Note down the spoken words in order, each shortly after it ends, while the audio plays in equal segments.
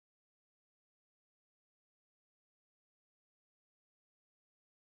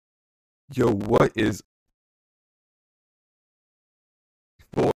Yo, what is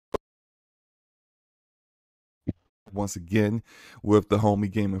for once again with the homie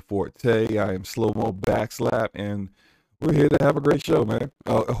Gaming Forte? I am Slow Mo Backslap, and we're here to have a great show, man.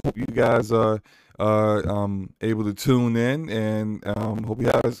 I hope you guys are able to tune in, and hope you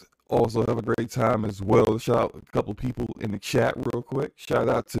guys also have a great time as well. Shout out a couple people in the chat real quick. Shout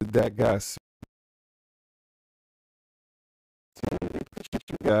out to that guy. Appreciate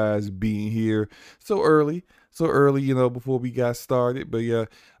you guys being here so early, before we got started. But yeah,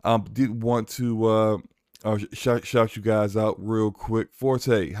 did want to shout you guys out real quick.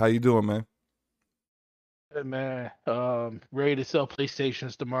 Forte, how you doing, man? Hey man, ready to sell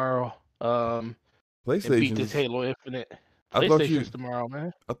PlayStations tomorrow. And beat this PlayStations. Halo Infinite. I thought you. PlayStations tomorrow,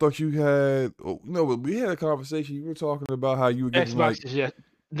 man. I thought you had. Oh, no, but we had a conversation. You were talking about how you were getting Xbox like is yet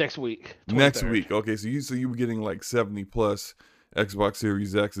next week, next 23rd. week. Okay, so you were getting like 70 plus Xbox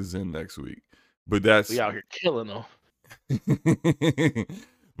Series X's in next week, but that's We out here killing them.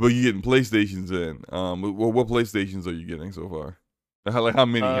 But you getting PlayStations in. What PlayStations are you getting so far? How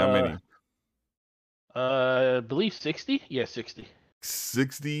many? How many? I believe 60. Yeah, 60.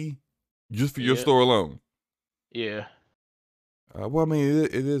 60 just for your Yeah. store alone. Yeah. Well, I mean,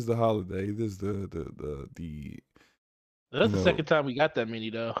 it is the holiday. It is the That's the second time we got that many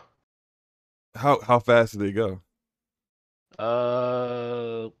though. How fast did they go?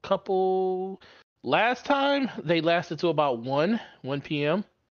 Couple. Last time they lasted to about 1 p.m.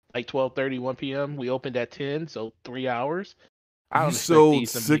 Like 12:30, 1 p.m. We opened at 10, so 3 hours. I You don't expect sold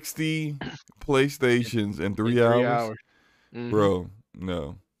these to be 60 PlayStations in 3 3 hours? hours. Mm-hmm. Bro,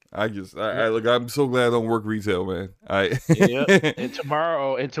 no. Look, I'm so glad I don't work retail, man. Yeah. And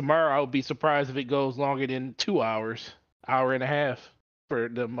tomorrow I'll be surprised if it goes longer than 2 hours, hour and a half for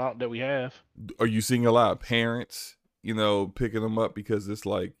the amount that we have. Are you seeing a lot of parents, picking them up because it's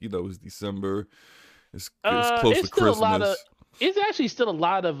like, it's December, it's close It's to still Christmas. a lot of. It's actually still a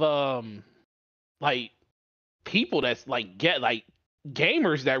lot of like people that's like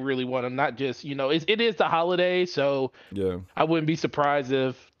gamers that really want them, not just it is the holiday, so Yeah. I wouldn't be surprised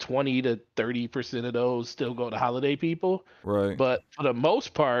if 20 to 30% of those still go to holiday people. Right. But for the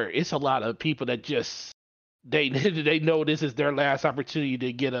most part, it's a lot of people that just they know this is their last opportunity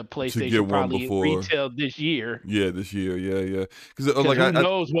to get a PlayStation get one probably before retail this year. Yeah, this year. Yeah. Because Because who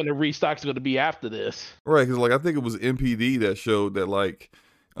knows when the restock's going to be after this? Right. Because I think it was NPD that showed that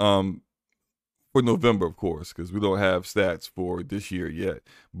for November, of course, because we don't have stats for this year yet.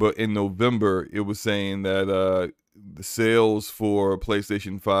 But in November, it was saying that the sales for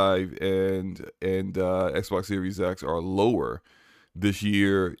PlayStation 5 and Xbox Series X are lower this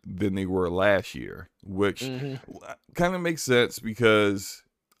year than they were last year, which kind of makes sense because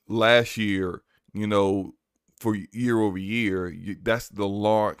last year, for year over year, that's the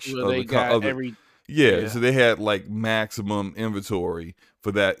launch Well, they got every. Yeah, so they had like maximum inventory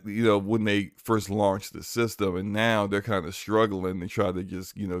for that, when they first launched the system, and now they're kind of struggling to try to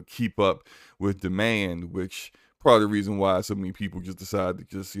just, keep up with demand, which probably the reason why so many people just decide to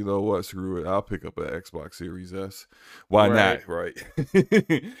just, screw it, I'll pick up an Xbox Series S. Why not, right?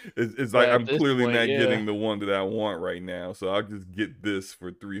 It's like I'm clearly not getting the one that I want right now, so I'll just get this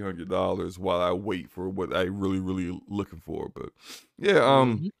for $300 while I wait for what I really, really looking for. But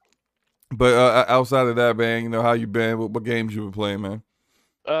yeah, But outside of that, man, how you been? What games you been playing, man?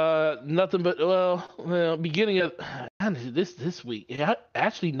 Nothing but well, beginning of this week,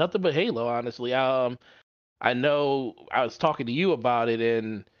 actually nothing but Halo. Honestly, I know I was talking to you about it,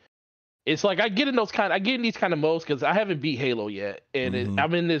 and it's like I get in these kind of modes because I haven't beat Halo yet, and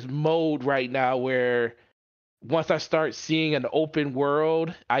I'm in this mode right now where once I start seeing an open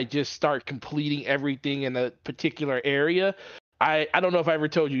world, I just start completing everything in a particular area. I don't know if I ever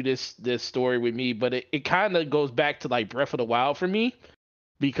told you this story with me, but it kind of goes back to like Breath of the Wild for me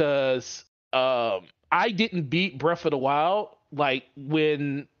because I didn't beat Breath of the Wild like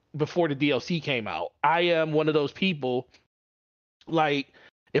before the DLC came out. I am one of those people, like,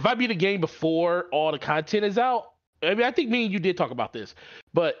 if I beat a game before all the content is out, I mean, I think me and you did talk about this,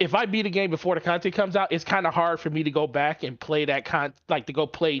 but if I beat a game before the content comes out, it's kind of hard for me to go back and play that to go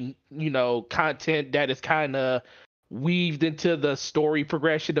play, content that is kind of weaved into the story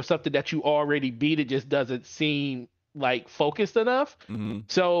progression of something that you already beat. It just doesn't seem like focused enough.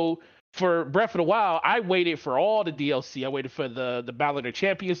 So for Breath of the Wild, I waited for all the DLC. I waited for the Battle of the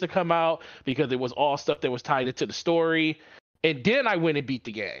Champions to come out because it was all stuff that was tied into the story. And then I went and beat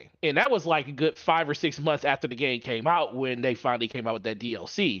the game. And that was like a good 5 or 6 months after the game came out when they finally came out with that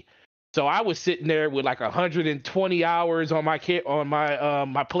DLC. So I was sitting there with like 120 hours on my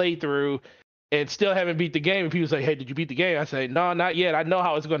my playthrough, and still haven't beat the game. And people say, "Hey, did you beat the game?" I say, "No, not yet. I know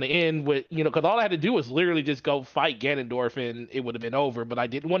how it's going to end with, because all I had to do was literally just go fight Ganondorf, and it would have been over. But I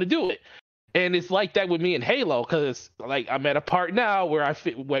didn't want to do it." And it's like that with me in Halo, because like I'm at a part now where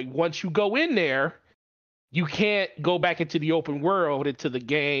once you go in there, you can't go back into the open world until the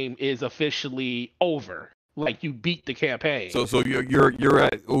game is officially over. Like you beat the campaign. So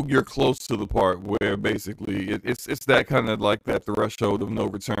you're close to the part where basically it's that kind of like that threshold of no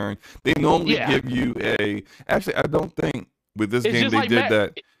return. They normally give you actually I don't think with this game they did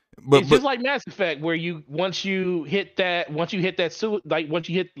that. But it's just like Mass Effect, where once you hit the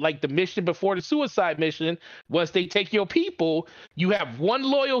mission before the suicide mission, once they take your people, you have one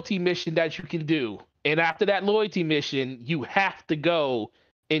loyalty mission that you can do. And after that loyalty mission, you have to go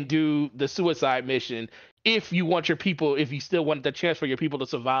and do the suicide mission if you still want the chance for your people to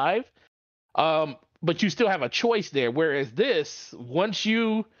survive. But you still have a choice there. Whereas this,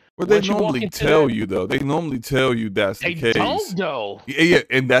 they normally tell you though. They normally tell you that's the case. They don't though. Yeah,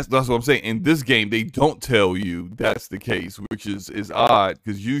 and that's what I'm saying. In this game, they don't tell you that's the case, which is odd,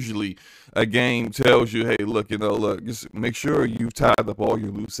 because usually a game tells you, hey, look, just make sure you've tied up all your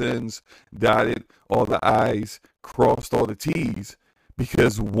loose ends, dotted all the I's, crossed all the T's,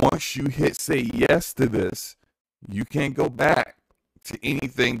 because once you say yes to this, you can't go back to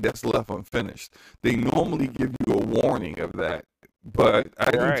anything that's left unfinished. They normally give you a warning of that. But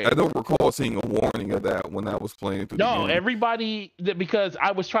I don't recall seeing a warning of that when I was playing through the game. Everybody, because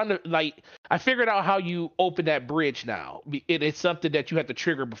I was trying to, I figured out how you open that bridge now. It's something that you have to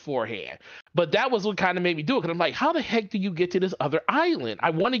trigger beforehand. But that was what kind of made me do it, because I'm like, how the heck do you get to this other island? I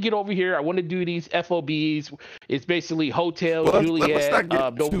want to get over here. I want to do these FOBs. It's basically Hotel Juliet,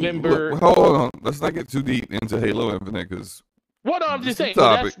 November. Hold on. Let's not get too deep into Halo Infinite, because... Well, no, I'm just saying.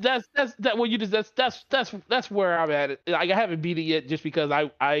 That's where I'm at. Like, I haven't beat it yet, just because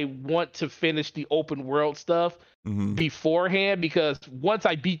I want to finish the open world stuff beforehand. Because once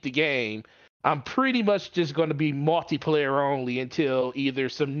I beat the game, I'm pretty much just going to be multiplayer only until either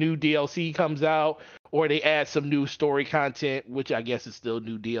some new DLC comes out or they add some new story content, which I guess is still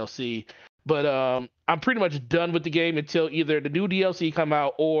new DLC. But I'm pretty much done with the game until either the new DLC come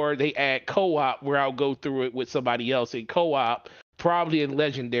out or they add co-op, where I'll go through it with somebody else in co-op, probably in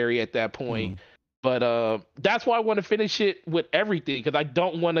Legendary at that point. But that's why I want to finish it with everything, because I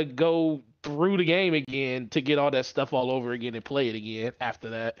don't want to go through the game again to get all that stuff all over again and play it again after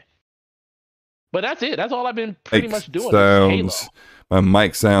that. But that's it. That's all I've been pretty much doing. My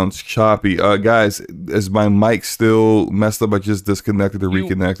mic sounds choppy. Guys, is my mic still messed up? I just disconnected or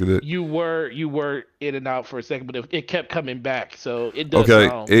reconnected it. You were in and out for a second, but it kept coming back. So it does. Okay,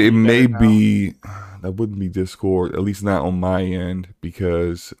 it may be that wouldn't be Discord, at least not on my end,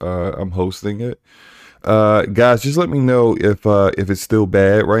 because I'm hosting it. Guys, just let me know if it's still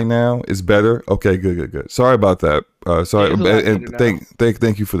bad right now. It's better. Okay, good. Sorry about that. Sorry, and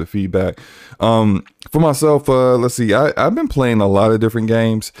thank you for the feedback. For myself, let's see. I've been playing a lot of different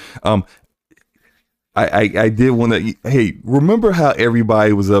games. I did want to. Hey, remember how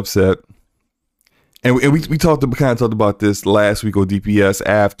everybody was upset? And we kind of talked about this last week on DPS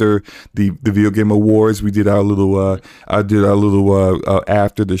after the Video Game Awards. We did our little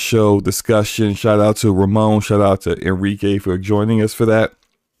after the show discussion. Shout out to Ramon. Shout out to Enrique for joining us for that.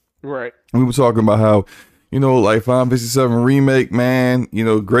 Right. We were talking about how, like Final Fantasy 7 Remake, man,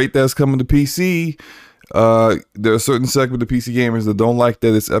 great that's coming to PC. There are certain segment of PC gamers that don't like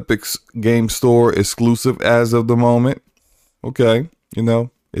that it's Epic's Game Store exclusive as of the moment. Okay,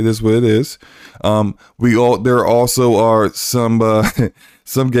 it is what it is. There also are some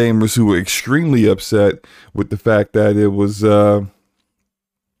gamers who were extremely upset with the fact that it was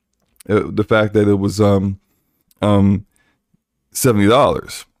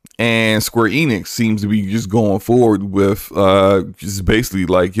 $70. And Square Enix seems to be just going forward with just basically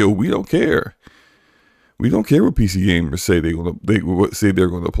like, yo, we don't care. We don't care what PC gamers say they're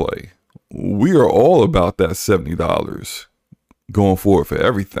gonna play. We are all about that $70 going forward for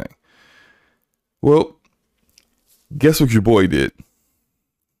everything. Well, guess what your boy did?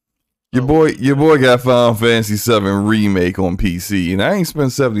 Your boy got Final Fantasy 7 Remake on PC, and I ain't spent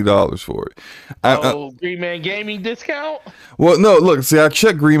 $70 for it. Green Man Gaming discount? Well, no, look, see, I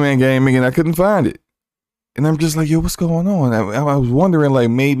checked Green Man Gaming and I couldn't find it, and I'm just like, yo, what's going on? I was wondering, like,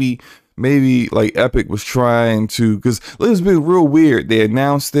 maybe like Epic was trying to, because it's been real weird. They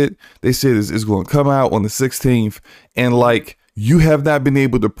announced it. They said it's going to come out on the 16th, and like, you have not been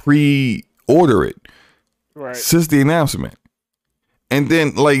able to pre-order it since the announcement. And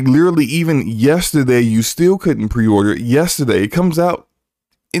then, like, literally even yesterday, you still couldn't pre-order it. Yesterday, it comes out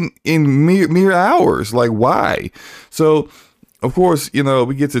in mere hours. Like, why? So of course, you know,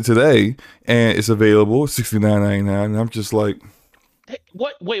 we get to today and it's available $69.99, and I'm just like, Hey,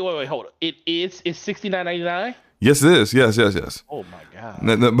 what? Wait, hold on. It's $69.99. yes, it is. Yes. Oh my god.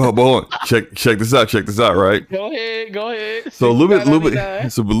 But hold on. Check this out. Check this out. Right. Go ahead. So a little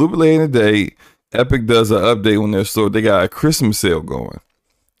 $69.99. so a little bit later in the day, Epic does an update on their store. They got a Christmas sale going.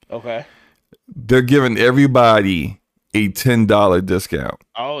 Okay. They're giving everybody a $10 discount.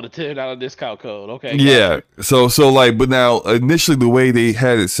 Oh, the $10 discount code. Okay. Yeah. So like, but now initially the way they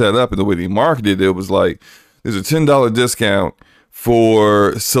had it set up and the way they marketed it was like, there's a $10 discount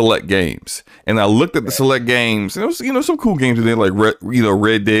for select games. And I looked at the select games, and it was, you know, some cool games in there like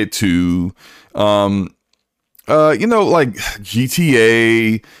Red Dead 2, like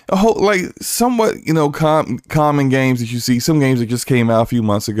GTA, a whole, like somewhat, you know, common games that you see. Some games that just came out a few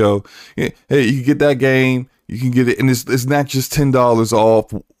months ago. Hey, you can get that game, you can get it, and it's not just $10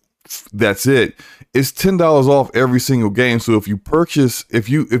 off. That's it. It's $10 off every single game. So if you purchase, if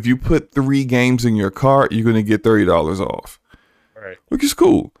you put 3 games in your cart, you're gonna get $30 off. Right. Which is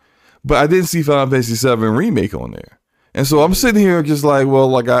cool. But I didn't see Final Fantasy 7 Remake on there. And so I'm sitting here just like, well,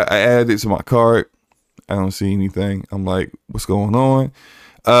 like I added it to my cart. I don't see anything. I'm like, what's going on?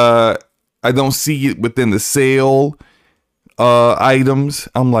 I don't see it within the sale items.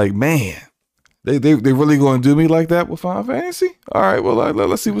 I'm like, man, they really going to do me like that with Final Fantasy? All right, well,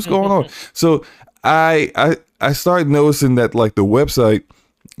 let's see what's going on. So I started noticing that like the website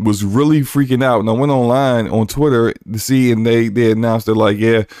was really freaking out, and I went online on Twitter to see, and they announced they're like,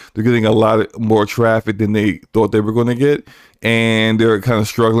 yeah, they're getting a lot more traffic than they thought they were going to get, and they're kind of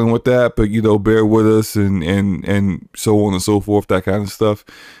struggling with that, but you know, bear with us, and so on and so forth, that kind of stuff.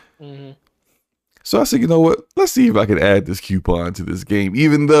 Mm-hmm. So I said, you know what, let's see if I can add this coupon to this game,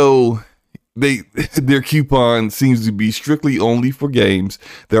 even though their coupon seems to be strictly only for games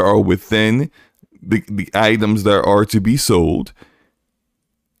that are within the items that are to be sold.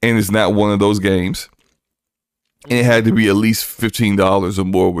 And it's not one of those games. And it had to be at least $15 or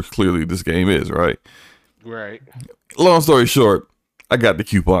more, which clearly this game is, right? Right. Long story short, I got the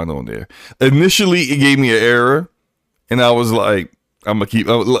coupon on there. Initially, it gave me an error, and I was like,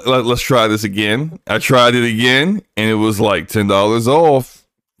 let's try this again. I tried it again, and it was like $10 off.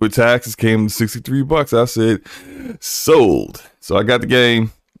 With taxes came to $63. I said, sold. So I got the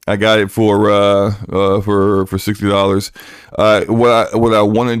game. I got it for $60. What I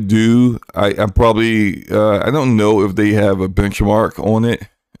want to do, I probably I don't know if they have a benchmark on it,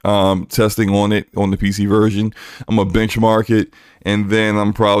 testing on it on the PC version. I'm gonna benchmark it, and then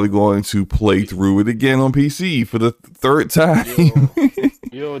I'm probably going to play through it again on PC for the 3rd time.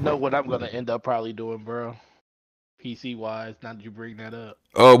 You don't know what I'm gonna end up probably doing, bro. PC wise, now that you bring that up.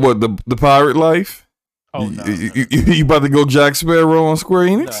 Oh, what, the Pirate Life? Oh no, you about to go Jack Sparrow on Square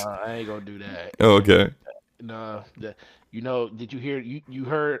Enix? No, I ain't gonna do that. Oh, okay. No, you know, did you hear? You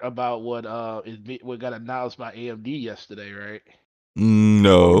heard about what what got announced by AMD yesterday, right?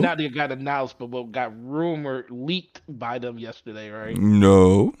 No. Not that it got announced, but what got rumored leaked by them yesterday, right?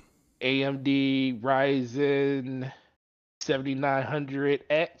 No. AMD Ryzen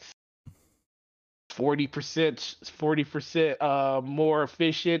 7900X, 40% more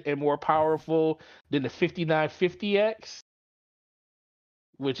efficient and more powerful than the 5950X,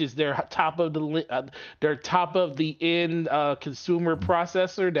 which is their top of the end consumer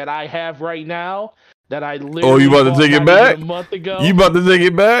processor that I have right now. That I literally you about to take it back? A month ago. You about to take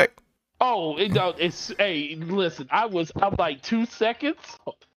it back? Oh, it's hey, listen, I'm like 2 seconds.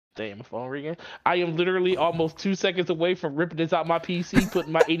 Oh, damn, my phone ringing. I am literally almost 2 seconds away from ripping this out my PC,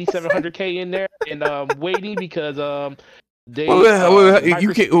 putting my 8700K in there, and waiting because they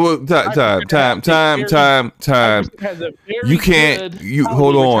you can't. Well, time. You can't. You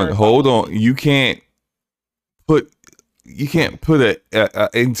hold on. You can't put a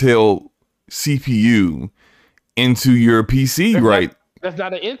Intel CPU into your PC, right? That's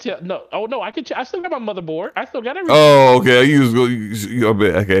not an Intel. No. Oh no, I still got my motherboard. I still got everything. Oh, okay. Okay.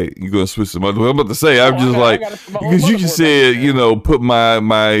 You're gonna switch the motherboard. I'm about to say. I'm just because you just said, you know, put my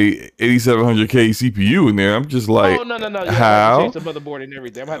 8700K CPU in there. I'm just like, oh no. How? Change the motherboard and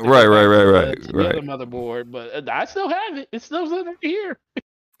everything. Right. The other motherboard, but I still have it. It's still sitting here.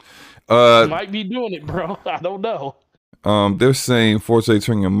 Might be doing it, bro. I don't know. They're saying Forte,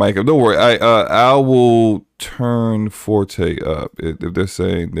 turn your mic up. Don't worry, I will turn Forte up if they're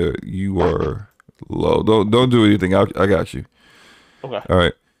saying that you are low. Don't do anything. I got you. Okay. All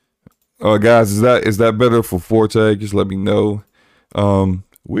right. Guys, is that better for Forte? Just let me know.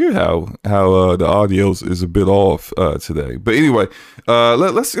 Weird how the audio is a bit off today, but anyway,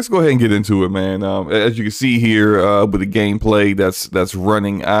 let's go ahead and get into it, man. As you can see here with the gameplay that's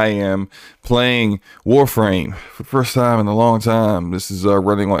running, I am playing Warframe for the first time in a long time. This is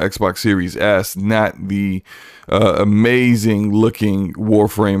running on Xbox Series S, not the amazing looking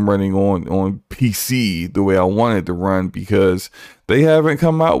Warframe running on PC the way I wanted to run, because they haven't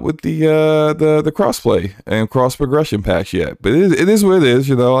come out with the crossplay and cross progression patch yet. But it is what it is,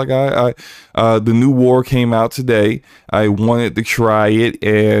 you know. Like the new war came out today. I wanted to try it,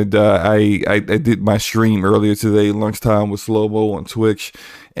 and I did my stream earlier today, lunchtime with Slobo on Twitch,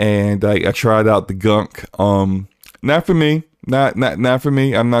 and I tried out the gunk. Not for me. Not for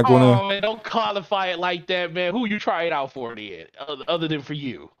me. I'm not gonna. Oh man, don't qualify it like that, man. Who you try it out for then, other than for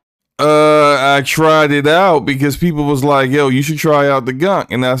you? I tried it out because people was like, yo, you should try out the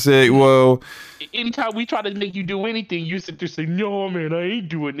gunk. And I said, well, anytime we try to make you do anything, you sit there and say, no, man, I ain't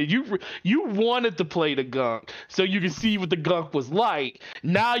doing it. You wanted to play the gunk so you can see what the gunk was like.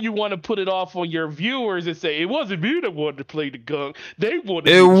 Now you want to put it off on your viewers and say, it wasn't me that wanted to play the gunk. They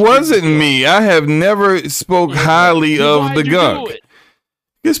wanted it wasn't me. I have never spoke highly of the gunk.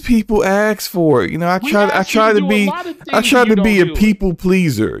 Because people ask for it, you know. I try to be a people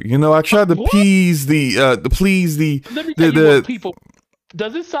pleaser, you know. I try to please the people.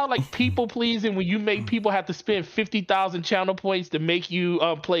 Does it sound like people pleasing when you make people have to spend 50,000 channel points to make you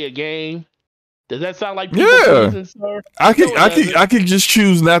play a game? Does that sound like people pleasing, sir? I could just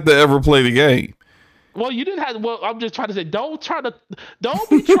choose not to ever play the game. Well, you didn't have. Well, I'm just trying to say, don't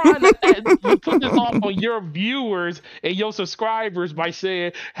be trying to put this off on your viewers and your subscribers by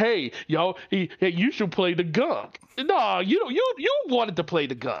saying, "Hey, yo, you should play the gunk." No, you wanted to play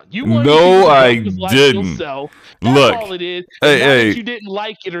the gunk. You wanted no, I didn't. Yourself. That's Look, all it is. Hey, you didn't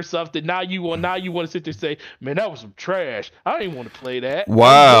like it or something. Now you want to sit there and say, "Man, that was some trash. I didn't want to play that."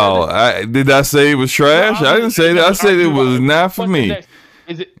 Wow, did I say it was trash? No, I didn't say that. I said it was not for me.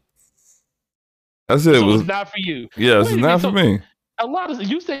 Is it? I said it was not for you. Yeah, it's not for me. A lot of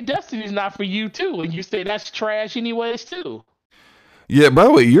you say Destiny's not for you too, and you say that's trash anyways too. Yeah. By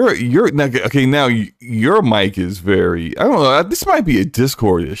the way, you're okay. Now your mic is very. I don't know. This might be a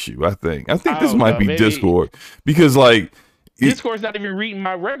Discord issue. I think this might be Discord, because like Discord's not even reading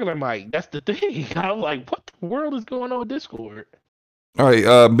my regular mic. That's the thing. I'm like, what the world is going on with Discord? All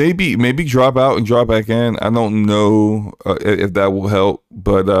right, maybe drop out and drop back in. I don't know if that will help,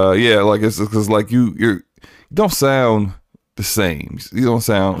 but yeah, like it's because like you don't sound the same. You don't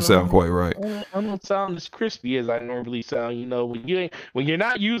sound quite right. I don't sound as crispy as I normally sound. You know, when you're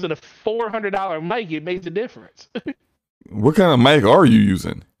not using a $400 mic, it makes a difference. What kind of mic are you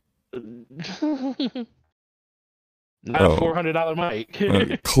using? Not a $400 mic.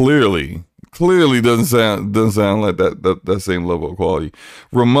 Clearly doesn't sound like that same level of quality.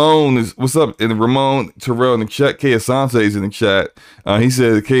 Ramon is what's up, and Ramon Terrell in the chat. K Asante is in the chat. He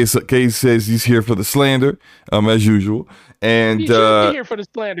said K says he's here for the slander, as usual. And you should be here for the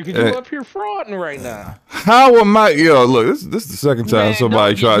slander because you're up here frauding right now. How am I? Yo, look, this is the second time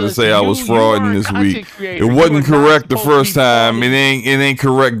somebody tried to say I was frauding this week. It wasn't correct the first time. It ain't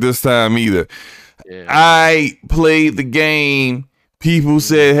correct this time either. Yeah. I played the game. People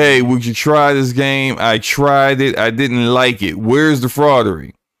said, hey, would you try this game? I tried it. I didn't like it. Where's the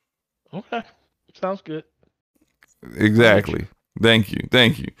fraudery? Okay. Sounds good. Exactly. Thank you.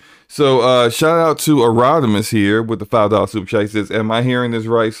 So shout out to Erodimus here with the $5 super chat. He says, am I hearing this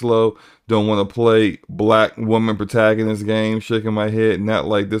right, Slow? Don't want to play black woman protagonist game. Shaking my head. Not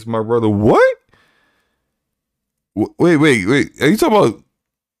like this, my brother. What? Wait. Are you talking about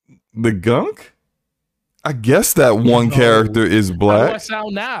the gunk? I guess that one character is black. How do I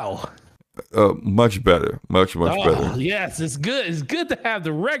sound now? Much better. Much better. Yes, it's good. It's good to have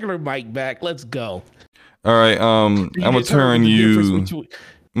the regular mic back. Let's go. All right. I'm gonna turn you. I'm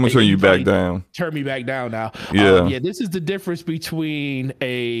gonna turn you back down. Turn me back down now. Yeah. This is the difference between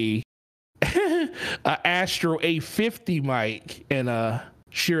a Astro A50 mic and a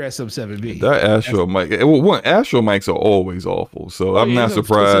Shure SM7B. That Astro mic. Well, Astro mics are always awful, so I'm not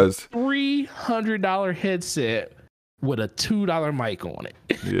surprised. It's a $300 headset with a $2 mic on it.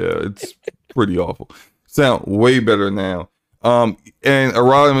 Yeah, it's pretty awful. Sound way better now. And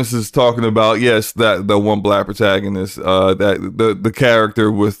Erodimus is talking about, yes, that the one black protagonist, that the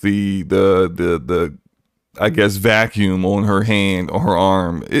character with the I guess vacuum on her hand or her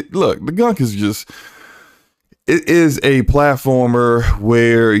arm. Look, the gunk is just. It is a platformer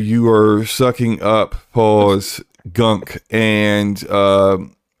where you are sucking up gunk and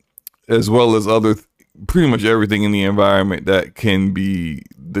as well as pretty much everything in the environment that can be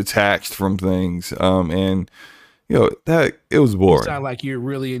detached from things. And that it was You boring. sound like you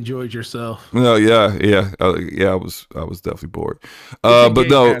really enjoyed yourself. No, yeah. I was definitely bored. It's in But Game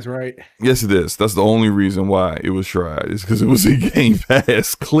no, Pass, right? yes, it is. That's the only reason why it was tried. Is because it was in Game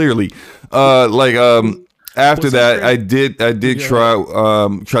Pass. Clearly, like after Was it that, straight? I did Go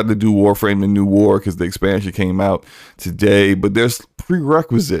ahead. try to do Warframe: The New War because the expansion came out today. But there's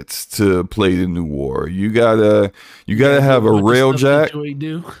prerequisites to play the New War. You You gotta gotta do a have a bunch of stuff that railjack, you ain't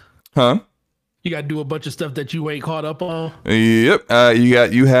do. huh? You gotta do a bunch of stuff that you ain't caught up on. Yep.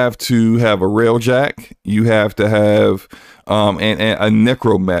 You have to have a railjack. You have to have and a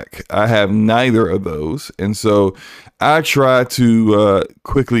necromech. I have neither of those, and so I try to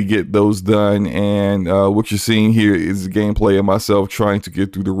quickly get those done. And what you're seeing here is the gameplay of myself trying to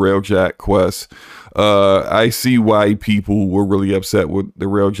get through the railjack quest. I see why people were really upset with the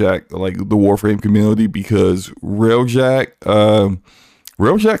railjack, like the Warframe community, because railjack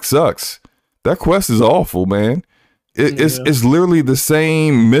sucks. That quest is awful, man. Yeah. It's literally the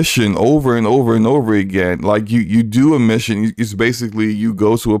same mission over and over and over again. Like you do a mission, it's basically you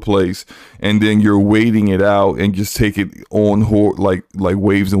go to a place and then you're waiting it out and just take it on like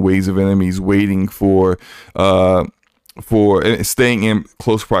waves and waves of enemies waiting for staying in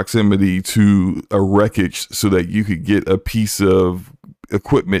close proximity to a wreckage so that you could get a piece of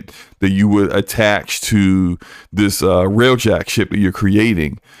equipment that you would attach to this railjack ship that you're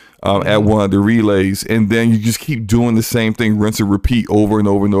creating at one of the relays, and then you just keep doing the same thing, rinse and repeat over and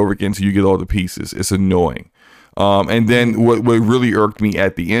over and over again until you get all the pieces. It's annoying. And then what really irked me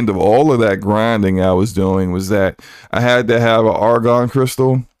at the end of all of that grinding I was doing was that I had to have an argon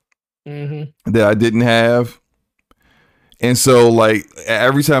crystal that I didn't have. And so, like,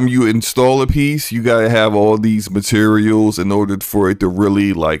 every time you install a piece, you got to have all these materials in order for it to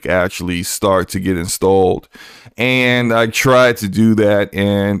really, like, actually start to get installed. And I tried to do that,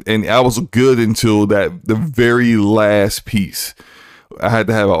 and I was good until the very last piece. I had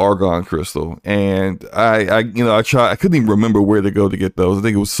to have an argon crystal, and I tried. I couldn't even remember where to go to get those. I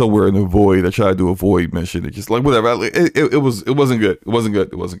think it was somewhere in the void. I tried to do a void mission. It just like whatever. It wasn't good. It wasn't good.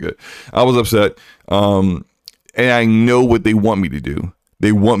 It wasn't good. I was upset. And I know what they want me to do.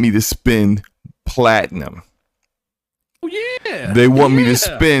 They want me to spend platinum. Oh yeah. They want me to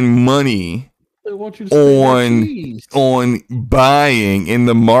spend money They want you to spend that cheese. on buying in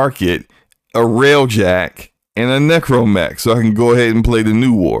the market a railjack and a necromech so I can go ahead and play the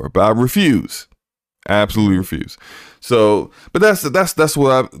New War. But I refuse. I absolutely refuse. So, but that's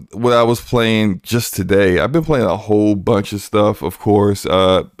what I was playing just today. I've been playing a whole bunch of stuff, of course.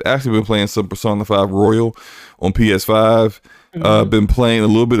 Actually been playing some Persona 5 Royal on PS5. Been playing a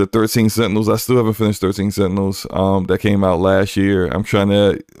little bit of 13 Sentinels. I still haven't finished 13 Sentinels. That came out last year. I'm trying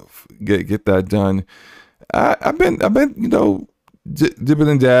to get that done. I've been dipping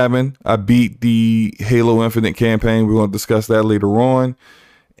and dabbing. I beat the Halo Infinite campaign. We're gonna discuss that later on.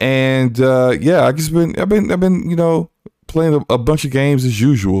 And yeah, I've been playing a bunch of games as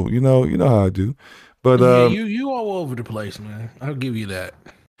usual. You know how I do. But Yeah, you all over the place, man. I'll give you that.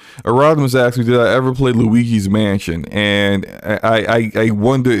 Erodimus asked me, did I ever play Luigi's Mansion? And I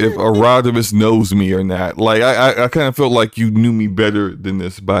wonder if Erodimus knows me or not. Like, I kind of felt like you knew me better than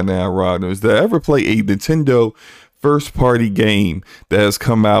this by now, Erodimus. Did I ever play a Nintendo first-party game that has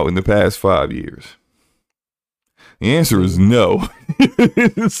come out in the past 5 years? The answer is no.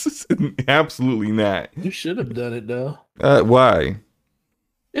 Absolutely not. You should have done it, though. Why?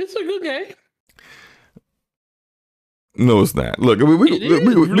 It's a good game. No, it's not. Look, we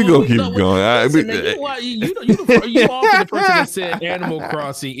gonna keep going. Listen, man, you often the person that said Animal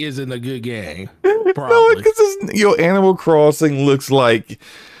Crossing isn't a good game. Probably. No, because Animal Crossing looks like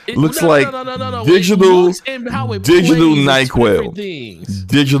no. digital Digital NyQuil.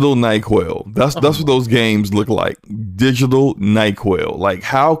 Digital NyQuil. That's what those games look like. Digital NyQuil. Like,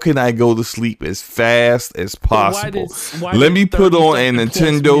 how can I go to sleep as fast as possible? Let me put on a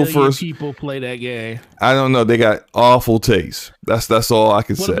Nintendo first. People play that game. I don't know. They got awful taste. That's all I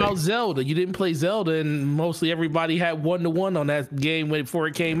can say. What about Zelda? You didn't play Zelda, and mostly everybody had 1-to-1 on that game before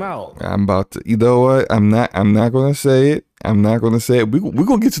it came out. I'm about to. You know what? I'm not gonna say it. I'm not gonna say it. We're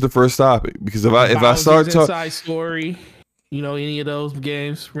gonna get to the first topic because if I start talking Side Story, any of those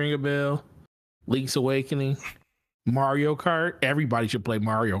games ring a bell. Link's Awakening, Mario Kart. Everybody should play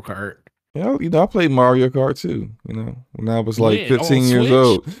Mario Kart. I played Mario Kart too, when I was like When on 15 years Switch?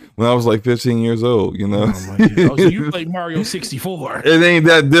 old. When I was like 15 years old, Oh my god! Oh, so you played Mario 64? It ain't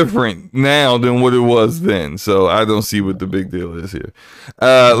that different now than what it was then. So I don't see what the big deal is here.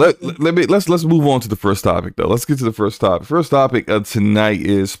 Let's move on to the first topic though. Let's get to the first topic. First topic of tonight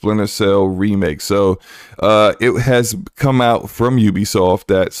is Splinter Cell Remake. So it has come out from Ubisoft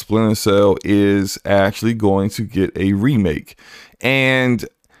that Splinter Cell is actually going to get a remake. And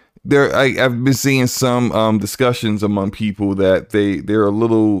I've been seeing some discussions among people that they're a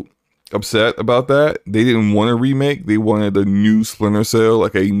little upset about that. They didn't want a remake. They wanted a new Splinter Cell,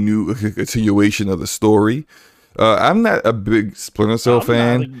 like a new continuation of the story. I'm not a big Splinter Cell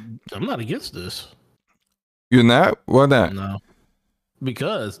fan. I'm not against this. You're not? Why not? No,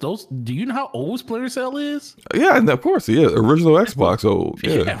 because those. Do you know how old Splinter Cell is? Yeah, of course. Yeah, original Xbox old.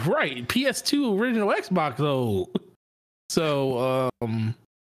 Yeah, right. PS2 original Xbox old. So,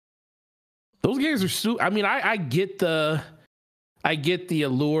 those games are. I mean, I get the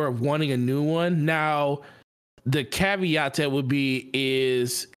allure of wanting a new one. Now, the caveat that would be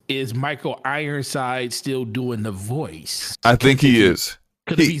is Michael Ironside still doing the voice? I think he is.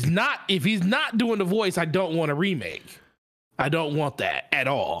 Because if he's not doing the voice, I don't want a remake. I don't want that at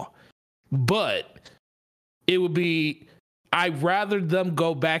all. But it would be, I'd rather them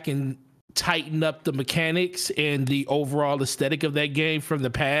go back and tighten up the mechanics and the overall aesthetic of that game from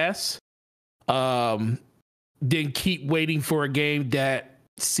the past. Then keep waiting for a game that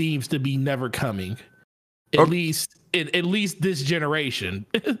seems to be never coming. At least this generation,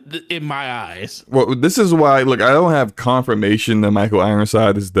 in my eyes. Well, this is why, look, I don't have confirmation that Michael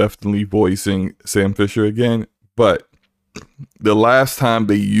Ironside is definitely voicing Sam Fisher again, but the last time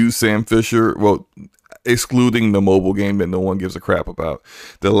they used Sam Fisher, well, excluding the mobile game that no one gives a crap about,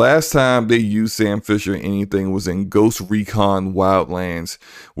 the last time they used Sam Fisher in anything was in Ghost Recon Wildlands,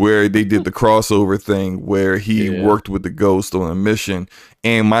 where they did the crossover thing where he worked with the Ghost on a mission,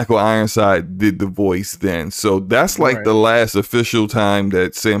 and Michael Ironside did the voice then. So that's like the last official time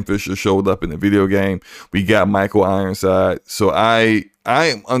that Sam Fisher showed up in the video game. We got Michael Ironside. So I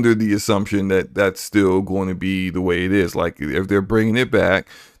am under the assumption that that's still going to be the way it is. Like, if they're bringing it back,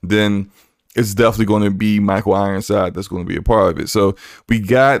 then it's definitely going to be Michael Ironside that's going to be a part of it. So we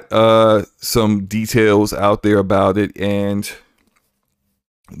got some details out there about it, and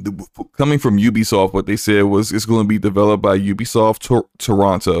coming from Ubisoft, what they said was it's going to be developed by Ubisoft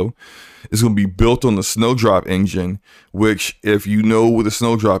Toronto. It's going to be built on the Snowdrop engine, which, if you know what the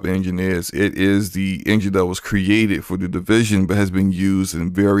Snowdrop engine is, it is the engine that was created for The Division but has been used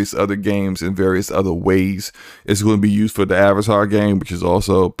in various other games in various other ways. It's going to be used for the Avatar game, which is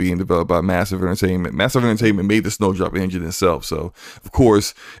also being developed by Massive Entertainment. Massive Entertainment made the Snowdrop engine itself, so of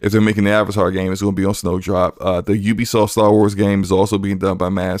course, if they're making the Avatar game, it's going to be on Snowdrop. The Ubisoft Star Wars game is also being done by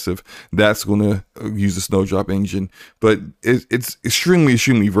Massive. That's going to use the Snowdrop engine, but it's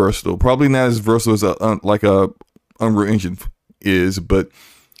extremely versatile. Probably not as versatile as a Unreal Engine is, but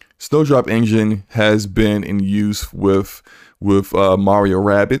Snowdrop engine has been in use with Mario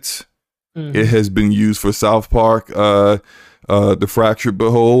Rabbids. It has been used for South Park, The Fractured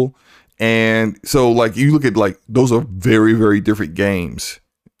But Whole, and so like you look at, like, those are very different games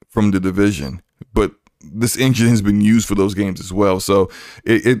from The Division, but this engine has been used for those games as well. So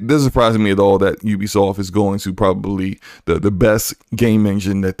it doesn't surprise me at all that Ubisoft is going to probably the best game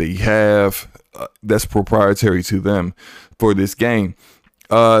engine that they have that's proprietary to them for this game.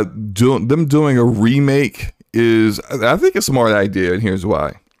 Them doing a remake is, I think, a smart idea, and here's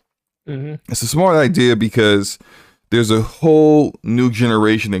why. It's a smart idea because there's a whole new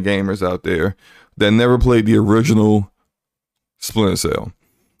generation of gamers out there that never played the original Splinter Cell,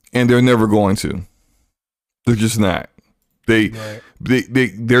 and they're never going to. They're just not.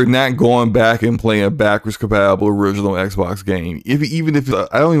 They're not going back and playing a backwards compatible original Xbox game. Even if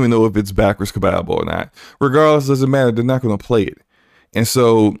I don't even know if it's backwards compatible or not. Regardless, it doesn't matter. They're not going to play it. And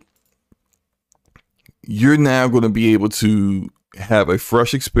so you're now going to be able to have a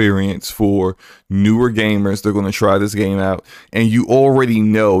fresh experience for newer gamers. They're going to try this game out, and they already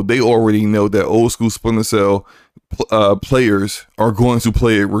know that old school Splinter Cell players are going to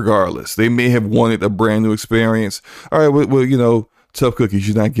play it regardless. They may have wanted a brand new experience. All right, well, tough cookies,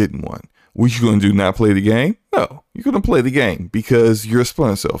 you're not getting one. What you going to do, not play the game? No, you're going to play the game because you're a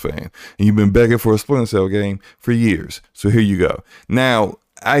Splinter Cell fan, and you've been begging for a Splinter Cell game for years. So here you go. Now,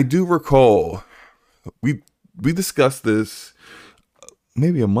 I do recall we discussed this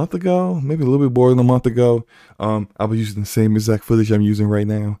maybe a month ago, maybe a little bit more than a month ago. I was using the same exact footage I'm using right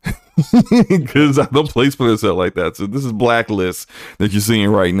now because I don't play Splinter Cell like that. So this is Blacklist that you're seeing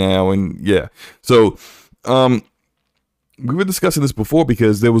right now. And yeah, so we were discussing this before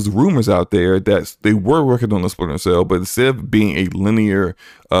because there was rumors out there that they were working on the Splinter Cell, but instead of being a linear,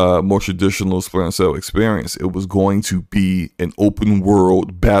 more traditional Splinter Cell experience, it was going to be an open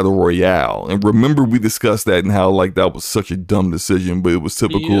world battle royale. And remember, we discussed that and how like that was such a dumb decision, but it was Yeah.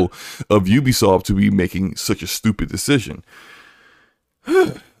 typical of Ubisoft to be making such a stupid decision.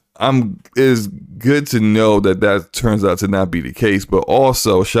 It's good to know that that turns out to not be the case, but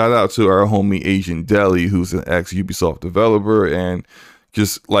also shout out to our homie Asian Deli, who's an ex Ubisoft developer, and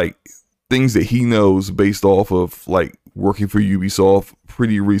just like things that he knows based off of like working for Ubisoft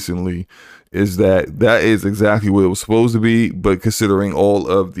pretty recently is that that is exactly what it was supposed to be. But considering all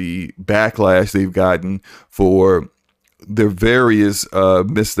of the backlash they've gotten for their various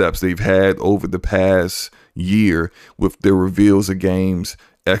missteps they've had over the past year with their reveals of games,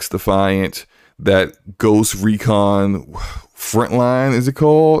 X Defiant, that Ghost Recon Frontline, is it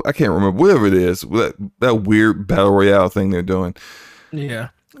called? I can't remember. Whatever it is, that weird battle royale thing they're doing. Yeah.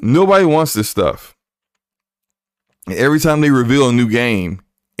 Nobody wants this stuff. And every time they reveal a new game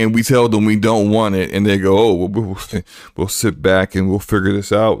and we tell them we don't want it, and they go, "Oh, we'll sit back and we'll figure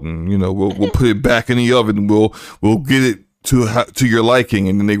this out, and you know we'll put it back in the oven, and we'll get it to your liking,"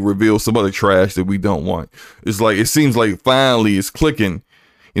 and then they reveal some other trash that we don't want. It's like it seems like finally it's clicking.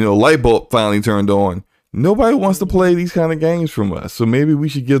 You know, light bulb finally turned on. Nobody wants to play these kind of games from us, so maybe we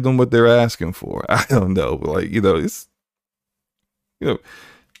should give them what they're asking for. I don't know, like it's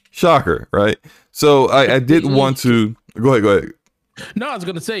shocker, right? So I did want to go ahead. No, I was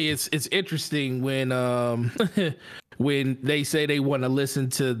gonna say it's interesting when when they say they want to listen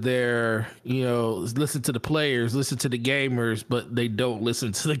to their, listen to the players, listen to the gamers, but they don't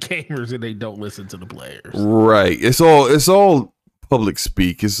listen to the gamers and they don't listen to the players. Right. It's all public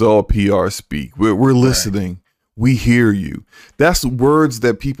speak. It's all PR speak. We're listening. Right. We hear you. That's words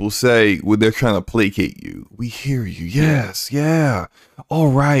that people say when they're trying to placate you. We hear you. Yes. Yeah.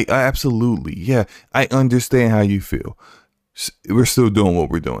 All right. Absolutely. Yeah. I understand how you feel. We're still doing what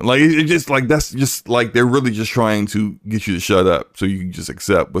we're doing. Like it just like that's just like they're really just trying to get you to shut up so you can just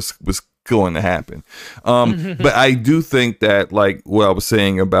accept what's going to happen. But I do think that like what I was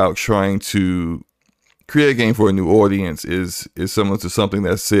saying about trying to create a game for a new audience is similar to something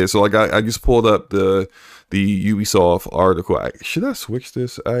that says. So like I just pulled up the Ubisoft article. Should I switch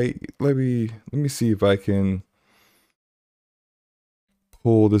this? Let me see if I can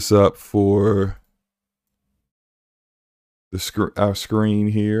pull this up for our screen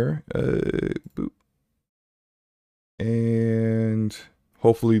here. Boop. And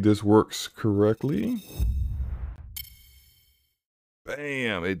hopefully this works correctly.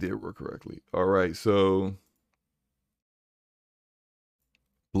 Bam, it did work correctly. All right, so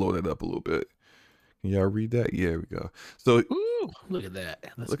blow that up a little bit. Can y'all read that? Yeah, we go. So ooh, look at that.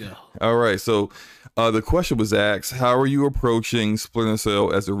 Let's go. All right, so the question was asked, how are you approaching Splinter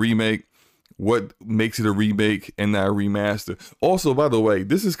Cell as a remake? What makes it a remake and not a remaster? Also, by the way,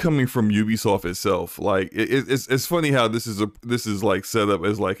 this is coming from Ubisoft itself. Like it's funny how this is like set up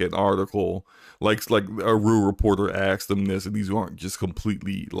as like an article, like a real reporter asked them this, and these aren't just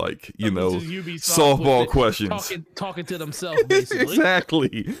completely like softball questions. Talking to themselves, basically.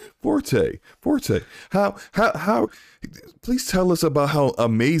 Exactly. Forte. How? Please tell us about how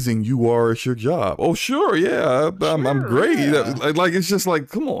amazing you are at your job. Oh, sure, yeah, I'm great. Yeah. Like it's just like,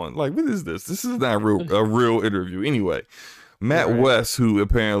 come on, like what is this? This is not a real interview. Anyway, Matt West, who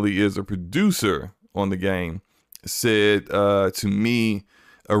apparently is a producer on the game, said to me,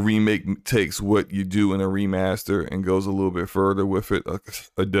 a remake takes what you do in a remaster and goes a little bit further with it.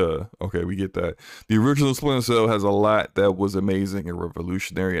 Duh. Okay, we get that. The original Splinter Cell has a lot that was amazing and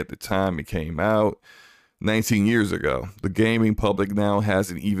revolutionary at the time it came out. 19 years ago. The gaming public now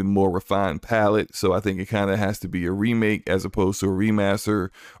has an even more refined palette, so I think it kind of has to be a remake as opposed to a remaster,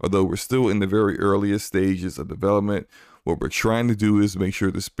 although we're still in the very earliest stages of development. What we're trying to do is make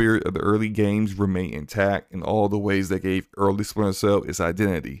sure the spirit of the early games remain intact in all the ways that gave early Splinter Cell its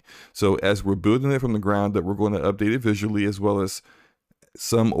identity. So as we're building it from the ground up, we're going to update it visually as well as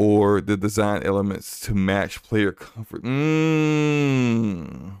some or the design elements to match player comfort.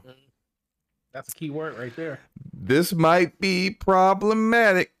 That's a key word right there. This might be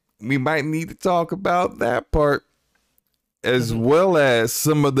problematic. We might need to talk about that part, as well as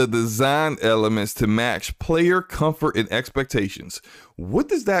some of the design elements to match player comfort and expectations. What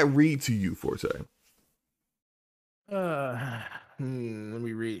does that read to you, Forte? Let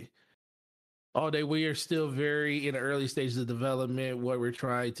me read. All day, we are still very in the early stages of development. What we're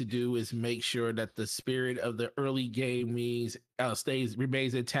trying to do is make sure that the spirit of the early game remains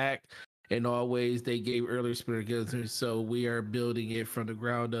intact. In all ways, they gave earlier Splinter games, so we are building it from the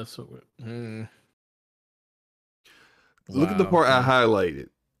ground up. So, Look at the Wow. part I highlighted.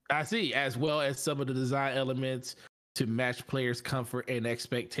 I see, as well as some of the design elements to match players' comfort and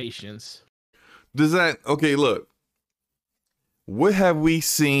expectations. Does that okay? Look, what have we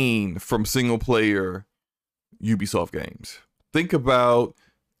seen from single player Ubisoft games? Think about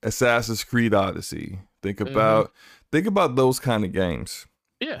Assassin's Creed Odyssey. Think about those kind of games.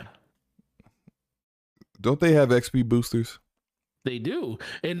 Yeah, Don't they have XP boosters? they do.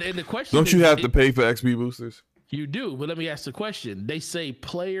 And the question Don't is, you have to pay for XP boosters? You do, but let me ask the question. They say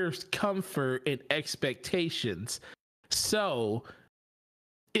players' comfort and expectations. So,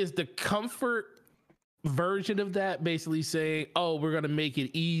 is the comfort version of that basically saying, "Oh, we're going to make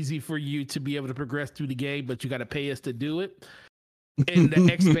it easy for you to be able to progress through the game, but you got to pay us to do it?" And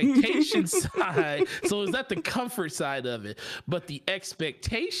the expectation side, so is that the comfort side of it? But the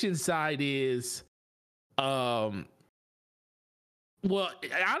expectation side is well,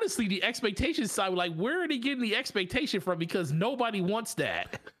 honestly, the expectation side, like, where are they getting the expectation from? Because nobody wants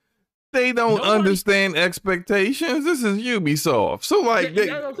that. They don't understand expectations. This is Ubisoft. So like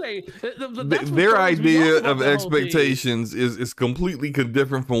their idea of expectations is completely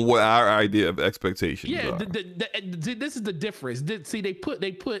different from what our idea of expectations are. This is the difference. See, they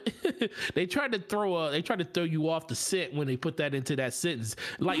tried to throw you off the scent when they put that into that sentence.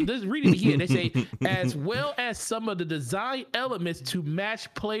 Like, this, read it again. They say, as well as some of the design elements to match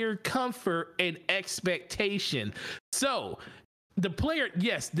player comfort and expectation. So the player,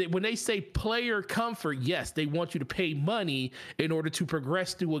 yes, when they say player comfort, yes, they want you to pay money in order to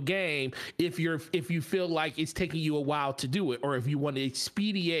progress through a game if you feel like it's taking you a while to do it, or if you want to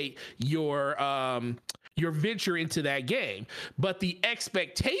expedite your venture into that game. But the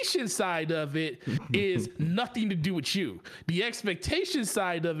expectation side of it is nothing to do with you. The expectation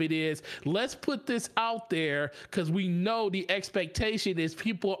side of it is, let's put this out there because we know the expectation is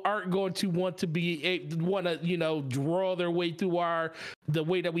people aren't going to want to draw their way through the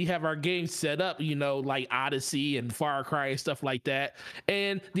way that we have our games set up, like Odyssey and Far Cry and stuff like that.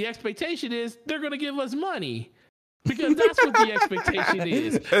 And the expectation is they're going to give us money. Because that's what the expectation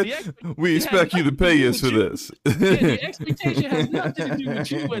is. We expect you to pay us for this. The expectation has nothing to do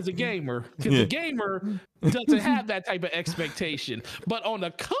with you as a gamer. Because the gamer doesn't have that type of expectation. But on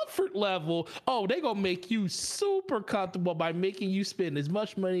the comfort level, they're going to make you super comfortable by making you spend as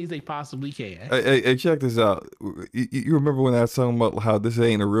much money as they possibly can. Hey, check this out. You remember when I was talking about how this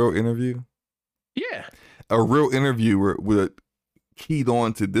ain't a real interview? Yeah. A real interviewer would have keyed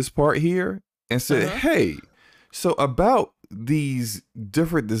on to this part here and said, hey, so about these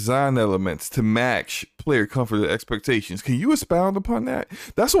different design elements to match player comfort and expectations, can you expound upon that?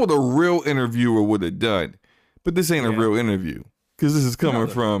 That's what a real interviewer would have done. But this ain't a real interview because this is coming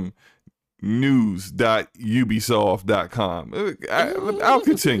from news.ubisoft.com. I'll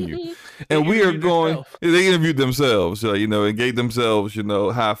continue. And we are going, they interviewed themselves, and gave themselves,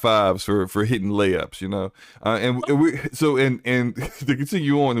 high fives for hitting layups, and to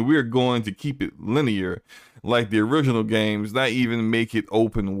continue on, we are going to keep it linear like the original games, not even make it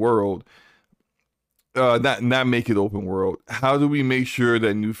open world. Not make it open world. How do we make sure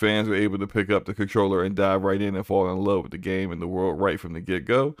that new fans are able to pick up the controller and dive right in and fall in love with the game and the world right from the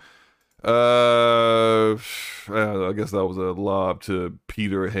get-go? I guess that was a lob to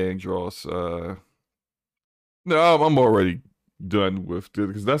Peter Handross. No, I'm already done with it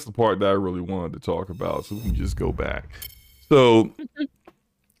because that's the part that I really wanted to talk about. So we can just go back. So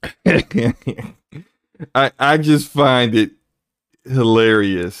I just find it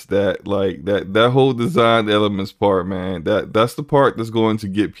hilarious that that whole design elements part, man. That's the part that's going to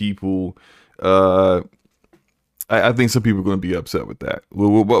get people. I think some people are going to be upset with that.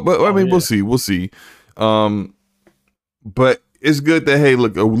 But I mean, we'll see. But it's good that, hey,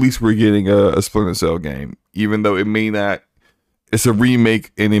 look, at least we're getting a Splinter Cell game, even though it may not. It's a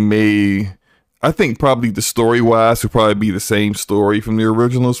remake, and it may. I think probably the story wise would probably be the same story from the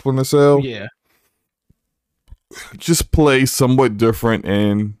original Splinter Cell. Yeah. Just play somewhat different,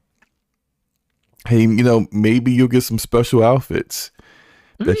 and hey, maybe you'll get some special outfits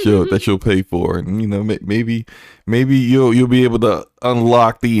that you'll pay for, and maybe you'll be able to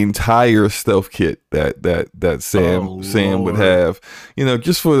unlock the entire stealth kit that Sam would have,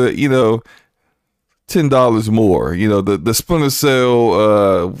 just for the $10 more, the Splinter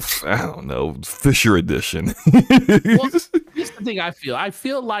Cell I don't know, Fisher edition. Well, here's the thing I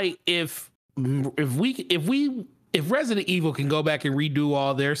feel like if Resident Evil can go back and redo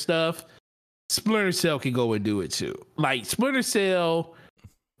all their stuff, Splinter Cell can go and do it too. Like, Splinter Cell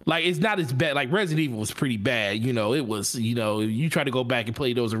Like, it's not as bad. Like, Resident Evil was pretty bad. It was, you try to go back and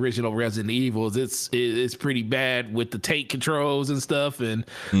play those original Resident Evils, it's pretty bad with the tank controls and stuff. And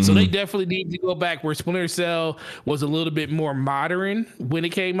so they definitely need to go back where Splinter Cell was a little bit more modern when it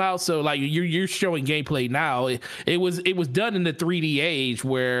came out. So like you're showing gameplay now. It was done in the 3D age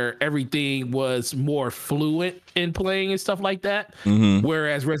where everything was more fluent in playing and stuff like that.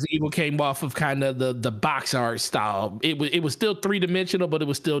 Whereas Resident Evil came off of kind of the box art style. It was still 3-dimensional, but it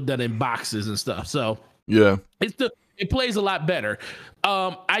was still done in boxes and stuff. So yeah, it plays a lot better.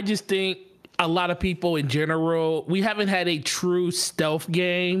 I just think a lot of people in general, we haven't had a true stealth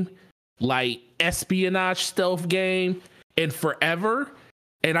game, like espionage stealth game, in forever.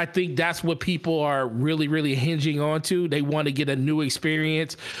 And I think that's what people are really, really hinging on to. They want to get a new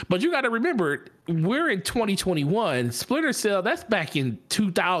experience. But you got to remember, we're in 2021. Splinter Cell, that's back in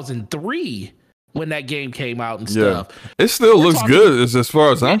 2003 when that game came out and stuff. It still looks good as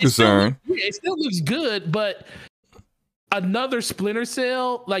far as I'm concerned. It still looks good, but another Splinter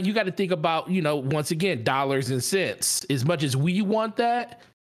Cell, like, you got to think about, once again, dollars and cents. As much as we want that,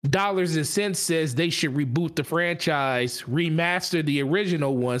 dollars and cents says they should reboot the franchise, remaster the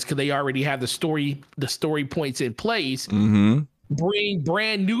original ones because they already have the story points in place. Bring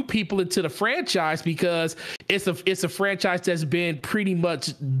brand new people into the franchise because it's a franchise that's been pretty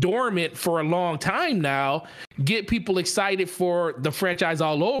much dormant for a long time now. Get people excited for the franchise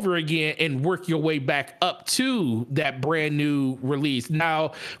all over again and work your way back up to that brand new release.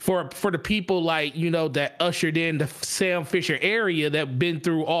 Now, for the people like, that ushered in the Sam Fisher area that been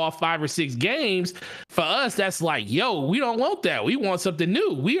through all 5 or 6 games, for us, that's like, yo, we don't want that. We want something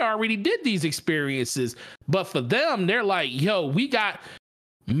new. We already did these experiences. But for them, they're like, yo, we got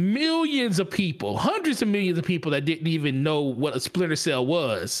millions of people, hundreds of millions of people that didn't even know what a Splinter Cell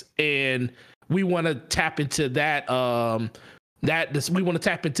was. And we want to tap into that. We want to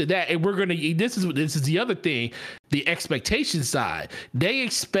tap into that. And we're going to, this is the other thing, the expectation side. They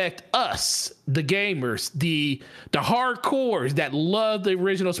expect us, the gamers, the hardcores that love the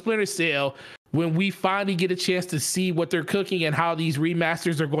original Splinter Cell, when we finally get a chance to see what they're cooking and how these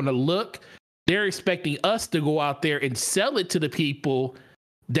remasters are going to look, they're expecting us to go out there and sell it to the people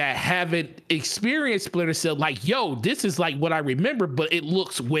that haven't experienced Splinter Cell. Like, yo, this is like what I remember, but it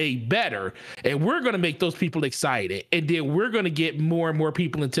looks way better. And we're going to make those people excited. And then we're going to get more and more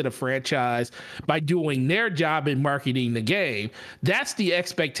people into the franchise by doing their job in marketing the game. That's the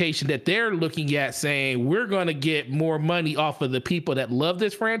expectation that they're looking at, saying we're going to get more money off of the people that love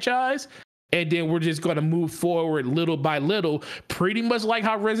this franchise. And then we're just going to move forward little by little, pretty much like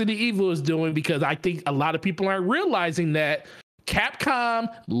how Resident Evil is doing, because I think a lot of people aren't realizing that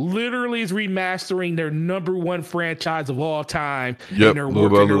Capcom literally is remastering their #1 franchise of all time. Yep, and they're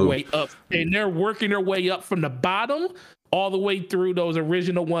working their way up. And they're working their way up from the bottom all the way through those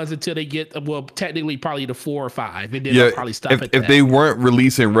original ones until they get, well, technically probably to 4 or 5. And then they'll probably stop at that. If they weren't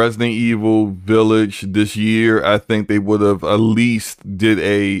releasing Resident Evil Village this year, I think they would have at least did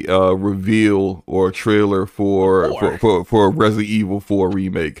a reveal or a trailer for Resident Evil 4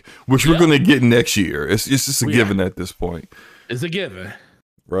 remake, which we're going to get next year. It's just a given at this point. It's a given.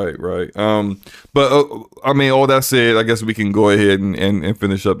 Right. But I mean, all that said, I guess we can go ahead and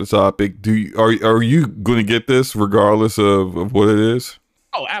finish up the topic. Are you going to get this regardless of what it is?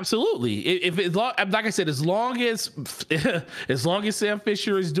 Oh, absolutely. If it's like I said, as long as Sam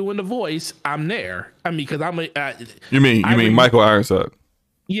Fisher is doing the voice, I'm there. I mean, because you mean Michael Ironside?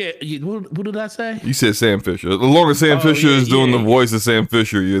 Yeah, what did I say? You said Sam Fisher. As long as Sam Fisher is doing the voice of Sam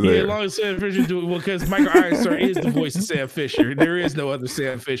Fisher, you're there. Yeah, as long as Sam Fisher because Michael Ironside is the voice of Sam Fisher. There is no other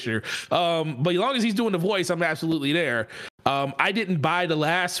Sam Fisher. But as long as he's doing the voice, I'm absolutely there. I didn't buy the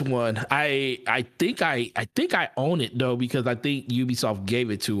last one. I think I own it though, because I think Ubisoft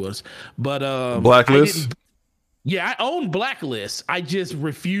gave it to us. But Blacklist. I own Blacklist. I just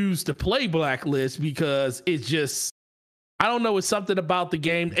refuse to play Blacklist because it's just, I don't know, it's something about the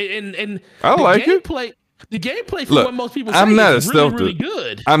game and I like gameplay, it. The gameplay for what most people say I'm not is really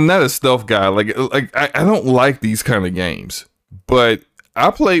good. I'm not a stealth guy. Like I don't like these kind of games. But I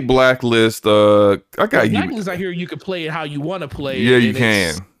played Blacklist. I got Blacklist. I hear you can play it how you want to play it. Yeah, you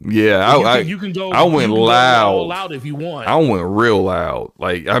can. Yeah, you can go. I went loud. All loud if you want. I went real loud.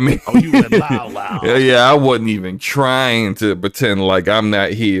 Like, I mean, you went loud. Yeah, I wasn't even trying to pretend like I'm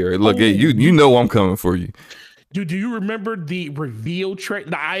not here. Look at you. You know I'm coming for you. Dude, do you remember the reveal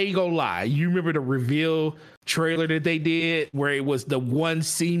trailer? I ain't gonna lie. You remember the reveal trailer that they did where it was the one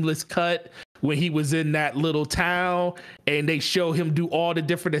seamless cut when he was in that little town and they show him do all the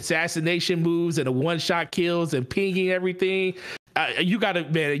different assassination moves and the one-shot kills and pinging everything? You gotta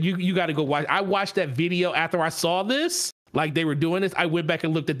go watch. I watched that video after I saw this. like they were doing this. I went back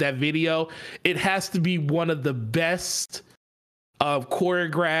and looked at that video. It has to be one of the best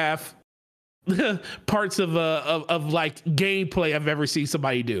choreographed parts of like gameplay I've ever seen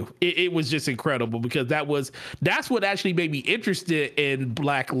somebody do. It was just incredible, because that's what actually made me interested in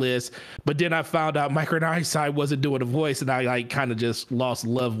Blacklist. But then I found out Micro Ironside wasn't doing a voice, and I like kind of just lost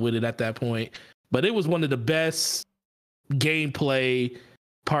love with it at that point. But it was one of the best gameplay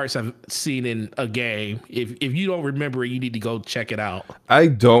parts I've seen in a game. If you don't remember it, you need to go check it out. I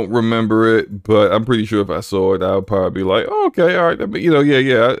don't remember it, but I'm pretty sure if I saw it, I would probably be like, oh, okay, all right. But, you know,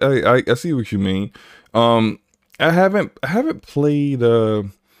 yeah, I see what you mean. I haven't played.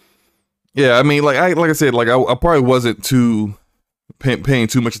 Yeah, I mean, like I said, like I probably wasn't too paying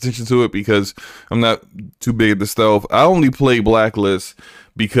too much attention to it because I'm not too big at the stealth. I only played Blacklist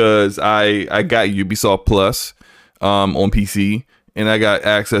because I got Ubisoft Plus on PC. And I got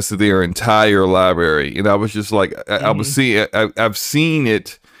access to their entire library, and I was just like, I was seeing, I've seen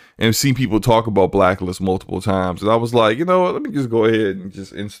it and seen people talk about Blacklist multiple times, and I was like, you know what, let me just go ahead and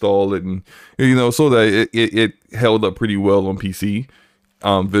just install it, and you know, so that it held up pretty well on PC,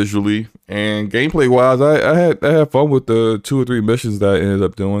 visually and gameplay wise. I had fun with the 2 or 3 missions that I ended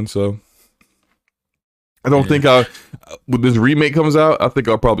up doing. So I don't think when this remake comes out, I think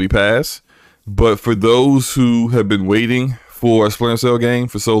I'll probably pass. But for those who have been waiting for a Splinter Cell game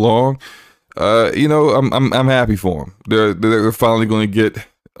for so long, you know, I'm happy for them. They're finally going to get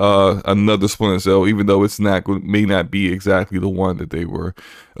another Splinter Cell, even though it's may not be exactly the one that they were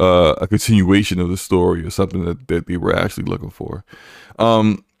a continuation of the story or something that they were actually looking for.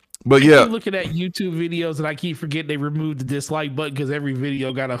 But yeah, I keep looking at YouTube videos and I keep forgetting they removed the dislike button because every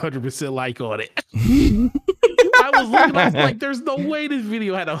video got 100% like on it. I was like, there's no way this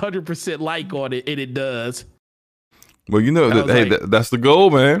video had 100% like on it, and it does. Well, you know, that's the goal,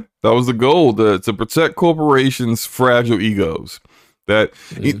 man. That was the goal, to protect corporations' fragile egos. And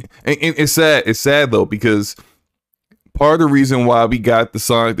it's sad. It's sad, though, because part of the reason why we got the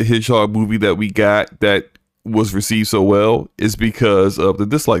Sonic the Hedgehog movie that we got that was received so well is because of the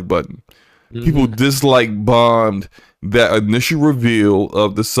dislike button. People dislike bombed that initial reveal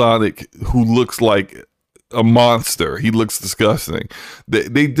of the Sonic who looks like a monster. He looks disgusting.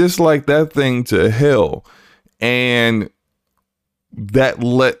 They dislike that thing to hell. And that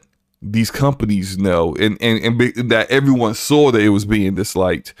let these companies know, and that everyone saw that it was being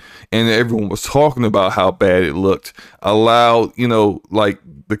disliked, and everyone was talking about how bad it looked, allowed, you know, like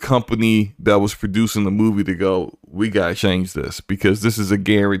the company that was producing the movie to go, we gotta change this because this is a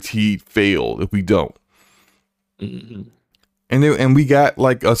guaranteed fail if we don't. And we got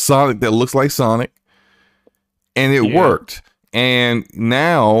like a Sonic that looks like Sonic, and it worked. And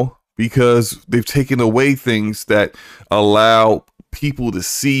now, because they've taken away things that allow people to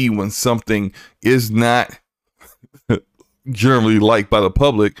see when something is not generally liked by the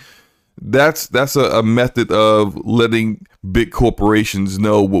public, that's a method of letting big corporations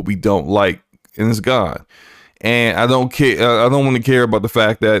know what we don't like, and it's gone. And I don't care. I don't want to care about the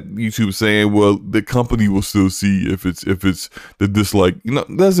fact that YouTube is saying, well, the company will still see if it's the dislike. You know,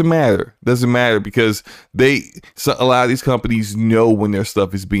 doesn't matter. Doesn't matter because a lot of these companies know when their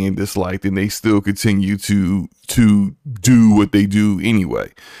stuff is being disliked, and they still continue to do what they do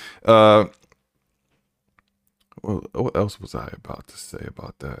anyway. Well, what else was I about to say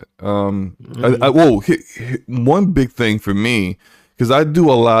about that? One big thing for me, because I do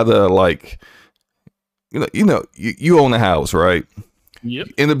a lot of like, you own a house, right? Yep.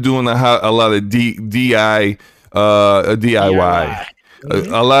 You end up doing a lot of DIY, a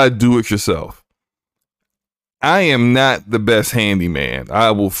lot of do it yourself. I am not the best handyman.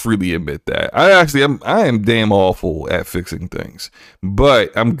 I will freely admit that. I am damn awful at fixing things,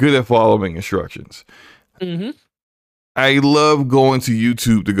 but I'm good at following instructions. I love going to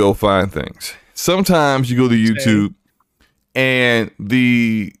YouTube to go find things. Sometimes you go to YouTube and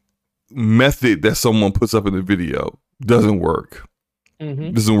the method that someone puts up in the video doesn't work.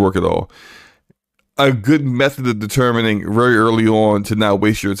 Doesn't work at all. A good method of determining very early on to not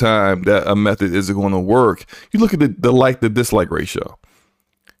waste your time that a method isn't going to work, you look at the like to dislike ratio.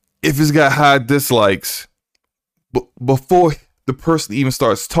 If it's got high dislikes, before the person even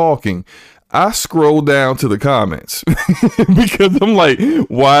starts talking, I scroll down to the comments because I'm like,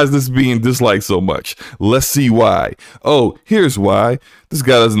 why is this being disliked so much? Let's see why. Oh, here's why. This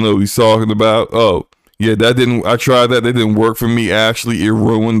guy doesn't know what he's talking about. Oh, yeah, I tried that. That didn't work for me. Actually, it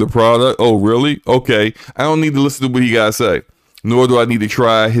ruined the product. Oh, really? Okay. I don't need to listen to what he got to say, nor do I need to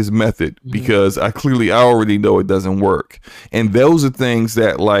try his method because I already know it doesn't work. And those are things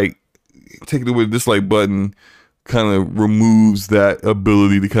that, like, taking away the dislike button kind of removes that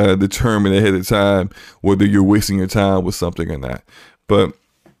ability to kind of determine ahead of time whether you're wasting your time with something or not. But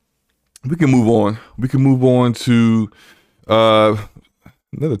we can move on. We can move on to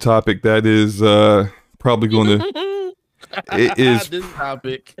another topic that is probably going to it is this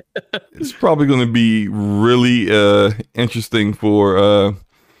topic. it's probably going to be really interesting for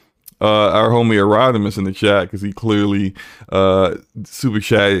our homie Erodimus in the chat, because he clearly super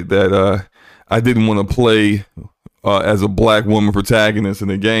chatted that I didn't want to play as a black woman protagonist in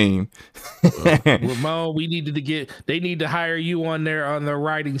the game. Ramon, they need to hire you on their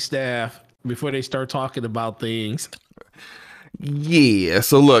writing staff before they start talking about things. Yeah,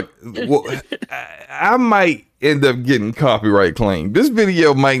 so look, well, I might end up getting copyright claim. This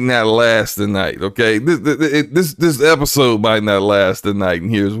video might not last the night, okay? This episode might not last the night, and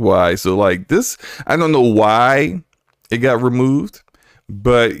here's why. So like this, I don't know why it got removed,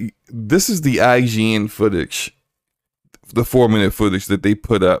 but this is the IGN footage, the 4-minute footage that they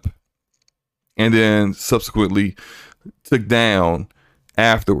put up and then subsequently took down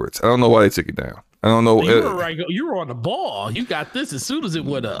afterwards. I don't know why they took it down. I don't know. You were on the ball. You got this as soon as it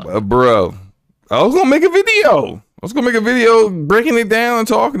went up. Bro, I was going to make a video. I was going to make a video breaking it down and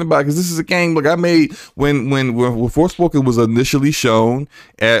talking about it, because this is a game like I made when Forspoken was initially shown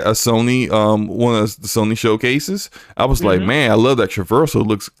at a Sony, one of the Sony showcases. I was like, man, I love that traversal.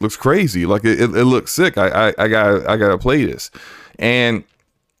 It looks crazy. Like it looks sick. I gotta play this. And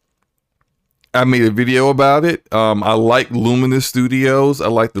I made a video about it. I like Luminous Studios. I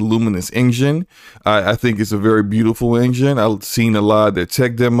like the Luminous engine. I think it's a very beautiful engine. I've seen a lot of their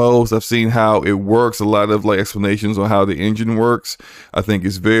tech demos. I've seen how it works. A lot of like explanations on how the engine works. I think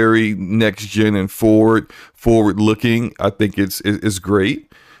it's very next gen and forward looking. I think it's great.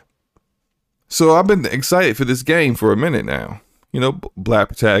 So I've been excited for this game for a minute now. You know, black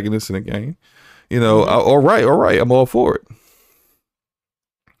protagonist in a game. You know, all right. I'm all for it.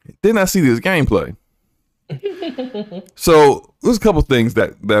 Then I see this gameplay. So there's a couple things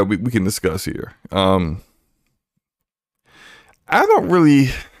that we can discuss here. I don't really.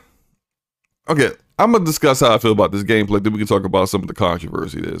 Okay, I'm gonna discuss how I feel about this gameplay. Then we can talk about some of the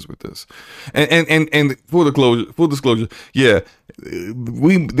controversy that is with this. And full disclosure, yeah,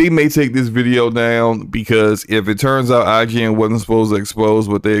 they may take this video down because if it turns out IGN wasn't supposed to expose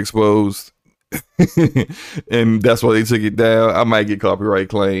what they exposed, and that's why they took it down, I might get copyright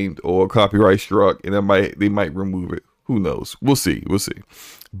claimed or copyright struck, and they might remove it. Who knows? We'll see.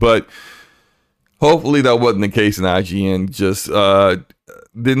 But hopefully that wasn't the case, and IGN just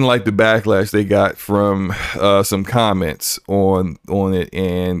didn't like the backlash they got from some comments on it,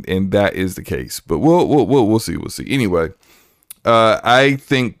 and that is the case. But we'll see. Anyway, I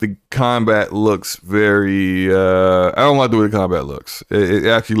think the combat looks very. I don't like the way the combat looks. It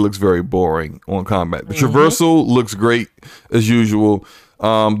actually looks very boring on combat. The traversal looks great as usual.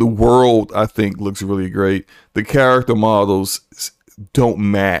 The world, I think, looks really great. The character models don't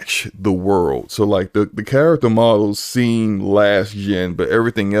match the world. So like the character models seem last gen, but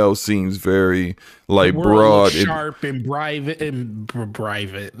everything else seems very like broad, sharp, and private.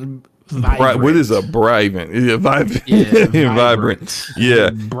 What is a bribant? Yeah, vibrant. Yeah, vibrant.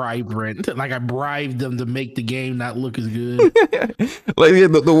 Yeah, vibrant. Like I bribed them to make the game not look as good. Like yeah,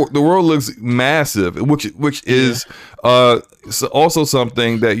 the world looks massive, which is also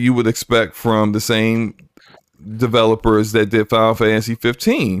something that you would expect from the same developers that did Final Fantasy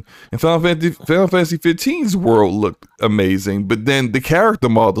 15. And Final Fantasy 15's world looked amazing, but then the character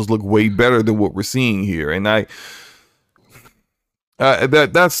models look way better than what we're seeing here, and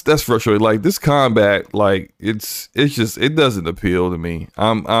that's frustrating. Like this combat, like it's just, it doesn't appeal to me.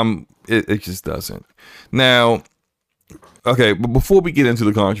 It just doesn't. Now, okay, but before we get into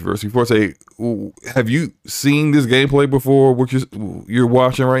the controversy, before I say, have you seen this gameplay before? What you're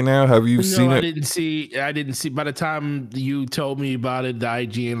watching right now? Have you seen it? I didn't see. By the time you told me about it, the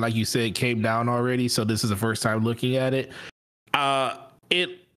IGN, like you said, came down already. So this is the first time looking at it.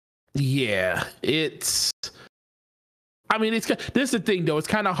 It's. I mean, this is the thing though. It's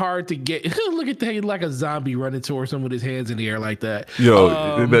kind of hard to get. Look at that, like a zombie running towards him with his hands in the air like that.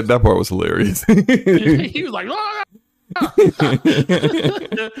 Yo, that part was hilarious. He was like, ah!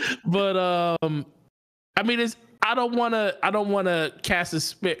 But I mean, I don't want to cast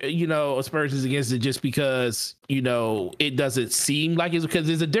aspersions against it just because it doesn't seem like it's, because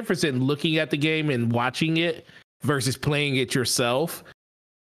there's a difference in looking at the game and watching it versus playing it yourself.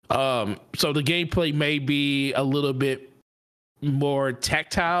 So the gameplay may be a little bit more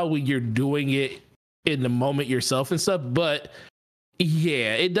tactile when you're doing it in the moment yourself and stuff, but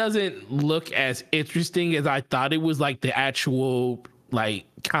yeah, it doesn't look as interesting as I thought it was, like the actual like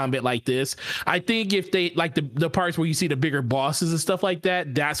combat like this. I think if they like the parts where you see the bigger bosses and stuff like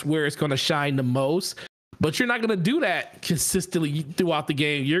that, that's where it's going to shine the most. But you're not going to do that consistently throughout the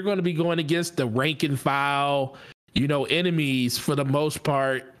game. You're going to be going against the rank and file, enemies for the most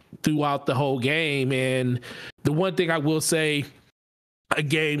part throughout the whole game. And the one thing I will say, a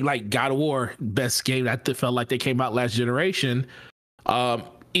game like God of War, best game I felt like they came out last generation.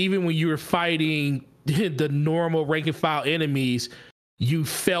 Even when you were fighting the normal rank and file enemies, you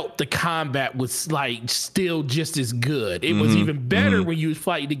felt the combat was like still just as good. It was even better when you was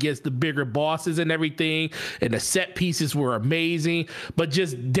fighting against the bigger bosses and everything, and the set pieces were amazing. But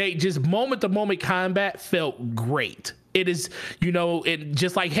just moment to moment combat felt great. It is, it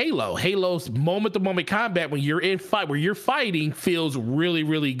just like Halo's moment to moment combat when you're in fight, where you're fighting, feels really,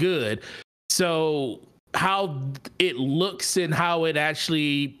 really good. So how it looks and how it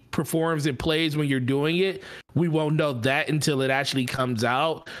actually performs and plays when you're doing it, we won't know that until it actually comes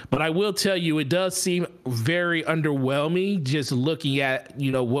out. But I will tell you, it does seem very underwhelming just looking at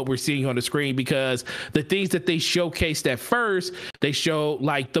what we're seeing on the screen, because the things that they showcased at first, they show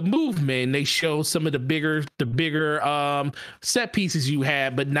like the movement, they show some of the bigger set pieces you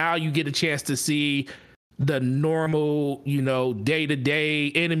had, but now you get a chance to see the normal,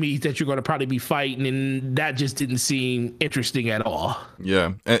 day-to-day enemies that you're going to probably be fighting, and that just didn't seem interesting at all.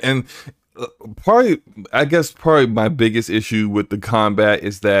 Yeah, and probably my biggest issue with the combat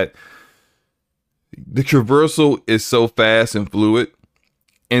is that the traversal is so fast and fluid,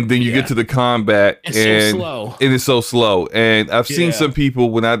 and then you get to the combat and it's so slow. And I've seen some people,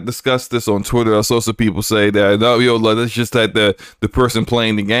 when I discussed this on Twitter, I saw some people say that, that's just that the person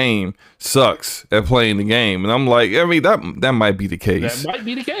playing the game sucks at playing the game. And I'm like, that might be the case. That might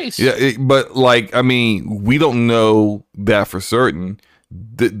be the case. Yeah, but we don't know that for certain.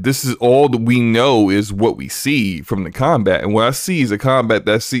 This is all that we know is what we see from the combat, and what I see is a combat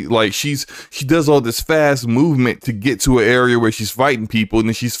that she does all this fast movement to get to an area where she's fighting people, and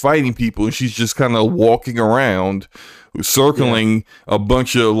then she's fighting people, and she's just kind of walking around, circling a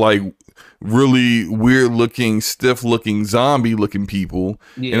bunch of like really weird looking, stiff looking, zombie looking people,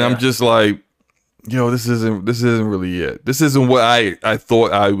 and I'm just like, this isn't really it. This isn't what I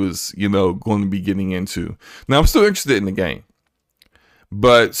thought I was going to be getting into. Now I'm still interested in the game,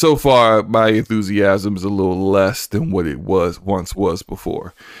 but so far, my enthusiasm is a little less than what it once was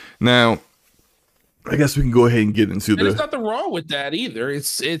before. Now, I guess we can go ahead and get into There's nothing wrong with that either.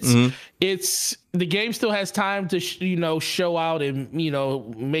 It's the game still has time to show out and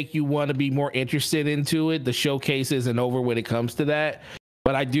make you want to be more interested into it. The showcase isn't over when it comes to that,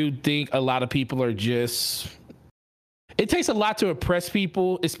 but I do think a lot of people are just. It takes a lot to impress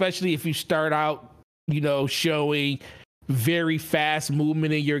people, especially if you start out, showing very fast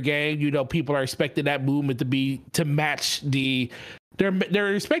movement in your game. People are expecting that movement to match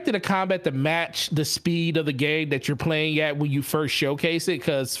they're expecting a combat to match the speed of the game that you're playing at when you first showcase it,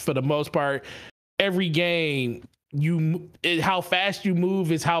 because for the most part, every game how fast you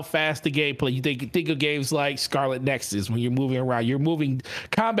move is how fast the game play. You think of games like Scarlet Nexus, when you're moving around,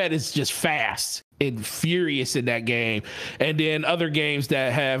 combat is just fast and furious in that game. And then other games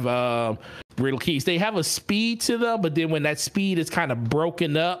that have riddle keys, they have a speed to them, but then when that speed is kind of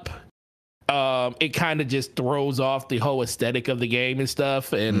broken up, it kind of just throws off the whole aesthetic of the game and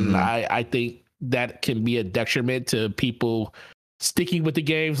stuff. And I think that can be a detriment to people sticking with the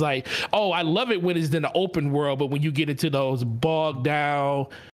games. Like, I love it when it's in the open world, but when you get into those bogged down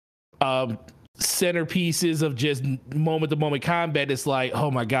centerpieces of just moment to moment combat, it's like,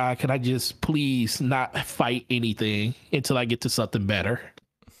 oh my God, can I just please not fight anything until I get to something better?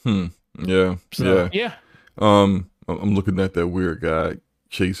 Yeah. I'm looking at that weird guy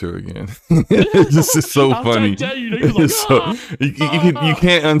chase her again. It's so funny. You can't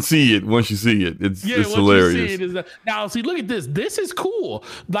unsee it once you see it. It's hilarious. Now, see, look at this. This is cool.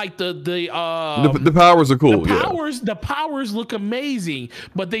 Like the powers are cool. The powers look amazing,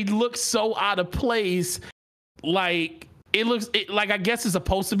 but they look so out of place. Like like I guess it's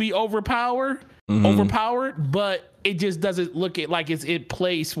supposed to be overpowered, but it just doesn't look like it's in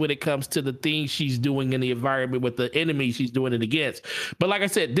place when it comes to the things she's doing in the environment with the enemies she's doing it against. But like I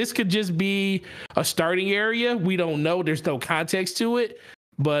said, this could just be a starting area. We don't know. There's no context to it.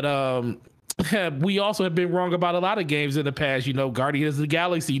 But we also have been wrong about a lot of games in the past. Guardians of the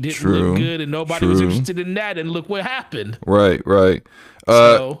Galaxy didn't look good, and nobody was interested in that. And look what happened. Right. All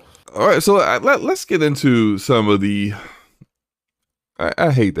right. So let's get into some of the. I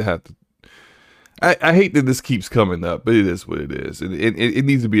hate to have to. I hate that this keeps coming up, but it is what it is, and it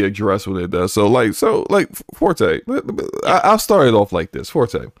needs to be addressed when it does. So Forte, I'll start it off like this.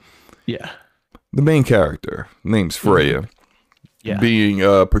 Forte, yeah, the main character name's Freya. Yeah. being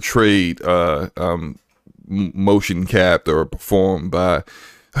portrayed, motion capped or performed by,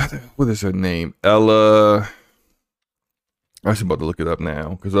 what is her name? Ella. I'm just about to look it up now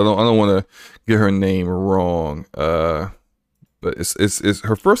because I don't want to get her name wrong. But it's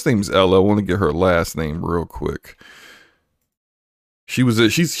her first name is Ella. I want to get her last name real quick. She was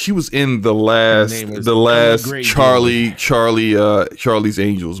in the last Charlie's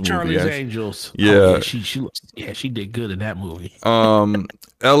Angels movie. Charlie's Angels. Yeah. Oh, yeah, she did good in that movie.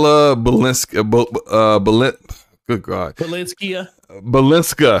 Ella Balinska. Good God. Balinska.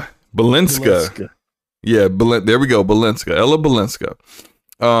 Yeah, there we go. Balinska. Ella Balinska.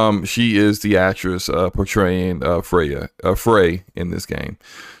 She is the actress portraying Frey in this game.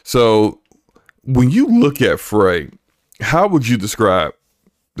 So when you look at Frey, how would you describe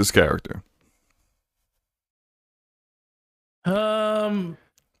this character?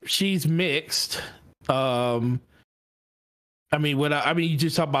 She's mixed. I mean, you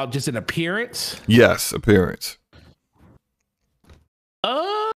just talk about just an appearance. Yes, appearance.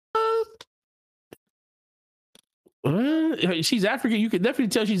 She's African. You can definitely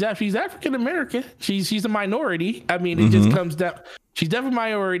tell she's African American. She's a minority. I mean, it just comes down. She's definitely a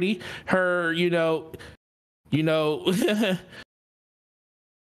minority. Her,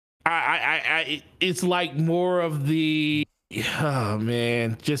 it's like more of the, oh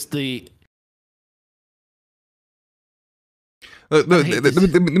man, just the. Let me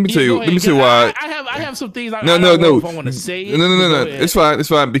tell you why. I have some things. No. If I want to say it. No. It's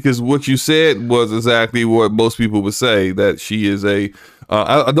fine because what you said was exactly what most people would say, that she is a.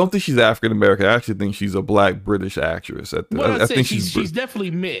 I don't think she's African American. I actually think she's a Black British actress. I think she's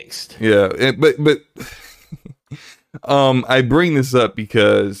definitely mixed. Yeah, but I bring this up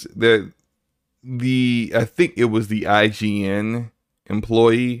because I think it was the IGN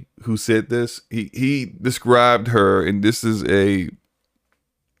employee who said this. He described her, and this is a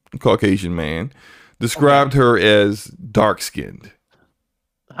Caucasian man, described her as dark skinned.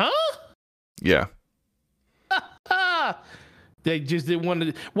 Huh? Yeah. They just didn't want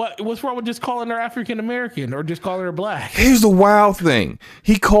to. What's wrong with just calling her African American or just calling her Black? Here's the wild thing: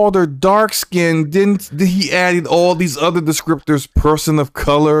 he called her dark skinned. He added all these other descriptors: person of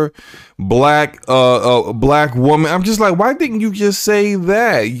color, black, black woman. I'm just like, why didn't you just say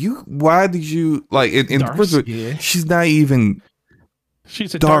that? Why did you like? In first of all, she's not even.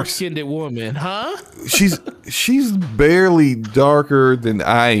 She's a dark-skinned woman, huh? She's barely darker than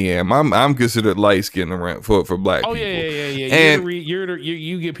I am. I'm considered light-skinned around for Black people. Oh yeah. And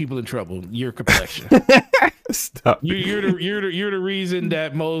you get people in trouble. Your complexion. Stop. You're the reason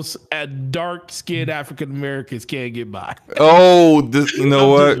that most dark-skinned African Americans can't get by. Oh, you know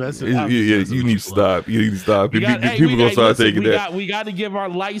what? You need to stop. You need to stop. People gonna start taking that. We got to give our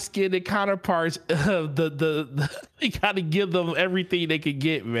light-skinned counterparts we got to give them everything they can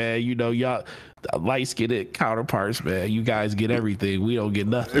get, man. Y'all light-skinned counterparts, man. You guys get everything. We don't get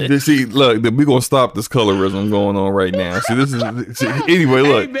nothing. See, look, we're gonna stop this colorism going on right now. See, this is anyway.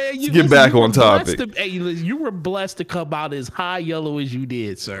 Look, hey, man, get back on topic. You were blessed to come out as high yellow as you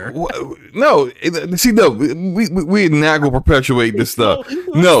did, sir. No, see, no, we're not gonna perpetuate this stuff.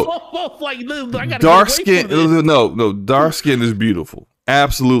 No, dark skin. No, dark skin is beautiful.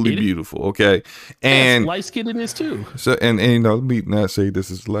 Absolutely beautiful. Okay, and light skinned is too. So and let me not say this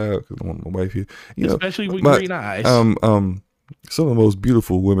is loud because I want my wife here. Especially with green eyes. Some of the most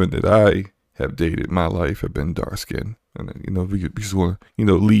beautiful women that I have dated in my life have been dark skinned, and we just want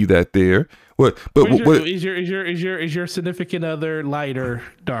to leave that there. Is your significant other light or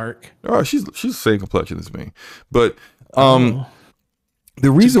dark? Oh, she's the same complexion as me, but the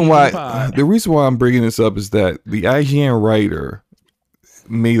reason why I'm bringing this up is that the IGN writer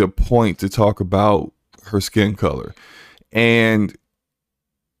made a point to talk about her skin color, and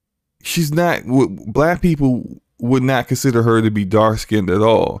she's not. Black people would not consider her to be dark skinned at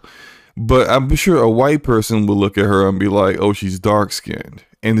all, but I'm sure a white person would look at her and be like, "Oh, she's dark skinned,"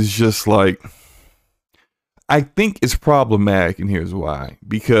 and it's just like, I think it's problematic, and here's why: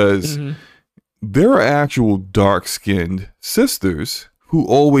 because there are actual dark skinned sisters who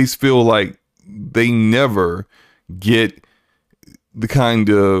always feel like they never get the kind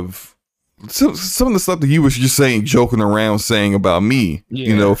of some of the stuff that you was just joking around saying about me,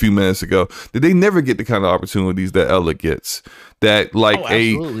 a few minutes ago, that they never get the kind of opportunities that Ella gets. That like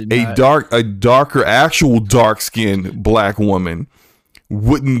a darker, actual dark skinned Black woman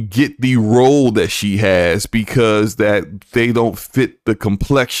wouldn't get the role that she has because that they don't fit the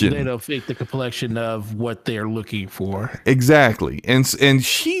complexion. They don't fit the complexion of what they're looking for. Exactly. And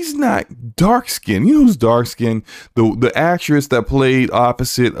she's not dark skinned. You know who's dark skinned? The actress that played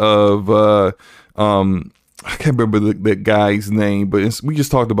opposite of I can't remember the guy's name, but we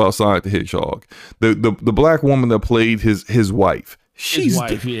just talked about Sonic the Hedgehog. The black woman that played his wife. His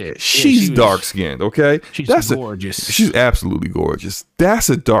wife, yeah. She's dark skinned, okay? She's gorgeous. She's absolutely gorgeous. That's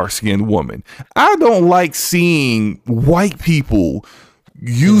a dark skinned woman. I don't like seeing white people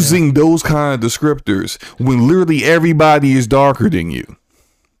using those kind of descriptors when literally everybody is darker than you.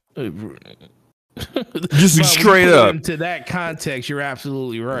 Just straight up. Into that context, you're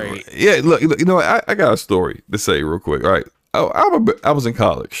absolutely right. Yeah, look, you know, I got a story to say real quick. All right, I was in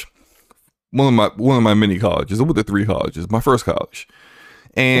college. One of my many colleges. I went to 3 colleges. My first college,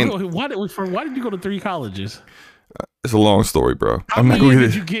 and why did you go to 3 colleges? It's a long story, bro. How many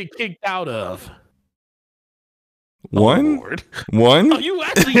did you get kicked out of? One. Oh, you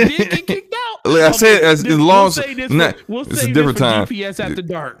actually did get kicked out. Like I said, as long as we'll it's a different time. GPS after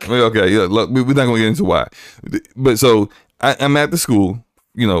dark. Okay, yeah. Look, we're not gonna get into why, but so I'm at the school,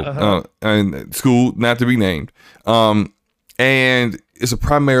 you know, and school not to be named, and it's a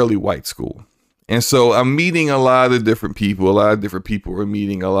primarily white school. And so I'm meeting a lot of different people. A lot of different people are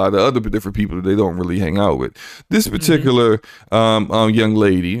meeting a lot of other different people that they don't really hang out with. This particular young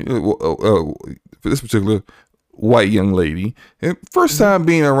lady, this particular white young lady, first time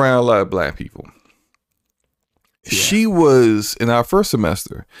being around a lot of black people. Yeah. She was, in our first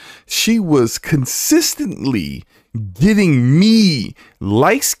semester, she was consistently getting me,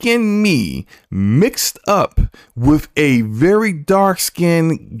 light-skinned me, mixed up with a very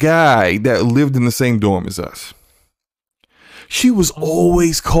dark-skinned guy that lived in the same dorm as us. She was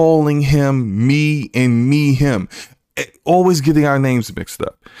always calling him me and me him, always getting our names mixed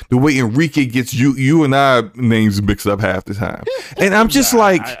up. The way Enrique gets you and I names mixed up half the time. And I'm just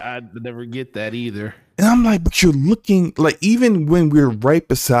like, I never get that either. And I'm like, but you're looking like, even when we're right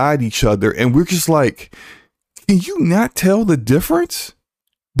beside each other and we're just like, can you not tell the difference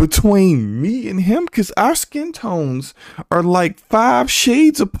between me and him? Because our skin tones are like 5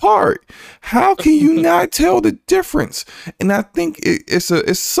 shades apart. How can you not tell the difference? And I think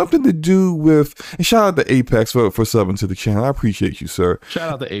it's something to do with, and shout out to Apex for subbing to the channel. I appreciate you, sir.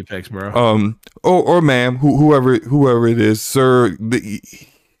 Shout out to Apex, bro. Or ma'am, whoever it is, sir.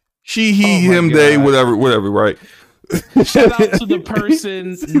 She, he, him, God. They, whatever, right? Shout out to the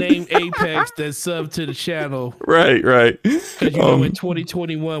person named Apex that subbed to the channel. Right. Because you know, in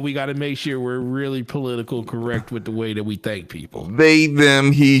 2021, we got to make sure we're really political correct with the way that we thank people. They,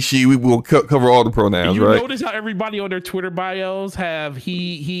 them, he, she. We will cover all the pronouns. You right? Notice how everybody on their Twitter bios have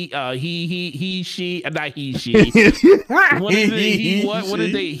he, she, not he, she. What is it? What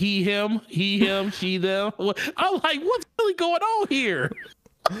did they? He, him, she, them. I'm like, what's really going on here?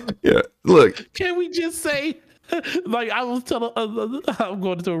 Yeah. Look. Can we just say? Like I was telling, I'm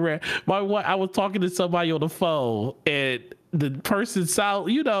going to a rant. I was talking to somebody on the phone, and the person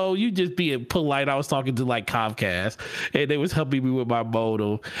sound, you know, you just being polite. I was talking to like Comcast, and they was helping me with my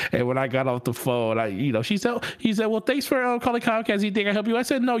modem. And when I got off the phone, he said, well, thanks for calling Comcast. You think I help you? I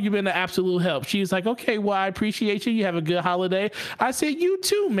said, no, you've been an absolute help. She was like, okay, well, I appreciate you. You have a good holiday. I said, you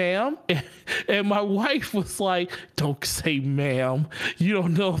too, ma'am. And my wife was like, don't say ma'am. You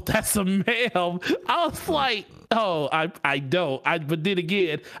don't know if that's a ma'am. I was like, oh, I don't. But then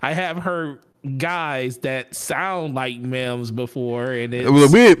again, I have heard guys that sound like ma'ams before, and it's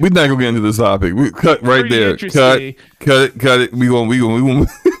we're not gonna get into this topic. We cut right there. Cut it. We gonna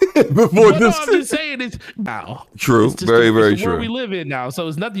before this. I'm just saying it's now. True. It's very true. Where we live in now, so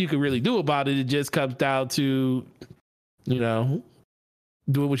it's nothing you can really do about it. It just comes down to, you know,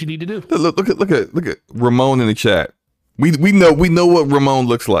 doing what you need to do. Look at Ramon in the chat. We know what Ramon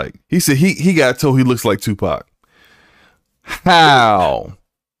looks like. He said he got told he looks like Tupac. How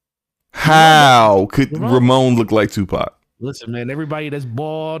could Ramon look like Tupac? Listen, man, everybody that's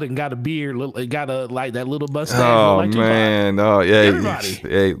bald and got a beard, got a like that little mustache. Oh like man, Tupac. Oh yeah, everybody.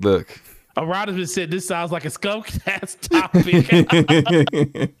 Hey, look. Arada's been said this sounds like a skunk ass topic.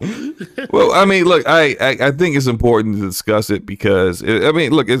 Well, I mean, look, I think it's important to discuss it because it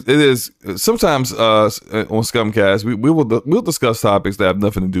is sometimes on Scumcast we'll discuss topics that have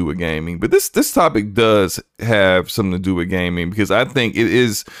nothing to do with gaming, but this topic does have something to do with gaming because I think it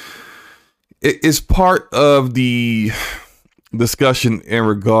is part of the discussion in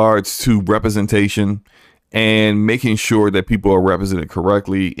regards to representation and making sure that people are represented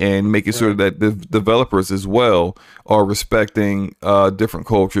correctly and making sure that the developers as well are respecting different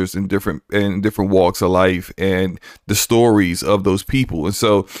cultures and different walks of life and the stories of those people. And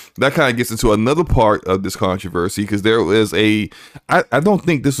so that kind of gets into another part of this controversy because there is I don't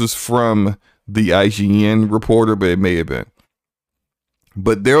think this was from the IGN reporter, but it may have been.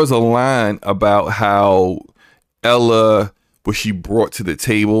 But there was a line about how Ella what she brought to the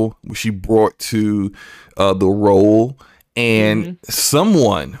table, what she brought to the role. And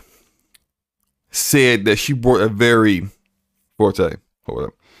someone said that she brought a very Forte. Hold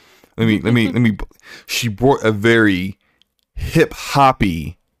up. Let me. She brought a very hip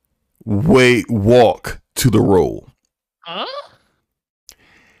hoppy walk to the role. Huh?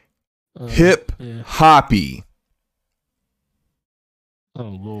 Hip hoppy. Oh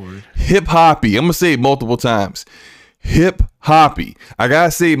Lord. Hip hoppy. I'm gonna say it multiple times. Hip hoppy. I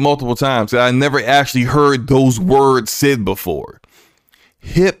gotta say it multiple times. I never actually heard those words said before.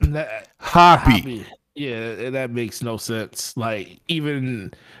 Hip hoppy. Yeah, that makes no sense. Like,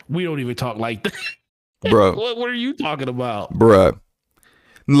 even we don't even talk like that. Bro. What are you talking about? Bruh.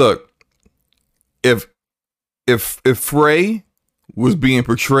 Look, if Frey was being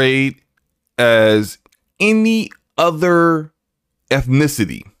portrayed as any other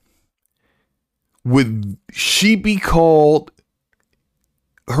ethnicity, would she be called,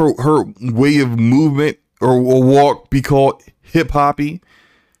 her way of movement or walk be called hip hoppy?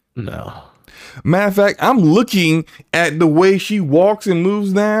 No. Matter of fact, I'm looking at the way she walks and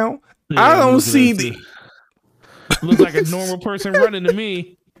moves now. Yeah, I don't see the. Looks like a normal person running to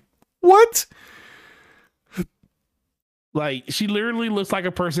me. What? Like, she literally looks like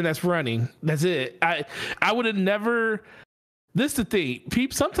a person that's running. That's it. I would have never. This is the thing.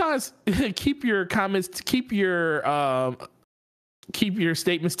 Sometimes keep your comments, keep your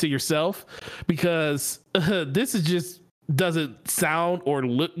statements to yourself, because this is just doesn't sound or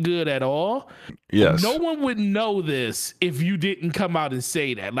look good at all. Yes. No one would know this if you didn't come out and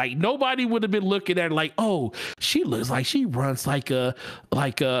say that. Like, nobody would have been looking at it like, oh, she looks like she runs like a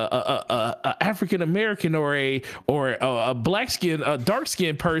African American or a dark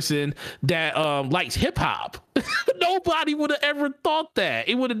skinned person that likes hip hop. Nobody would have ever thought that.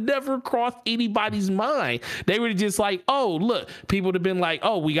 It would have never crossed anybody's mind. They were just like, oh, look, people would have been like,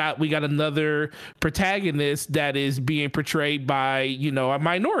 oh, we got another protagonist that is being portrayed by, a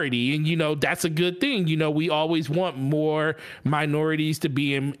minority, and that's a good thing. We always want more minorities to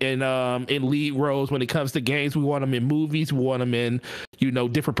be in lead roles when it comes to games. We want them in movies. We want them in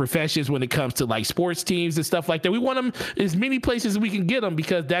different professions when it comes to like sports teams and stuff like that. We want them as many places as we can get them,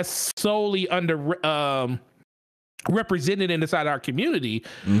 because that's solely represented inside our community.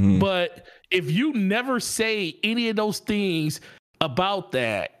 But if you never say any of those things about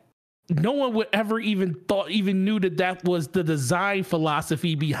that, no one would ever even knew that was the design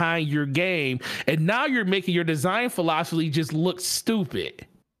philosophy behind your game. And now you're making your design philosophy just look stupid.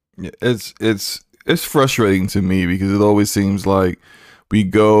 Yeah, it's frustrating to me, because it always seems like we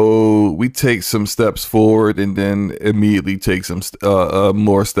take some steps forward and then immediately take some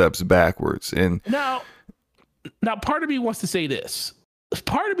more steps backwards. And now part of me wants to say this.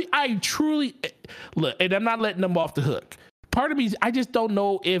 Part of me, I truly look, and I'm not letting them off the hook. Part of me, I just don't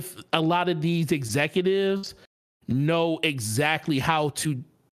know if a lot of these executives know exactly how to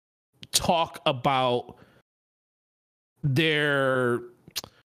talk about their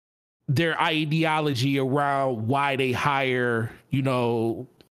ideology around why they hire,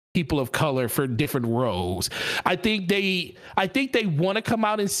 people of color for different roles. I think they want to come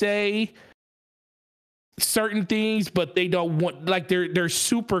out and say certain things, but they don't want, like, they're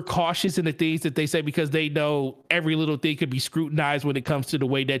super cautious in the things that they say, because they know every little thing could be scrutinized when it comes to the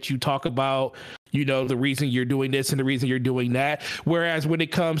way that you talk about, the reason you're doing this and the reason you're doing that. Whereas when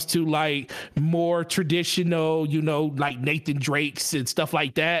it comes to like more traditional, like Nathan Drakes and stuff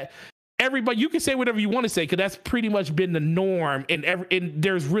like that, everybody, you can say whatever you want to say, because that's pretty much been the norm. And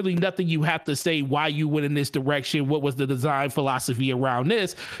there's really nothing you have to say why you went in this direction. What was the design philosophy around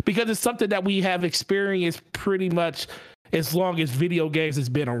this? Because it's something that we have experienced pretty much as long as video games has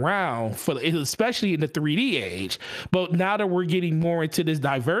been around, especially in the 3D age. But now that we're getting more into this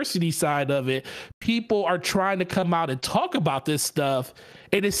diversity side of it, people are trying to come out and talk about this stuff,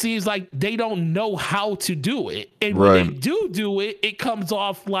 and it seems like they don't know how to do it. And when they do it, it comes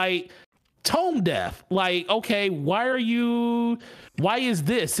off like tone deaf. Like, okay, why is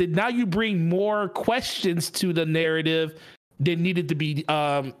this? And now you bring more questions to the narrative than needed to be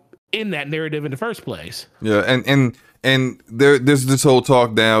in that narrative in the first place. Yeah, and there's this whole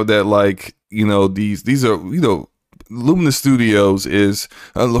talk now that, like, these are, Luminous Studios is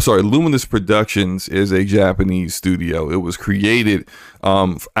Luminous Productions is a Japanese studio. It was created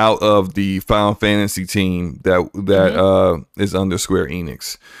out of the Final Fantasy team that is under Square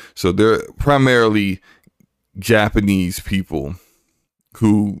Enix. So they're primarily Japanese people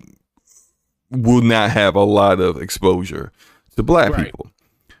who will not have a lot of exposure to black people.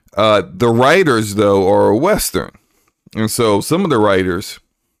 The writers, though, are Western. And so some of the writers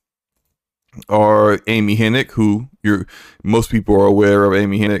are Amy Hennig, who most people are aware of.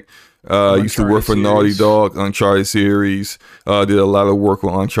 Amy Hennig used to work for Naughty Dog, Uncharted series. Did a lot of work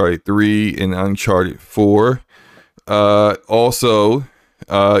on Uncharted 3 and Uncharted 4. Also,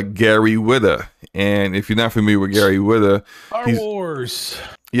 Gary Whitta. And if you're not familiar with Gary Whitta, Star Wars.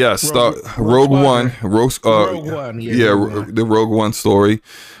 Yes, Rogue One. Rogue One. Yeah, the Rogue One story.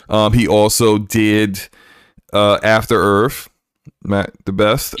 He also did After Earth. Matt, the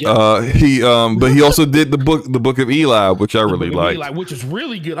best. Yep. But he also did the book of Eli, which I really liked. Eli, which is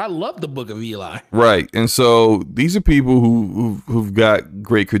really good. I love the book of Eli. Right, and so these are people who've got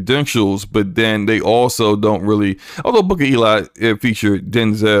great credentials, but then they also don't really. Although book of Eli it featured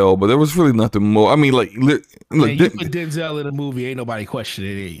Denzel, but there was really nothing more. I mean, like, look, you put Denzel in a movie, ain't nobody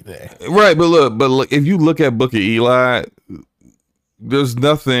questioning anything. Right, but look, if you look at book of Eli, there's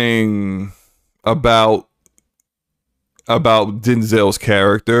nothing about Denzel's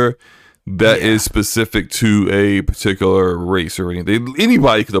character that is specific to a particular race or anything.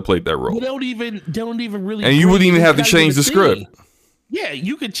 Anybody could have played that role. They don't even really. And you wouldn't even have to change the script. Yeah,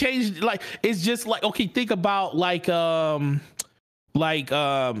 you could change. Like, it's just like, okay, think about like not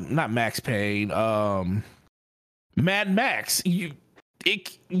Max Payne, Mad Max. You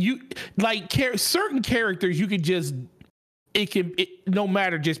like certain characters you could just no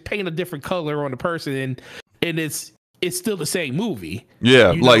matter, just paint a different color on the person and it's still the same movie.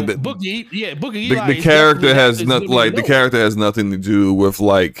 Yeah, you like know, Book of Eli. The character has the character has nothing to do with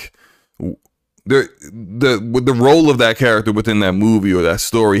like the role of that character within that movie or that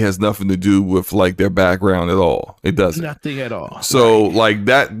story has nothing to do with like their background at all. It doesn't. Nothing at all. So like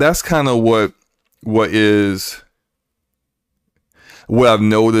that's kind of what I've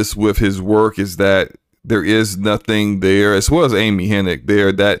noticed with his work is that there is nothing there, as well as Amy Hennig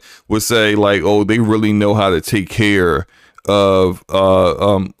there, that would say like, oh, they really know how to take care of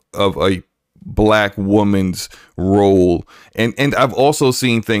a black woman's role. And I've also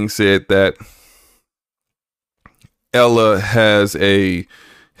seen things said that Ella has a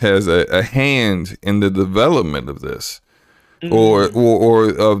hand in the development of this. Or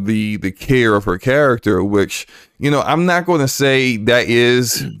of the care of her character, which, you know, I'm not going to say that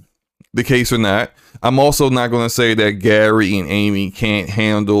is the case or not. I'm also not going to say that Gary and Amy can't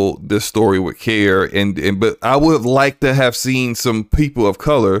handle this story with care, but I would like to have seen some people of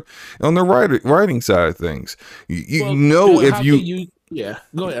color on the writing side of things. Go ahead.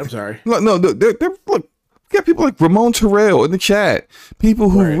 I'm sorry. No, they're look. We got people like Ramon Terrell in the chat, people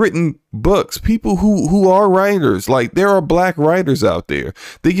who've written books, people who are writers. Like, there are black writers out there.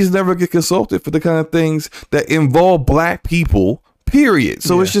 They just never get consulted for the kind of things that involve black people, period.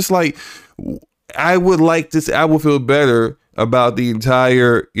 So it's just like, I would feel better about the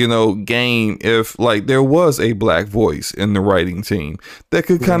entire, you know, game if like there was a black voice in the writing team that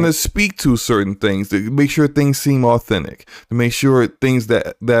could kind of speak to certain things, to make sure things seem authentic, to make sure things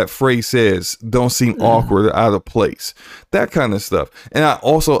that phrase says don't seem awkward or out of place, that kind of stuff. And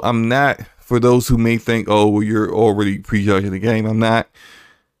I'm not, for those who may think, oh, well, you're already prejudging the game. I'm not.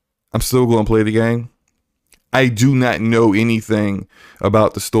 I'm still going to play the game. I do not know anything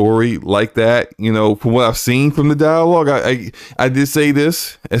about the story like that. You know, from what I've seen from the dialogue, I did say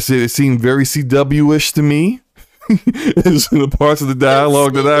this. I said it seemed very CW-ish to me. It's the parts of the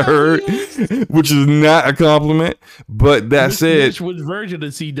dialogue that I heard, which is not a compliment. But that said, which version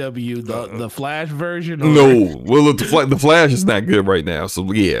of CW, the Flash version? No, well, look, the Flash is not good right now.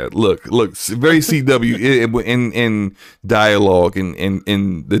 So yeah, look, very CW in dialogue and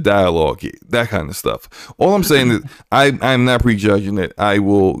in the dialogue, that kind of stuff. All I'm saying is I'm not prejudging it. I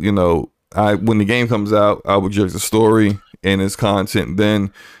will, you know, when the game comes out, I will judge the story and its content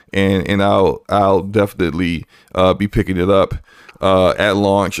then. And I'll definitely be picking it up at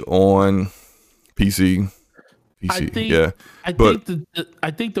launch on PC. I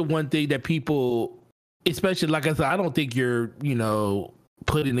think the one thing that people, especially like I said, I don't think you're, you know,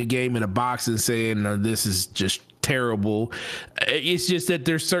 putting the game in a box and saying, no, this is just terrible. It's just that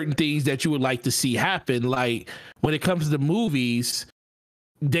there's certain things that you would like to see happen. Like when it comes to movies,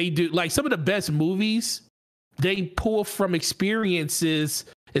 they do like some of the best movies. They pull from experiences,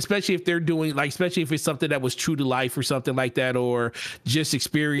 especially if they're doing like, especially if it's something that was true to life or something like that, or just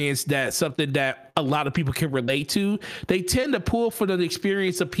experience that something that a lot of people can relate to. They tend to pull from the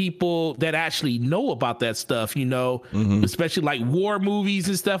experience of people that actually know about that stuff, you know, especially like war movies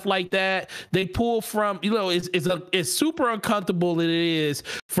and stuff like that. They pull from, you know, it's super uncomfortable it is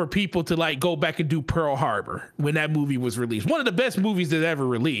for people to like go back and do Pearl Harbor when that movie was released. One of the best movies that ever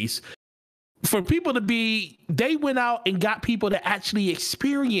released. For people to be, they went out and got people to actually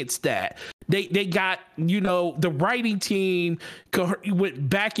experience that. They got, the writing team went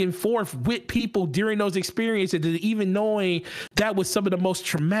back and forth with people during those experiences, and even knowing that was some of the most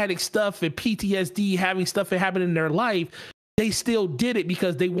traumatic stuff and PTSD, having stuff that happened in their life. They still did it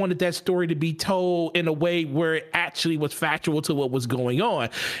because they wanted that story to be told in a way where it actually was factual to what was going on.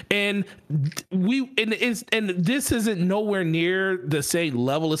 And this isn't nowhere near the same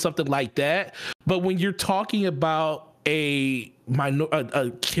level as something like that. But when you're talking about a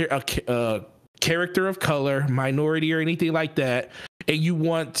character of color, minority, or anything like that, and you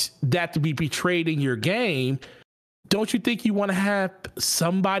want that to be portrayed in your game, don't you think you want to have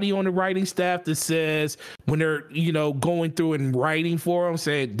somebody on the writing staff that says, when they're, going through and writing for them,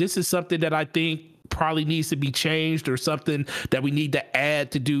 saying, this is something that I think probably needs to be changed, or something that we need to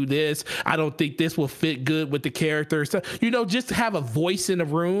add to do this. I don't think this will fit good with the character. So, just have a voice in the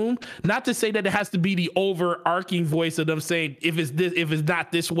room. Not to say that it has to be the overarching voice of them saying, if it's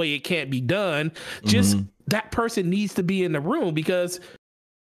not this way, it can't be done. Just that person needs to be in the room, because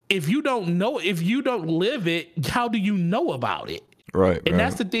if you don't live it, how do you know about it? Right. And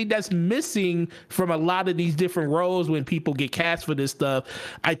that's the thing that's missing from a lot of these different roles when people get cast for this stuff.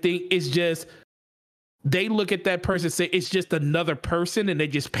 I think it's just, they look at that person, say it's just another person, and they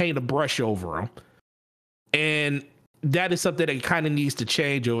just paint a brush over them. And that is something that kind of needs to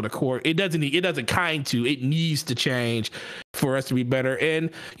change over the course. It needs to change for us to be better.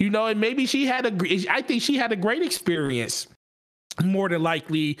 And, and maybe I think she had a great experience, more than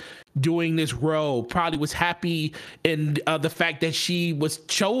likely, doing this role. Probably was happy in the fact that she was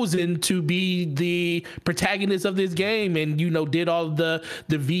chosen to be the protagonist of this game, and did all of the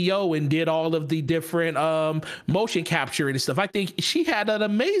VO and did all of the different motion capture and stuff. I think she had an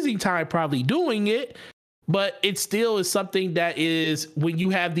amazing time probably doing it, but it still is something that is, when you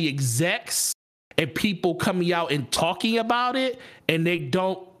have the execs and people coming out and talking about it, and they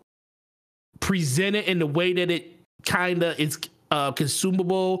don't present it in the way that it kind of is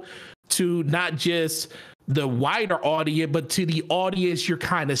consumable to not just the wider audience, but to the audience you're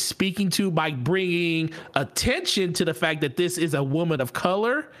kind of speaking to, by bringing attention to the fact that this is a woman of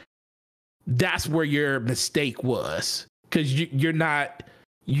color. That's where your mistake was, because you're not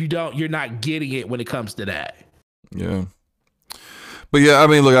getting it when it comes to that. Yeah. But yeah, I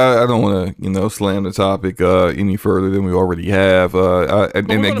mean, look, I don't want to, slam the topic any further than we already have. And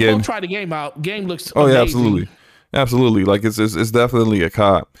again, both try the game out. Game looks amazing. Yeah, absolutely. Like it's definitely a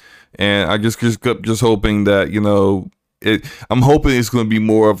cop, and I just hoping that I'm hoping it's going to be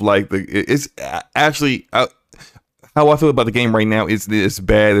more of like it's actually how I feel about the game right now. It's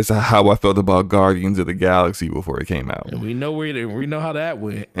bad as how I felt about Guardians of the Galaxy before it came out. And we know how that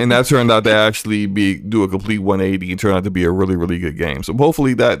went, and that turned out to actually do a complete 180 and turn out to be a really, really good game. So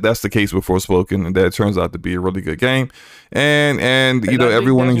hopefully that's the case with Forspoken, and that it turns out to be a really good game, and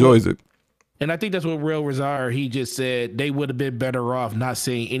everyone enjoys it. And I think that's what Real Razar, he just said they would have been better off not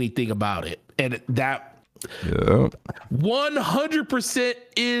saying anything about it. And that 100%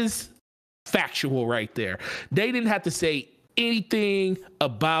 is factual right there. They didn't have to say anything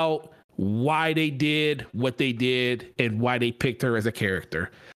about why they did what they did and why they picked her as a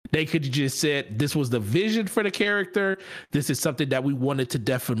character. They could have just said, this was the vision for the character. This is something that we wanted to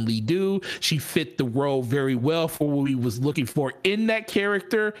definitely do. She fit the role very well for what we was looking for in that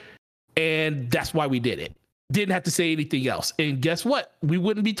character. And that's why we did it. Didn't have to say anything else. And guess what? We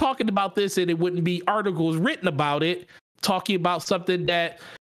wouldn't be talking about this, and it wouldn't be articles written about it, talking about something that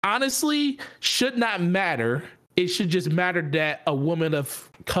honestly should not matter. It should just matter that a woman of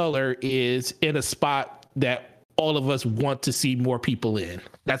color is in a spot that all of us want to see more people in.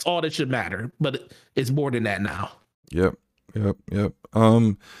 That's all that should matter. But it's more than that now. Yep. We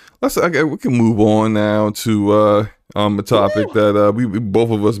can move on now to a topic that we both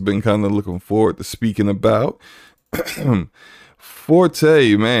of us have been kind of looking forward to speaking about.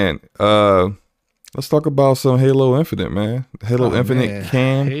 Forte, man. Let's talk about some Halo Infinite, man. Halo Infinite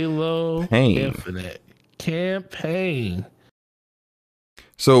campaign.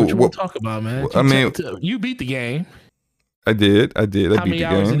 So what you want to talk about, man? You beat the game. I did. How many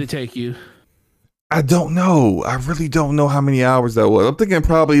hours did it take you? I don't know. I really don't know how many hours that was. I'm thinking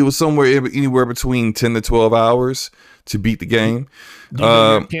probably it was anywhere between 10 to 12 hours to beat the game. Do you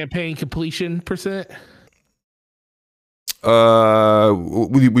know your campaign completion percent?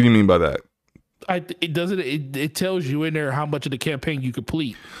 What do you mean by that? It tells you in there how much of the campaign you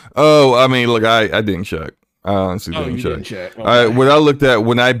complete. Oh, I mean, look, I didn't check. I honestly Oh, didn't you didn't check. check. I Okay. What I looked at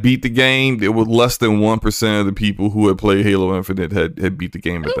when I beat the game, it was less than 1% of the people who had played Halo Infinite had beat the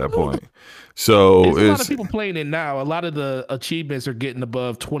game at that point. So There's a lot of it's people playing it now. A lot of the achievements are getting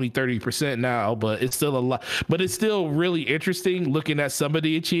above 20-30% now, but it's still a lot. But it's still really interesting looking at some of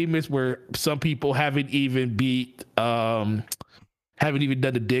the achievements where some people haven't even done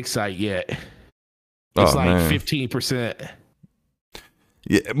the dig site yet. It's oh like man. 15%.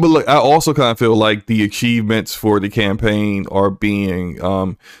 Yeah, but look, I also kind of feel like the achievements for the campaign are being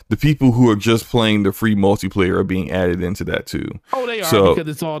the people who are just playing the free multiplayer are being added into that too. Oh, they are, So because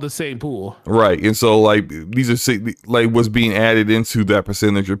it's all the same pool. right, and so like these are like what's being added into that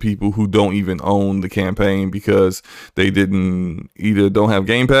percentage of people who don't even own the campaign because they didn't either don't have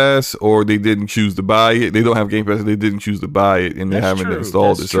Game Pass or they didn't choose to buy it. They don't have Game Pass, they didn't choose to buy it, and they That's haven't true.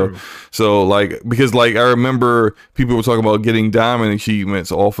 installed That's it. So true. so like because like I remember people were talking about getting diamond achievements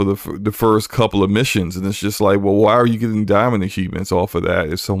off of the first couple of missions, and it's just like, well, why are you getting diamond achievements off of that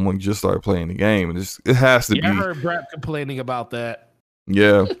if someone just started playing the game? And it has to Yeah, I be heard Brad complaining about that.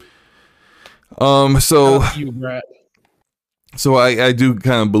 yeah. Shout So out to you, Brad. so I do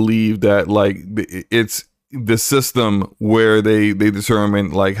kind of believe that like it's the system where they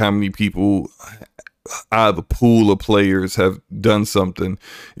determine like how many people out of the pool of players have done something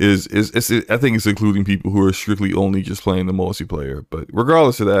is I think it's including people who are strictly only just playing the multiplayer. But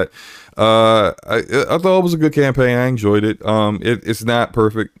regardless of that, I thought it was a good campaign. I enjoyed it. It's not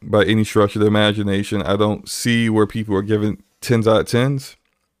perfect by any stretch of the imagination. I don't see where people are giving 10s out of 10s.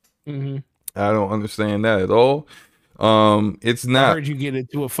 Mm-hmm. I don't understand that at all. It's I not. heard you get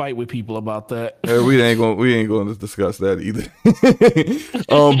into a fight with people about that. We ain't going to discuss that either.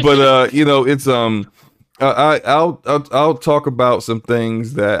 But you know, it's I'll talk about some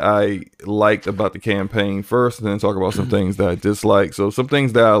things that I liked about the campaign first, and then talk about some things that I disliked. So some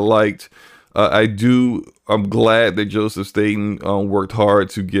things that I liked, I'm glad that Joseph Staten worked hard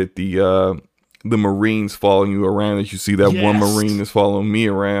to get the Marines following you around. As you see, that one Yes. Marine is following me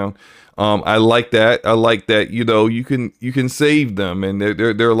around. I like that. I like that, you know, you can save them, and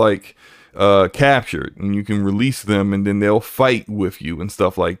they're like captured, and you can release them, and then they'll fight with you and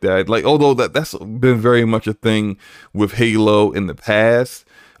stuff like that. Like, although that's been very much a thing with Halo in the past,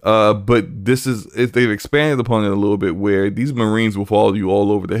 but this is if they've expanded upon it a little bit, where these Marines will follow you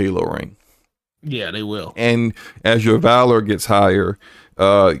all over the Halo ring. Yeah, they will. And as your valor gets higher,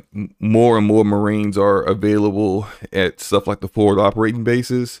 more and more Marines are available at stuff like the forward operating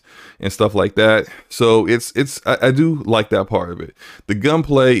bases and stuff like that. So I do like that part of it. The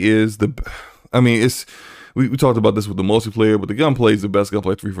gunplay is I mean, we talked about this with the multiplayer, but the gunplay is the best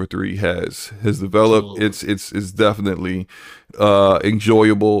gunplay 343 has developed. Absolutely. It's definitely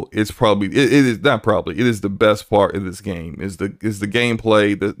enjoyable. It is not probably, it is the best part of this game. Is the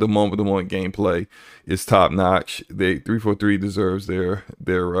gameplay, the moment gameplay is top notch. 343 deserves their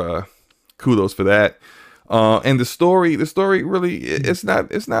kudos for that. And the story really, it's not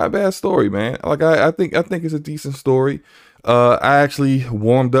a bad story, man. Like I think it's a decent story. I actually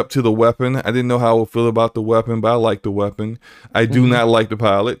warmed up to the weapon. I didn't know how I would feel about the weapon, but I like the weapon. I do not like the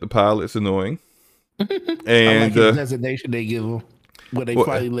pilot. The pilot's annoying. I like And his designation they give him when they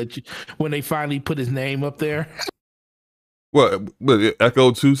What- when they finally put his name up there. what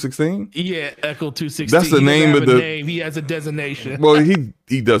Echo 216? Yeah, Echo 216. That's the He doesn't name have of a the- name. He has a designation. Well,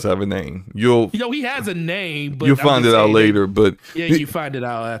 he does have a name. You know, he has a name, but You'll I'm find just it out saying later. But Yeah, you find it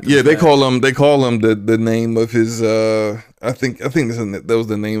out after. yeah, the fact. they call him the name of his I think that was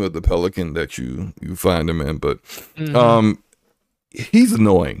the name of the pelican that you find him in. But he's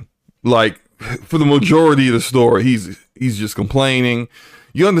annoying. Like, for the majority of the story, he's just complaining.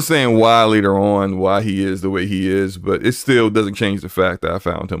 You understand why later on why he is the way he is, but it still doesn't change the fact that I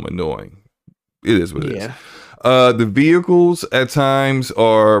found him annoying. It is what it is. The vehicles at times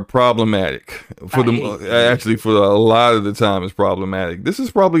are problematic. For a lot of the time it's problematic. This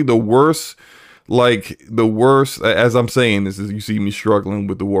is probably the worst, as I'm saying this, is you see me struggling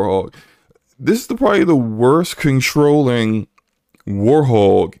with the Warhog. This is probably the worst controlling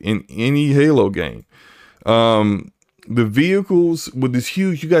Warhog in any Halo game. The vehicles with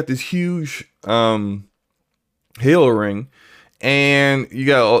you got this huge Halo ring, and you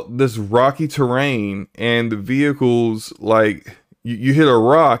got this rocky terrain, and the vehicles, like, you hit a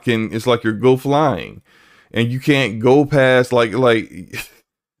rock and it's like you're go flying, and you can't go past like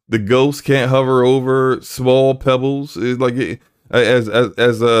the ghost can't hover over small pebbles. It's like I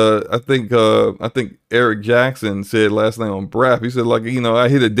think Eric Jackson said last night on Brap. He said, like, you know, I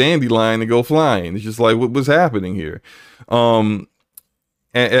hit a dandelion and go flying. It's just like, what's happening here? And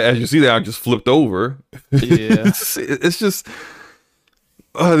as you see that, I just flipped over. Yeah. It's just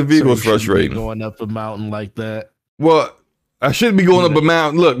The So vehicle you is shouldn't be frustrating. going up a mountain like that. Well, I shouldn't be going You up know, a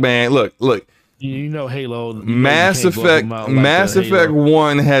mountain. Look, man, look. you know Halo. You know you can't go up a mountain like that. Mass Effect Halo.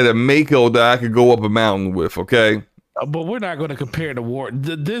 1 had a Mako that I could go up a mountain with, okay? But we're not going to compare the war.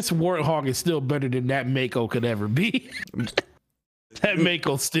 This Warthog is still better than that Mako could ever be. That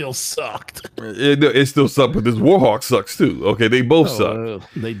Mako still sucked. It still sucks, but this Warhawk sucks too. Okay, they both suck.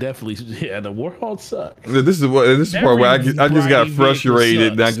 They definitely, the Warthog sucks. This is the part where I just got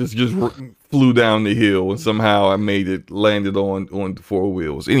frustrated and I just flew down the hill and somehow I made it, landed on the four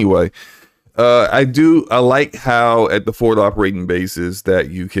wheels. Anyway, I like how at the forward operating bases that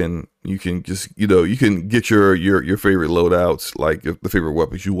you can just, you can get your favorite loadouts, like the favorite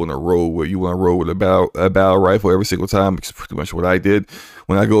weapons you want to roll with. You want to roll with a battle rifle every single time, which is pretty much what I did.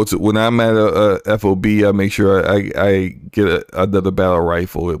 When I'm at a FOB, I make sure I get another battle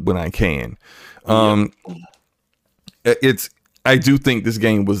rifle when I can. I do think this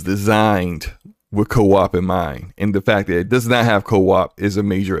game was designed with co-op in mind, and the fact that it does not have co-op is a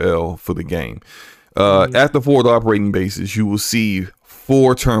major L for the game. At the forward operating bases, you will see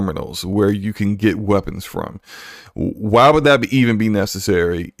 4 terminals where you can get weapons from. Why would that even be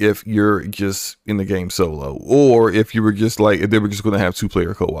necessary if you're just in the game solo, or if you were just if they were just going to have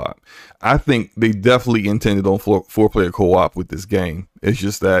 2-player co-op? I think they definitely intended on 4-player co-op with this game. It's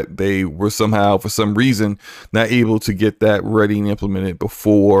just that they were somehow, for some reason, not able to get that ready and implemented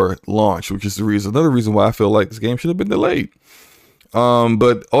before launch, which is another reason why I feel like this game should have been delayed.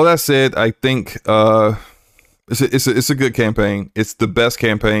 But all that said, I think it's a good campaign. It's the best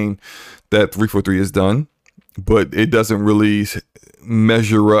campaign that 343 has done, but it doesn't really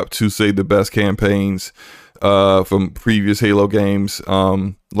measure up to, say, the best campaigns from previous Halo games,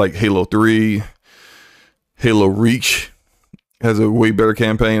 like Halo 3. Halo Reach has a way better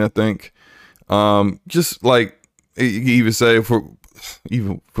campaign, I think. Just like you can even say,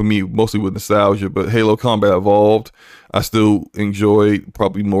 even for me, mostly with nostalgia, but Halo Combat Evolved, I still enjoyed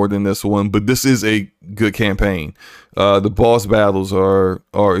probably more than this one, but this is a good campaign. The boss battles are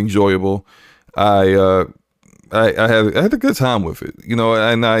enjoyable. I had a good time with it,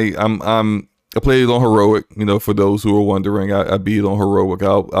 and I played it on heroic, for those who are wondering. I beat it on heroic.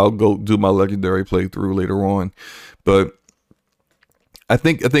 I'll go do my legendary playthrough later on, but I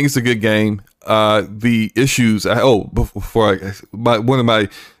think it's a good game. The issues. One of my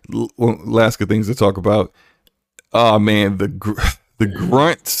last good things to talk about. Oh man, the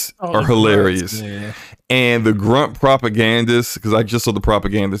grunts are hilarious, and the grunt propagandists. Because I just saw the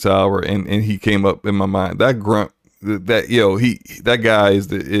propaganda tower, and he came up in my mind. That grunt, that guy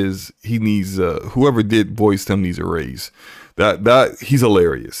he needs whoever did voice him needs a raise. That he's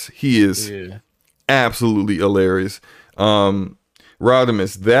hilarious. He is absolutely hilarious.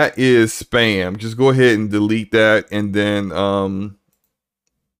 Rodimus, that is spam. Just go ahead and delete that, and then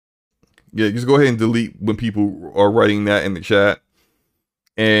just go ahead and delete when people are writing that in the chat,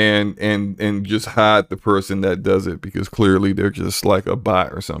 and just hide the person that does it, because clearly they're just like a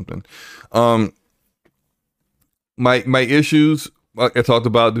bot or something. My issues, like I talked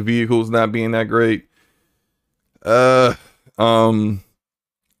about, the vehicles not being that great. The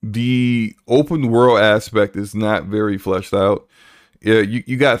open world aspect is not very fleshed out. Yeah,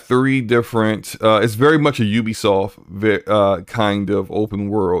 you got 3 different. It's very much a Ubisoft kind of open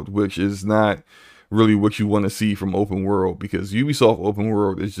world, which is not really what you want to see from open world, because Ubisoft open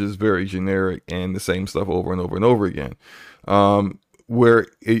world is just very generic and the same stuff over and over and over again. Where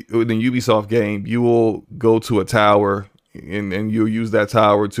in a Ubisoft game, you will go to a tower and you'll use that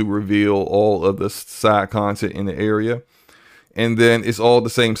tower to reveal all of the side content in the area, and then it's all the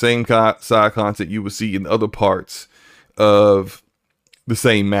same side content you would see in other parts of the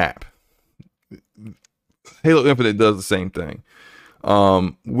same map. Halo Infinite does the same thing,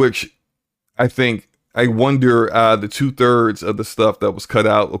 which I wonder, the 2/3 of the stuff that was cut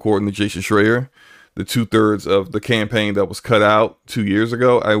out, according to Jason Schreier, the 2/3 of the campaign that was cut out 2 years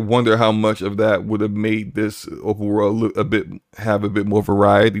ago, I wonder how much of that would have made this open world have a bit more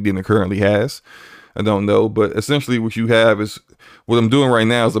variety than it currently has. I don't know, but essentially what you have is, what I'm doing right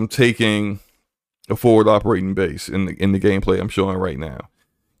now is I'm taking a forward operating base in the gameplay I'm showing right now.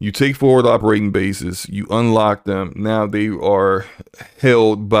 You take forward operating bases, you unlock them. Now they are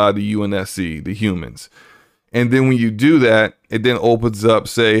held by the UNSC, the humans. And then when you do that, it then opens up,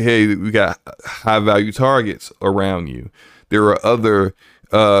 say, hey, we got high value targets around you. There are other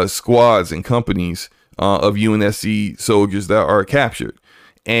squads and companies of UNSC soldiers that are captured.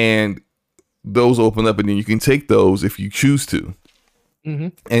 And those open up, and then you can take those if you choose to. Mm-hmm.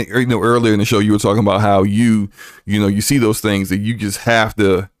 And earlier in the show you were talking about how you see those things that you just have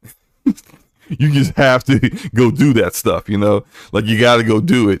to You just have to go do that stuff, you know? Like you got to go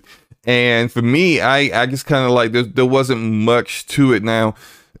do it. And for me, I just kind of like there wasn't much to it. Now,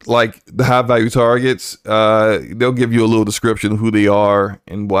 like the high value targets, they'll give you a little description of who they are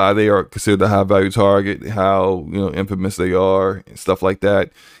and why they are considered a high value target, how infamous they are and stuff like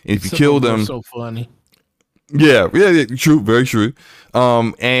that. And if you Some kill of are them, so funny. yeah, true, very true.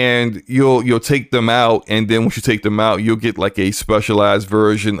 And you'll take them out, and then once you take them out, you'll get like a specialized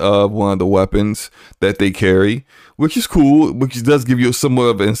version of one of the weapons that they carry, which is cool, which does give you somewhat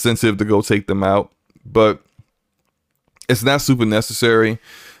of an incentive to go take them out, but it's not super necessary.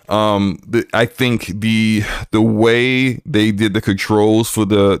 I think the way they did the controls for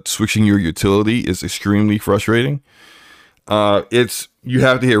the switching your utility is extremely frustrating. It's you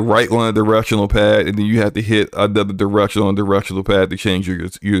have to hit right on a directional pad, and then you have to hit another direction on a directional pad to change your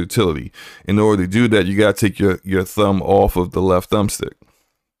utility. In order to do that, you got to take your thumb off of the left thumbstick.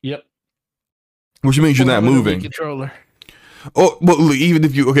 Yep. Which means you're not moving. Controller. Oh, well, look, even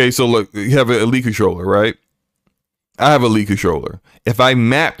if you so look, you have an Elite controller, right? I have a Elite controller. If I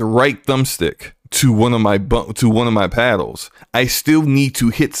mapped right thumbstick to one of my paddles, I still need to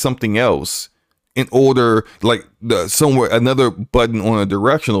hit something else in order, like somewhere another button on a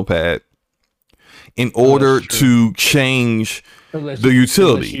directional pad, in order to change the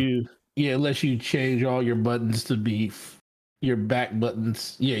utility. Unless you change all your buttons to be your back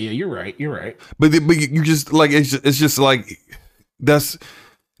buttons. Yeah, you're right. But you just like it's just like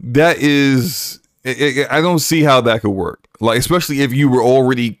that is. I don't see how that could work. Like, especially if you were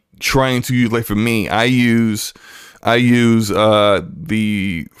already trying to use, like for me, I use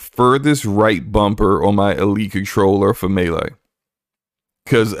the furthest right bumper on my Elite controller for melee,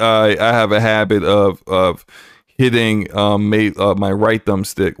 because I have a habit of hitting my right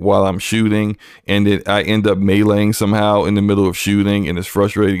thumbstick while I'm shooting, and then I end up meleeing somehow in the middle of shooting, and it's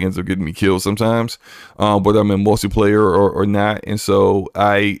frustrating, ends up getting me killed sometimes, whether I'm in multiplayer or not. And so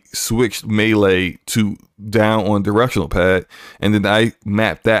I switched melee to down on directional pad, and then I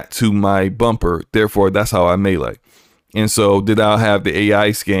mapped that to my bumper. Therefore, that's how I melee. And so did I have the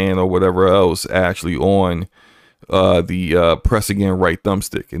AI scan or whatever else actually on the press again right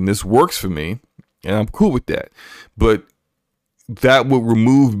thumbstick, and this works for me. And I'm cool with that. But that would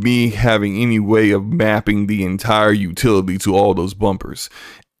remove me having any way of mapping the entire utility to all those bumpers.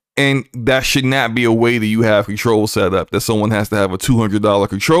 And that should not be a way that you have control set up, that someone has to have a $200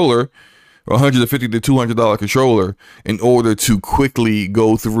 controller or $150 to $200 controller in order to quickly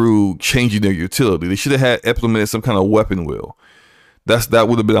go through changing their utility. They should have had implemented some kind of weapon wheel. That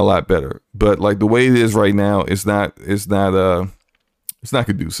would have been a lot better. But like the way it is right now, it's not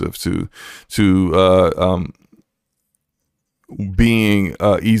conducive to being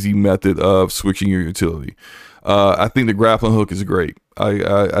an easy method of switching your utility. I think the grappling hook is great.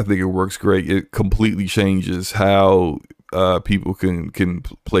 I think it works great. It completely changes how people can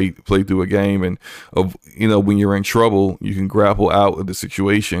play through a game, and when you're in trouble, you can grapple out of the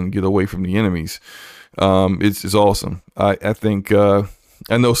situation, get away from the enemies. It's awesome. I think I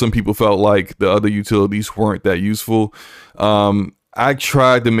know some people felt like the other utilities weren't that useful. I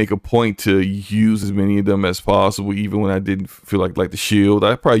tried to make a point to use as many of them as possible, even when I didn't feel like the shield.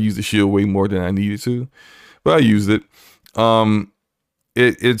 I probably used the shield way more than I needed to, but I used it.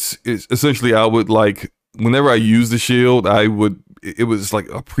 It's essentially, I would like, whenever I used the shield, it was like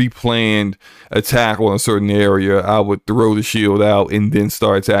a pre-planned attack on a certain area. I would throw the shield out and then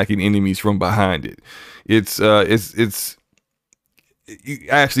start attacking enemies from behind it. You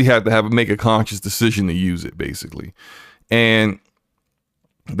actually have to make a conscious decision to use it, basically. And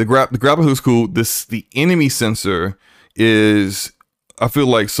the grappling hook is cool. The enemy sensor is, I feel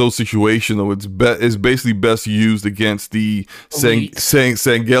like, so situational. It's basically best used against the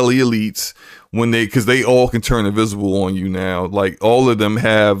Sangeli elites because they all can turn invisible on you now. Like all of them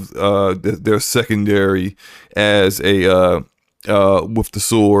have their secondary as a with the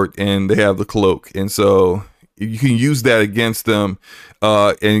sword, and they have the cloak, and so you can use that against them.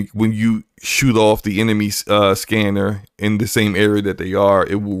 And when you shoot off the enemy scanner in the same area that they are,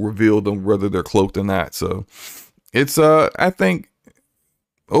 it will reveal them whether they're cloaked or not. So it's I think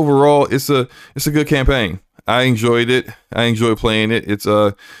overall it's a good campaign. I enjoyed it. I enjoy playing it. It's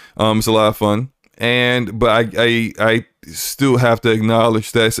a lot of fun. But I still have to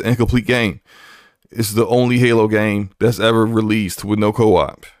acknowledge that it's an incomplete game. It's the only Halo game that's ever released with no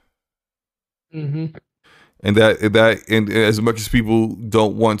co-op. Mm-hmm. And and as much as people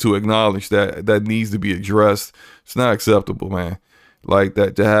don't want to acknowledge that needs to be addressed, it's not acceptable, man. Like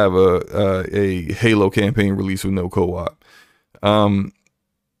that, to have a Halo campaign release with no co-op.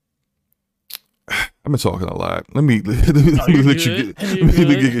 I've been talking a lot. Let me let me, Oh, you're let you good. get,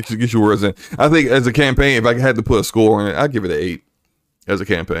 You're good. get your words in. I think as a campaign, if I had to put a score on it, I'd give it an 8 as a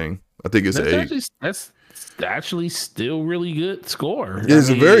campaign. I think it's an 8. That's actually still really good score. I It's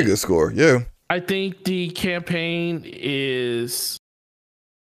a very mean, good score. Yeah. I think the campaign is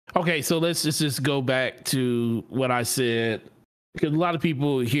okay. So let's just go back to what I said, because a lot of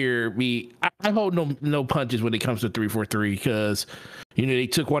people hear me. I hold no punches when it comes to 343, because they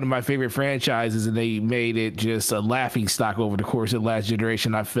took one of my favorite franchises and they made it just a laughing stock over the course of the last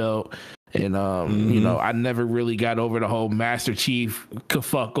generation, I felt. And I never really got over the whole Master Chief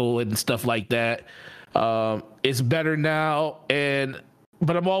kerfuckle and stuff like that. It's better now,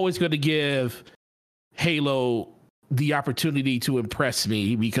 but I'm always going to give Halo the opportunity to impress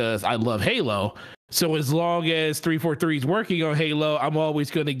me because I love Halo. So as long as 343 is working on Halo, I'm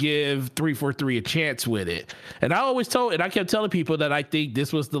always going to give 343 a chance with it. And I kept telling people that I think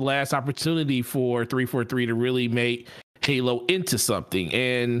this was the last opportunity for 343 to really make Halo into something.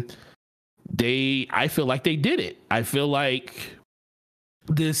 And I feel like they did it. I feel like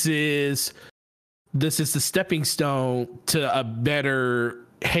this is the stepping stone to a better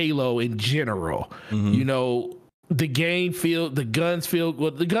Halo in general. The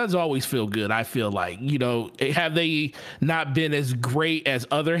guns always feel good. I feel like, have they not been as great as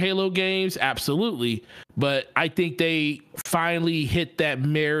other Halo games? Absolutely. But I think they finally hit that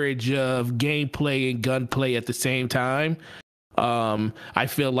marriage of gameplay and gunplay at the same time. I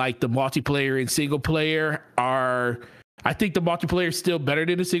feel like the multiplayer and single player I think the multiplayer is still better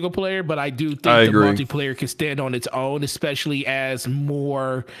than the single player, but I do think the multiplayer can stand on its own, especially as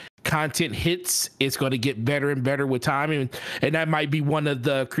more content hits. It's going to get better and better with time, and that might be one of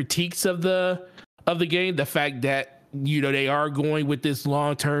the critiques of the game, the fact that they are going with this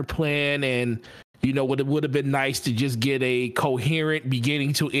long-term plan, and it would have been nice to just get a coherent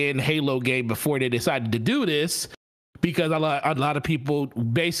beginning to end Halo game before they decided to do this. Because a lot of people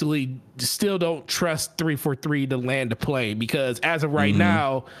basically still don't trust 343 to land the plane, because as of right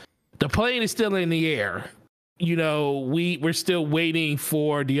now, the plane is still in the air. We're still waiting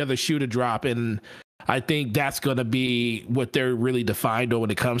for the other shoe to drop, and I think that's going to be what they're really defined on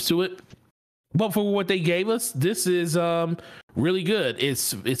when it comes to it. But for what they gave us, this is really good.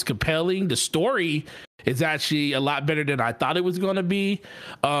 It's compelling. The story is actually a lot better than I thought it was going to be.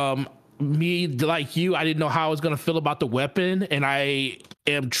 Me, like you, I didn't know how I was going to feel about the weapon, and I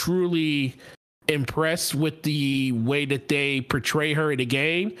am truly impressed with the way that they portray her in the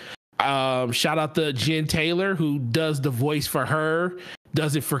game. Shout out to Jen Taylor, who does the voice for her,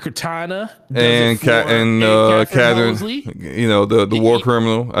 does it for Cortana, and Catherine Mosley. The war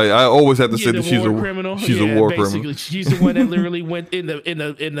criminal. I always have to say that she's a war criminal. She's the one that literally went in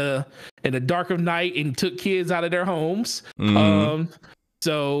the dark of night and took kids out of their homes.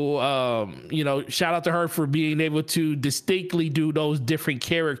 So, shout out to her for being able to distinctly do those different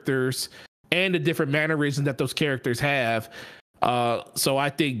characters and the different mannerisms that those characters have. So I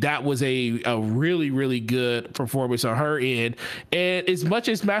think that was a really, really good performance on her end. And as much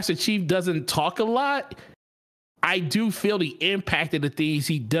as Master Chief doesn't talk a lot, I do feel the impact of the things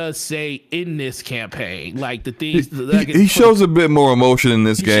he does say in this campaign. Like the things he shows a bit more emotion in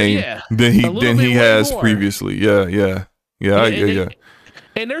this game than he has previously. Yeah.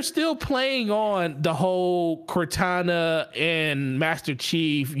 And they're still playing on the whole Cortana and Master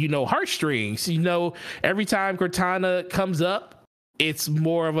Chief, heartstrings. Every time Cortana comes up, it's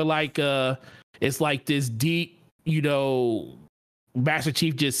more of it's like this deep, Master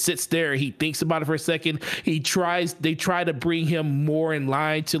Chief just sits there. He thinks about it for a second. They try to bring him more in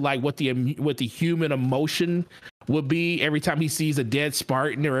line to like what the human emotion would be every time he sees a dead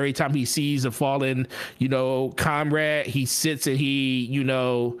Spartan, or every time he sees a fallen, comrade. He sits and he,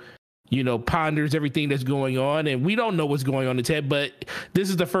 ponders everything that's going on. And we don't know what's going on in his head, but this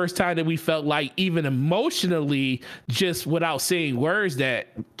is the first time that we felt like, even emotionally, just without saying words, that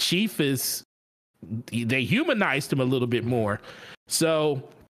Chief they humanized him a little bit more. So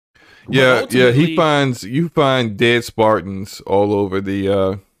you find dead Spartans all over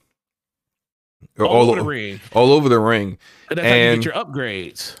the all over the ring. And that's how you get your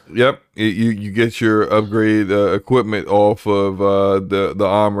upgrades. Yep, you get your upgrade equipment off of the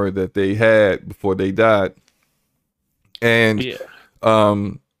armor that they had before they died. And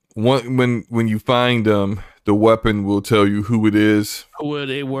when you find them, the weapon will tell you who it is, who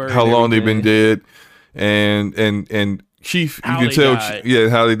they were, how long they've been dead, and Chief, you can tell,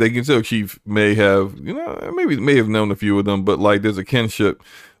 how they can tell Chief may have known a few of them, but like there's a kinship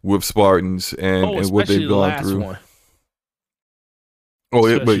with Spartans and what they've gone through. Oh,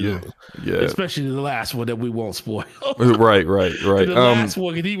 but especially yeah, especially the last one that we won't spoil. right, right, In right. the last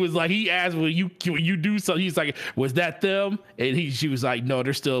one, and he was like, he asked, "When you do something?" He's like, "Was that them?" And she was like, "No,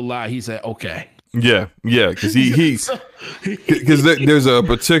 they're still alive." He said, "Okay." Yeah, yeah, because he So, because there's a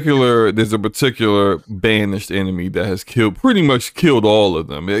particular banished enemy that has pretty much killed all of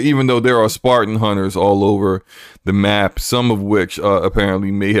them. Even though there are Spartan hunters all over the map, some of which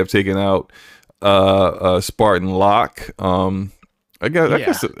apparently may have taken out Spartan Locke. yeah,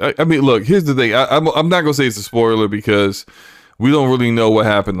 I mean, look. Here's the thing. I'm not gonna say it's a spoiler because we don't really know what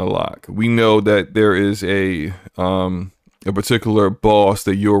happened to Locke. We know that there is a particular boss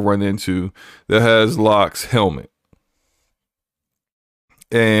that you'll run into that has Locke's helmet,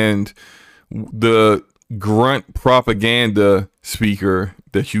 and the grunt propaganda speaker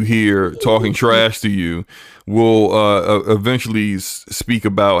that you hear talking trash to you will eventually speak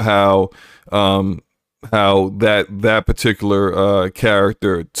about how that particular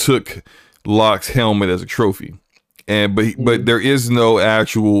character took Locke's helmet as a trophy, and but there is no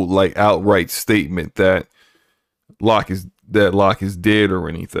actual like outright statement that Locke is dead or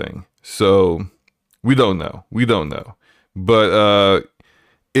anything. So we don't know. But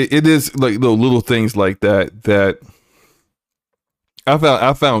it is like little things like that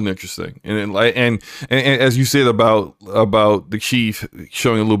I found interesting, and as you said about the chief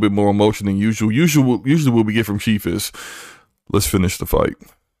showing a little bit more emotion than usual. Usually what we get from Chief is, let's finish the fight.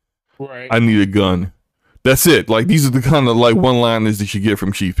 right. I need a gun. That's it. Like, these are the kind of like one-liners that you get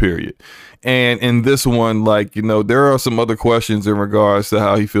from Chief, period. And in this one, like, there are some other questions in regards to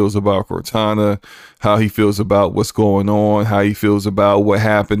how he feels about Cortana, how he feels about what's going on, how he feels about what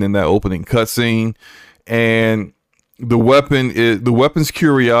happened in that opening cutscene. And the weapon's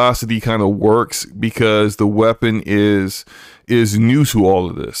curiosity kind of works because the weapon is new to all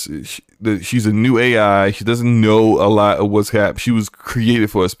of this. She's a new AI. She doesn't know a lot of what's happening. She was created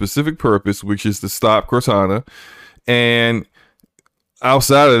for a specific purpose, which is to stop Cortana. And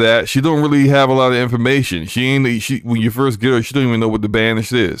outside of that, she don't really have a lot of information. When you first get her, she don't even know what the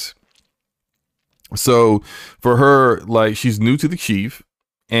banished is. So for her, like, she's new to the chief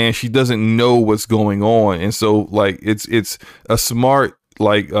and she doesn't know what's going on. And so like it's a smart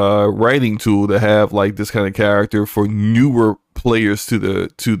writing tool to have like this kind of character for newer players to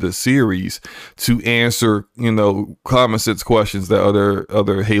the series to answer common sense questions that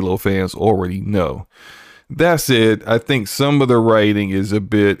other Halo fans already know. That said, I think some of the writing is a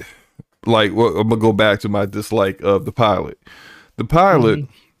bit like, well, I'm gonna go back to my dislike of the pilot. The pilot,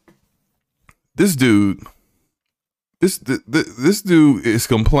 this dude is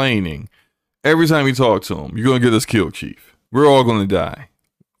complaining every time you talk to him. You're gonna get us killed, Chief. We're all gonna die.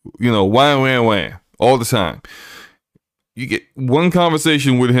 Wham, all the time. You get one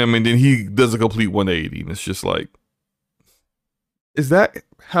conversation with him, and then he does a complete 180, and it's just like, is that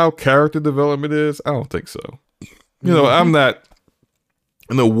how character development is? I don't think so. I'm not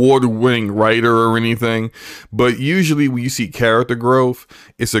an award-winning writer or anything, but usually when you see character growth,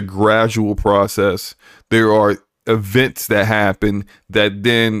 it's a gradual process. There are events that happen that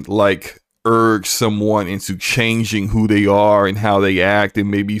then like urge someone into changing who they are and how they act,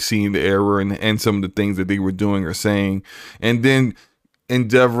 and maybe seeing the error and some of the things that they were doing or saying, and then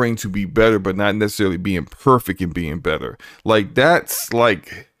endeavoring to be better, but not necessarily being perfect and being better. Like, that's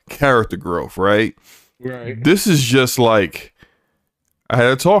like character growth, right? Right. This is just like, I had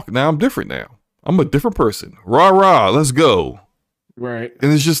a talk, now I'm different now. I'm a different person. Rah, let's go. Right.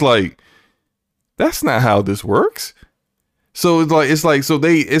 And it's just like, that's not how this works. So it's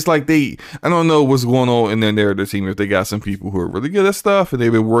like they I don't know what's going on in their narrative team, if they got some people who are really good at stuff and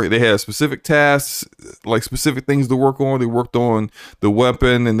they had specific tasks, like specific things to work on. They worked on the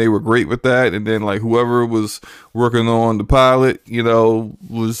weapon and they were great with that, and then like whoever was working on the pilot,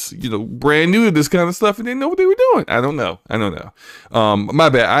 was brand new to this kind of stuff and didn't know what they were doing. I don't know. My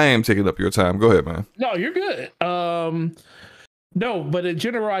bad. I am taking up your time. Go ahead, man. No, you're good. No, but in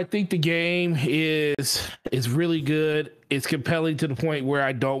general, I think the game is really good. It's compelling to the point where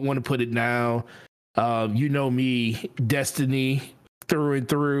I don't want to put it down. You know me, Destiny through and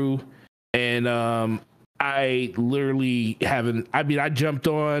through, and I literally haven't. I mean, I jumped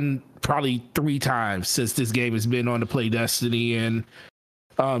on probably 3 times since this game has been on to play Destiny, and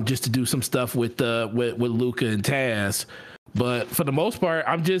just to do some stuff with Luca and Taz. But for the most part,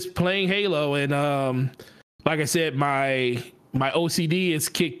 I'm just playing Halo, and like I said, my OCD is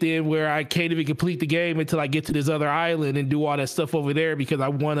kicked in where I can't even complete the game until I get to this other island and do all that stuff over there, because I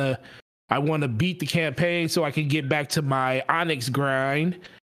wanna beat the campaign so I can get back to my Onyx grind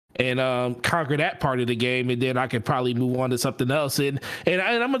and conquer that part of the game, and then I could probably move on to something else. And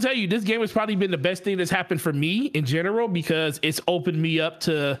I'm gonna tell you, this game has probably been the best thing that's happened for me in general, because it's opened me up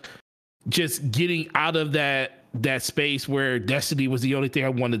to just getting out of that space where Destiny was the only thing I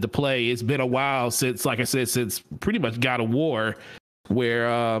wanted to play. It's been a while since, like I said, since pretty much God of War, where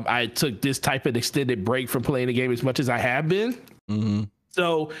I took this type of extended break from playing the game as much as I have been. Mm-hmm.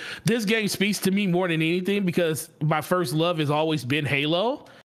 So this game speaks to me more than anything, because my first love has always been Halo.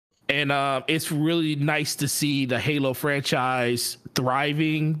 And it's really nice to see the Halo franchise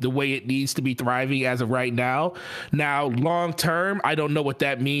thriving the way it needs to be thriving as of right now. Now, long term, I don't know what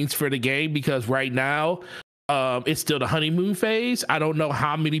that means for the game, because right now it's still the honeymoon phase. I don't know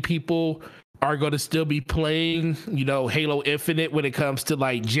how many people are going to still be playing, Halo Infinite when it comes to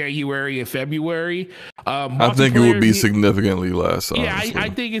like January and February. I think it would be significantly less. Yeah, I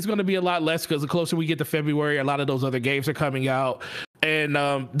think it's going to be a lot less, because the closer we get to February, a lot of those other games are coming out. And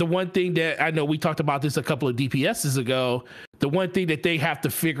the one thing that I know, we talked about this a couple of DPSs ago, the one thing that they have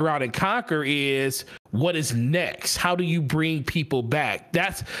to figure out and conquer is, what is next? How do you bring people back?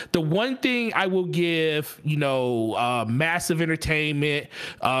 That's the one thing I will give, Massive Entertainment.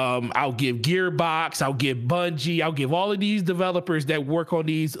 I'll give Gearbox. I'll give Bungie. I'll give all of these developers that work on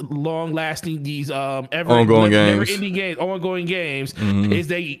these long-lasting, these ongoing never-ending games, ongoing games, is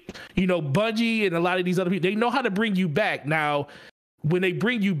they, Bungie and a lot of these other people, they know how to bring you back. Now, when they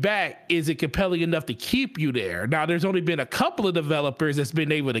bring you back, is it compelling enough to keep you there? Now, there's only been a couple of developers that's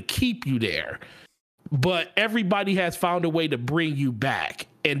been able to keep you there, but everybody has found a way to bring you back.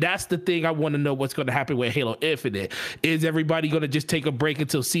 And that's the thing I want to know, what's going to happen with Halo Infinite. Is everybody going to just take a break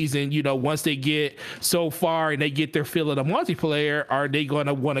until season, once they get so far and they get their feel of the multiplayer, are they going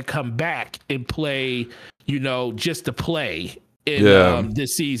to want to come back and play, just to play in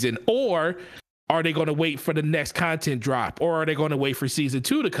this season? Or are they going to wait for the next content drop, or are they going to wait for season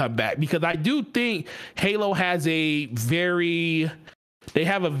 2 to come back? Because I do think Halo has a very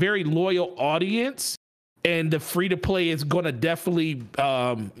loyal audience, and the free to play is going to definitely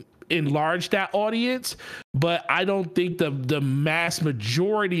enlarge that audience. But I don't think the mass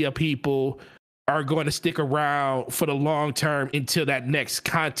majority of people are going to stick around for the long term until that next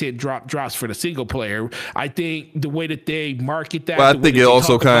content drops for the single player. I think the way that they market that, I think it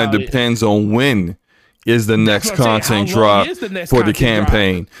also kind of depends on when is the next content drop for the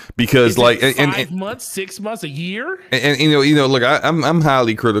campaign, because like 5 months, 6 months, a year. And look, I'm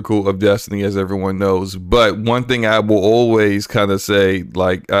highly critical of Destiny, as everyone knows, but one thing I will always kind of say,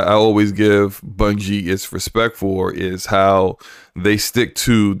 like I always give Bungie its respect for, is how they stick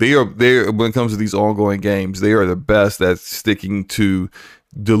to, they are when it comes to these ongoing games, they are the best at sticking to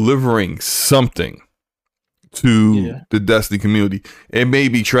delivering something to the Destiny community. It may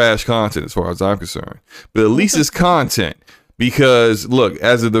be trash content as far as I'm concerned, but at least it's content. Because look,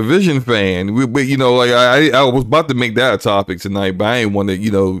 as a Division fan, I was about to make that a topic tonight, but I ain't want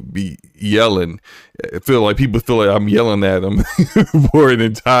to, be yelling. I feel like people feel like I'm yelling at them for an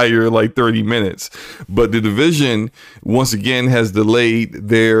entire 30 minutes. But the Division once again has delayed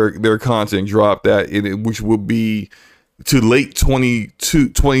their content drop, which will be to late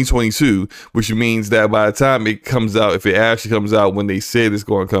 2022, which means that by the time it comes out, if it actually comes out when they said it's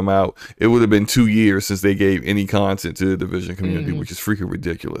going to come out, it would have been 2 years since they gave any content to the Division community, which is freaking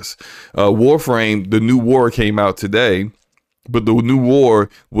ridiculous. Warframe, the new war came out today, but the new war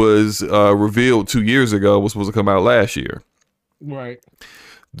was revealed 2 years ago, was supposed to come out last year. Right.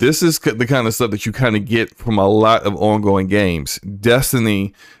 This is the kind of stuff that you kind of get from a lot of ongoing games.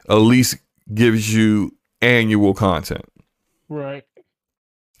 Destiny at least gives you annual content. Right.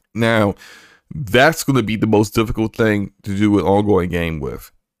 Now, that's going to be the most difficult thing to do an ongoing game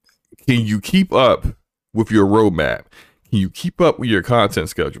with. Can you keep up with your roadmap? Can you keep up with your content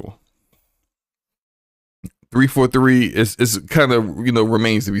schedule? 343 is kind of,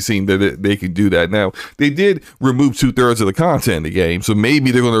 remains to be seen that they can do that. Now, they did remove 2/3 of the content in the game, so maybe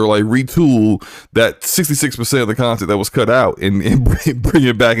they're going to retool that 66% of the content that was cut out and bring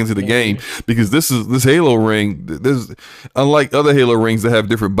it back into the game, because this Halo ring, unlike other Halo rings that have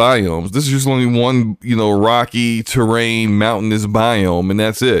different biomes, this is just only one, rocky terrain, mountainous biome, and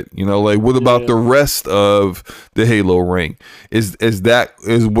that's it. What about the rest of the Halo ring? Is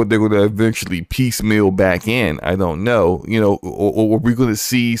what they're going to eventually piecemeal back in? again, I don't know, you know, or we're going to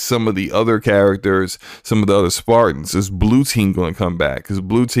see some of the other characters, some of the other Spartans. Is Blue Team going to come back? Because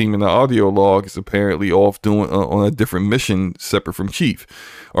Blue Team in the audio log is apparently off doing on a different mission separate from Chief.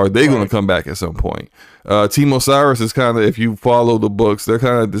 Are they going to come back at some point? Team Osiris is kind of, if you follow the books, they're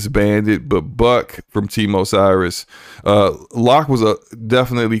kind of disbanded, but Buck from Team Osiris, Locke was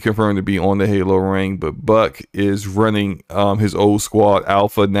definitely confirmed to be on the Halo ring, but Buck is running his old squad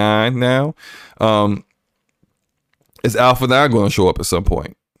Alpha 9 now. Is Alpha 9 going to show up at some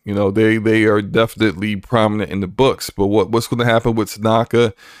point? You know, they are definitely prominent in the books, but what's going to happen with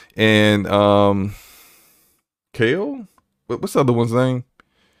Tanaka and Kale? What's the other one's name?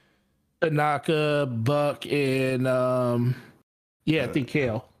 Tanaka, Buck, and I think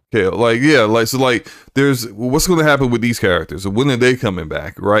Kale. Kale, like there's what's going to happen with these characters? When are they coming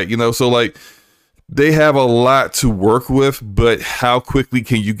back, right? You know, so like they have a lot to work with, but how quickly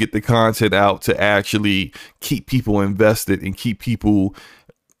can you get the content out to actually keep people invested and keep people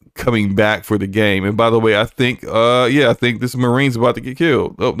coming back for the game? And by the way, I think this Marine's about to get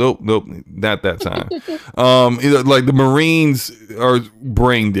killed. Nope, not that time. Like the Marines are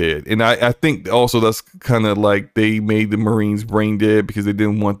brain dead, and I think also that's kind of like they made the Marines brain dead because they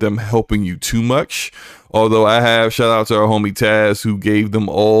didn't want them helping you too much. Although I have shout out to our homie Taz who gave them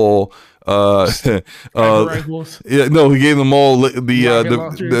all rifles. Yeah, no, he gave them all the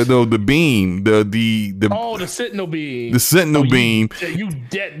beam, the Sentinel beam, beam. You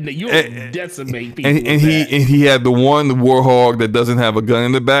decimate people. And he had the Warhog that doesn't have a gun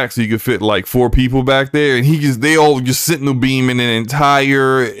in the back, so you could fit like 4 people back there, and they all just Sentinel beam in an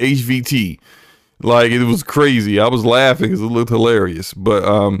entire HVT. Like it was crazy. I was laughing because it looked hilarious, but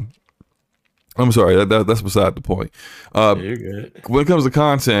I'm sorry, that's beside the point. You're good. When it comes to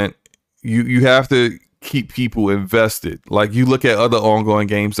content, you have to keep people invested. Like you look at other ongoing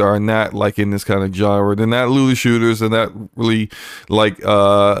games that are not like in this kind of genre. They're not looter shooters. They're not really like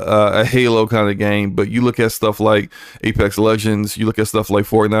a Halo kind of game. But you look at stuff like Apex Legends. You look at stuff like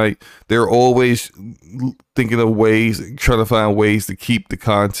Fortnite. They're always thinking of ways, trying to find ways to keep the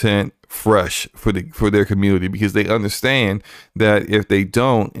content fresh for their community, because they understand that if they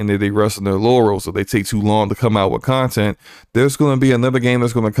don't, and if they rest on their laurels, or they take too long to come out with content, there's going to be another game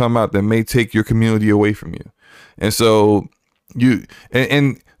that's going to come out that may take your community away from you. And so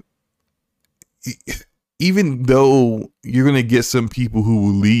even though you're going to get some people who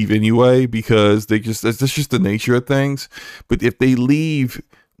will leave anyway, because that's just the nature of things. But if they leave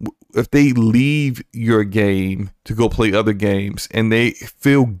your game to go play other games and they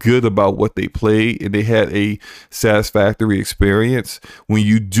feel good about what they played and they had a satisfactory experience, when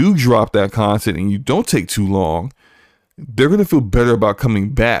you do drop that content and you don't take too long, they're going to feel better about coming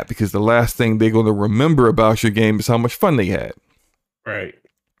back, because the last thing they're going to remember about your game is how much fun they had. Right.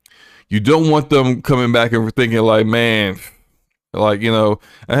 You don't want them coming back and thinking like, man, like, you know,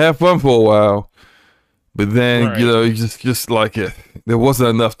 I had fun for a while, but then, you know, just like there wasn't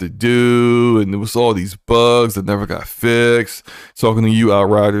enough to do, and there was all these bugs that never got fixed. Talking to you,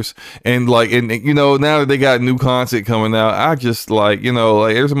 Outriders, and you know, now that they got new content coming out, I just like, you know,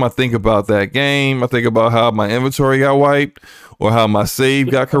 like every time I think about that game, I think about how my inventory got wiped or how my save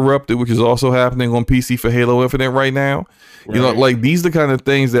got corrupted, which is also happening on PC for Halo Infinite right now. Right. You know, like these are the kind of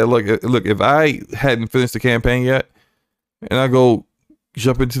things that look, if I hadn't finished the campaign yet, and I go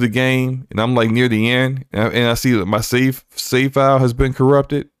jump into the game and I'm like near the end and I see that my save file has been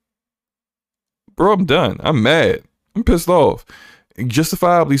corrupted, bro, I'm done. I'm mad. I'm pissed off,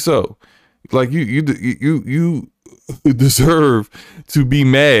 justifiably so. Like you deserve to be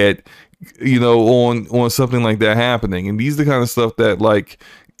mad, you know, on something like that happening. And these are the kind of stuff that like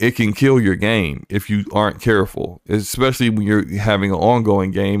it can kill your game if you aren't careful, especially when you're having an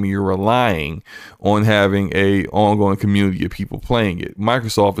ongoing game and you're relying on having a ongoing community of people playing it.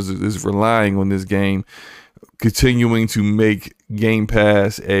 Microsoft is relying on this game continuing to make Game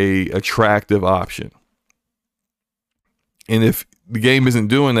Pass a attractive option. And if the game isn't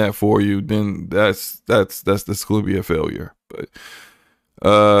doing that for you, then that's going to be a failure. But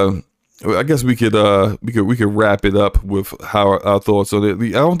I guess we could wrap it up with our thoughts on it.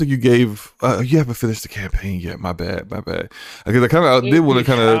 I don't think you gave you haven't finished the campaign yet. My bad. Because I kind of did want to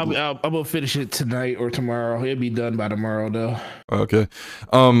kind of. I'm gonna finish it tonight or tomorrow. It'll be done by tomorrow though. Okay.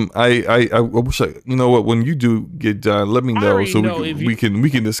 I wish you know what, when you do get done, let me know so we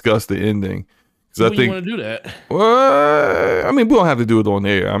can discuss the ending. Because I think you want to do that. Well, I mean, we don't have to do it on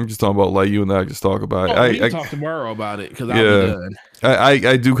air. I'm just talking about like you and I just talk about it. We can talk tomorrow about it because I'll be done.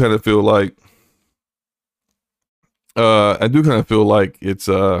 I do kind of feel like it's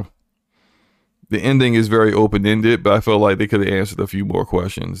the ending is very open ended, but I felt like they could have answered a few more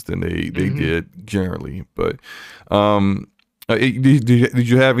questions than they did generally. But did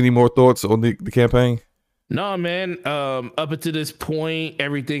you have any more thoughts on the campaign? No, man. Up until this point,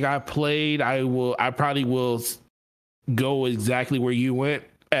 everything I played, I probably will go exactly where you went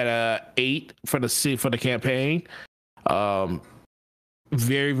at a 8 for the campaign.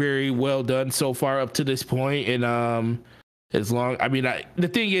 Very, very well done so far up to this point, and as long, I mean, the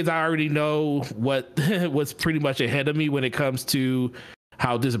thing is, I already know what what's pretty much ahead of me when it comes to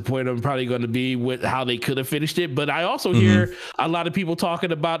how disappointed I'm probably going to be with how they could have finished it. But I also hear a lot of people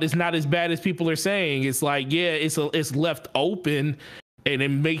talking about it's not as bad as people are saying. It's like, yeah, it's left open and it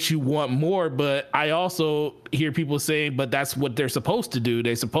makes you want more. But I also hear people saying, but that's what they're supposed to do.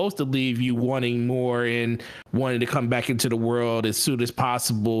 They're supposed to leave you wanting more and wanting to come back into the world as soon as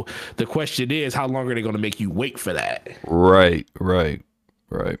possible. The question is, how long are they going to make you wait for that? Right.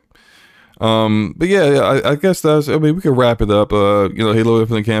 But yeah, I guess that's. I mean, we can wrap it up. Halo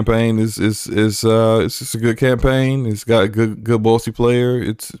Infinite campaign is it's just a good campaign. It's got a good multiplayer.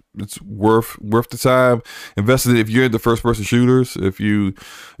 It's worth the time invested. If you're into first person shooters, if you're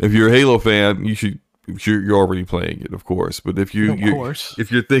a Halo fan, you're already playing it, of course. But if you're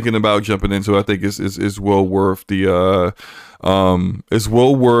thinking about jumping into it, I think it's well worth the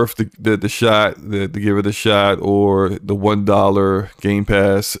shot, to give it a shot, or the $1 Game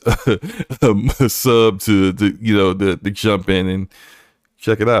Pass sub to jump in and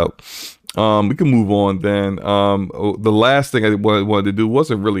check it out. We can move on then. The last thing I wanted to do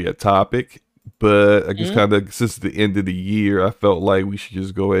wasn't really a topic, but I guess kind of since the end of the year, I felt like we should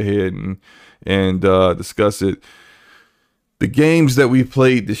just go ahead and discuss it. The games that we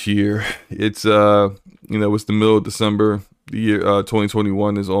played this year, it's it's the middle of December. The year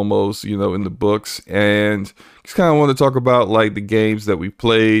 2021 is almost in the books, and just kind of want to talk about like the games that we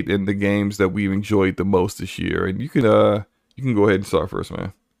played and the games that we've enjoyed the most this year. And you can go ahead and start first,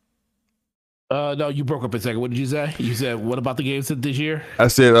 man. No, you broke up a second. What did you say? You said, what about the games this year? I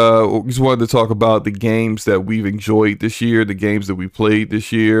said, just wanted to talk about the games that we've enjoyed this year, the games that we played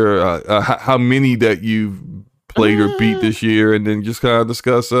this year, how many that you've played or beat this year, and then just kind of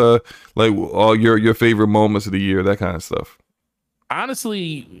discuss like all your favorite moments of the year, that kind of stuff.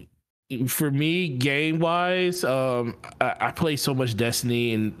 Honestly, for me, game wise, I play so much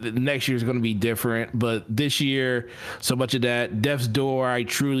Destiny, and the next year is going to be different. But this year, so much of that Death's Door, I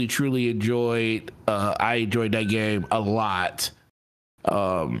truly enjoyed. I enjoyed that game a lot.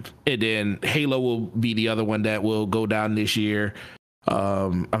 And then Halo will be the other one that will go down this year.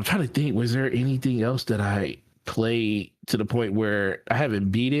 I'm trying to think, was there anything else that I played to the point where I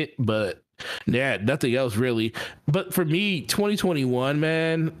haven't beat it? But yeah, nothing else really. But for me, 2021,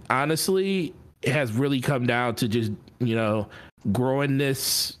 man, honestly, it has really come down to just, growing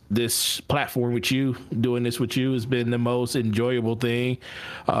this platform with you. Doing this with you has been the most enjoyable thing.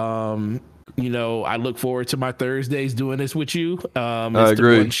 I look forward to my Thursdays doing this with you. I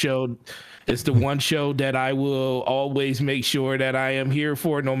agree. It's the one show that I will always make sure that I am here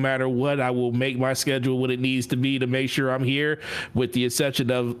for, no matter what. I will make my schedule what it needs to be to make sure I'm here, with the exception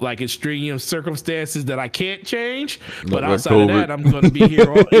of like extreme circumstances that I can't change. But outside of that, I'm going to be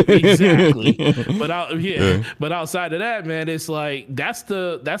here. Exactly. But outside of that, man, it's like that's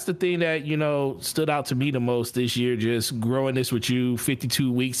the thing that stood out to me the most this year. Just growing this with you,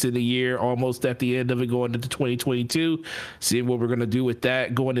 52 weeks in the year, almost at the end of it, going into 2022, seeing what we're going to do with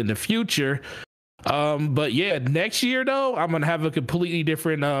that going in the future. But yeah, next year though, I'm gonna have a completely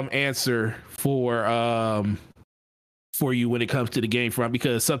different answer for you when it comes to the game front,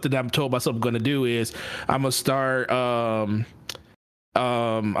 because something that I'm told myself I'm gonna do is I'm gonna start a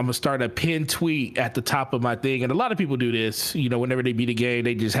pinned tweet at the top of my thing. And a lot of people do this, whenever they beat a game,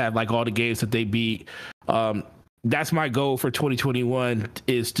 they just have like all the games that they beat. That's my goal for 2021,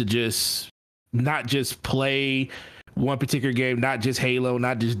 is to just not just play one particular game, not just Halo,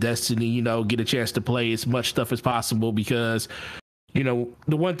 not just Destiny, get a chance to play as much stuff as possible, because the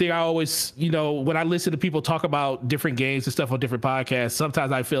one thing I always, when I listen to people talk about different games and stuff on different podcasts,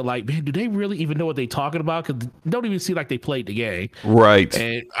 sometimes I feel like, man, do they really even know what they're talking about? Because they don't even seem like they played the game. Right.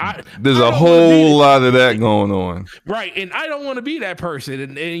 And there's a whole lot of that going on. Right. And I don't want to be that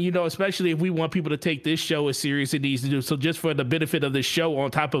person. And especially if we want people to take this show as serious as it needs to do. So just for the benefit of the show,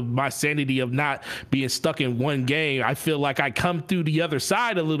 on top of my sanity of not being stuck in one game, I feel like I come through the other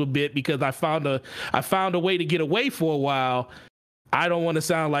side a little bit, because I found a way to get away for a while. I don't want to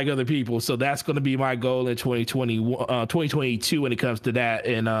sound like other people. So that's going to be my goal in 2022 when it comes to that,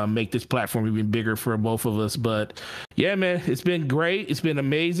 and make this platform even bigger for both of us. But yeah, man, it's been great. It's been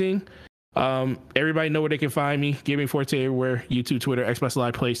amazing. Everybody know where they can find me. Gaming Forte everywhere: YouTube, Twitter, Xbox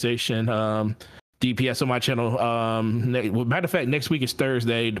Live, PlayStation. DPS on my channel. Matter of fact, next week is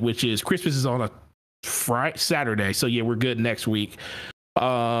Thursday, which is Christmas is on a Saturday. So yeah, we're good next week.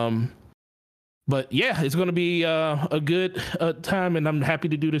 But yeah, it's going to be a good time, and I'm happy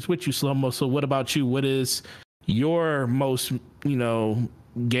to do this with you, Slow-Mo. So what about you? What is your most,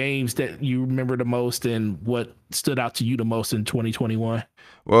 games that you remember the most, and what stood out to you the most in 2021?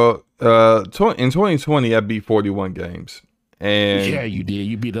 Well, in 2020, I beat 41 games. And yeah, you did.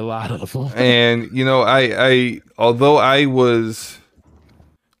 You beat a lot of them. And I although I was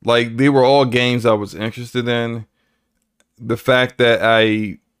like, they were all games I was interested in, the fact that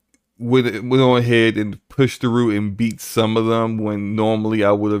I went on ahead and pushed through and beat some of them when normally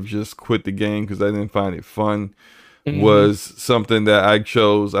I would have just quit the game because I didn't find it fun, was something that I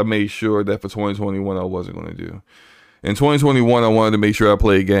chose. I made sure that for 2021 I wasn't going to do. In 2021, I wanted to make sure I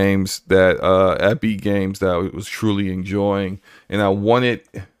played games that I beat games that I was truly enjoying, and I wanted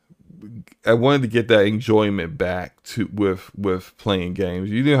to get that enjoyment back with playing games.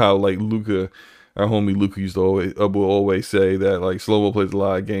 You know how, like, Luca, our homie Luca, will always say that, like, Slow-Mo plays a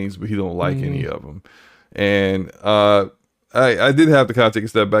lot of games, but he don't like any of them. And I did have to kind of take a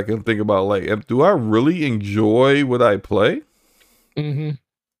step back and think about, like, do I really enjoy what I play? And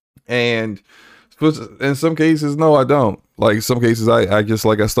in some cases, no, I don't. Like, some cases, I just,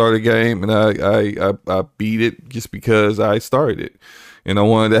 like, I start a game and I beat it just because I started it, and I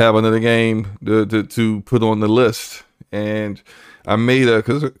wanted to have another game to put on the list. And I made a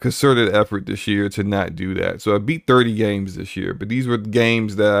concerted effort this year to not do that. So I beat 30 games this year, but these were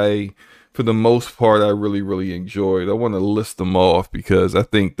games that for the most part, I really, really enjoyed. I want to list them off because I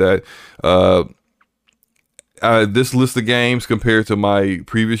think that this list of games compared to my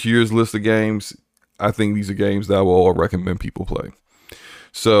previous year's list of games, I think these are games that I will all recommend people play.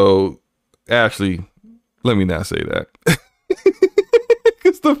 So actually, let me not say that.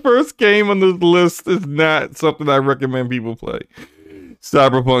 Because the first game on this list is not something I recommend people play.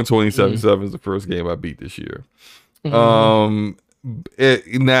 Cyberpunk 2077 is the first game I beat this year. Not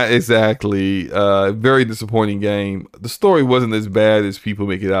exactly. Very disappointing game. The story wasn't as bad as people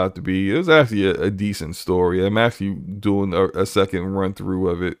make it out to be. It was actually a decent story. I'm actually doing a second run through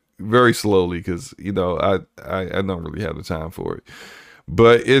of it very slowly because I don't really have the time for it.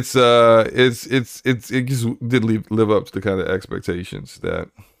 But it just didn't live up to the kind of expectations that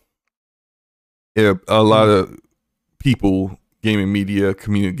a lot of people, gaming media,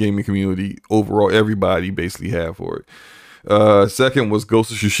 gaming community, overall, everybody basically have for it. Second was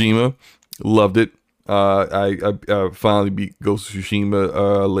Ghost of Tsushima. Loved it. I finally beat Ghost of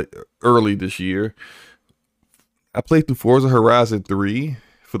Tsushima early this year. I played through Forza Horizon 3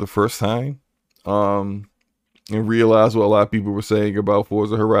 for the first time. And realized what a lot of people were saying about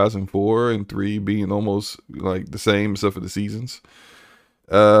Forza Horizon 4 and 3 being almost like the same except for the seasons.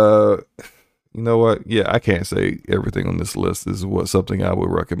 You know what? Yeah, I can't say everything on this list. This is something I would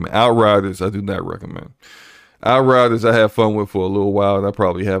recommend. Outriders, I do not recommend. Outriders, I have fun with for a little while, and I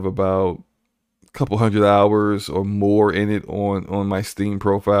probably have about a couple hundred hours or more in it on my Steam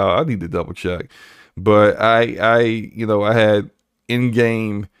profile. I need to double check. But I had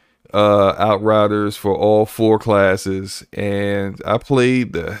in-game Outriders for all 4 classes, and I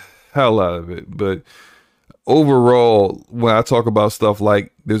played the hell out of it. But overall, when I talk about stuff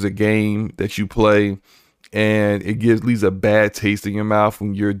like there's a game that you play and it leaves a bad taste in your mouth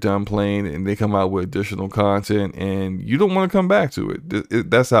when you're done playing and they come out with additional content and you don't want to come back to it,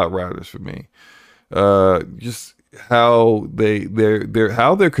 that's Outriders for me. Just how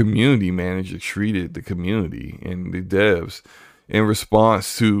their community manager treated the community and the devs in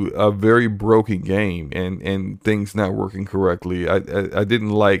response to a very broken game and things not working correctly. I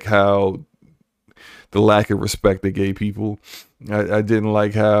didn't like how the lack of respect they gave people. I didn't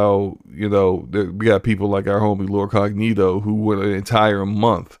like how, we got people like our homie Lord Cognito who went an entire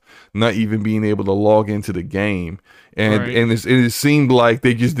month not even being able to log into the game. And right. and it seemed like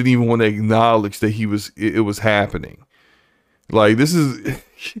they just didn't even want to acknowledge that it was happening. Like, this is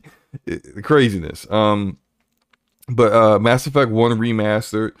craziness. But Mass Effect 1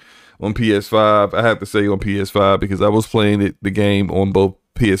 Remastered on PS5. I have to say on PS5 because I was playing the game on both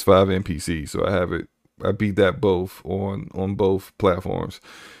PS5 and PC. So I beat that both on both platforms.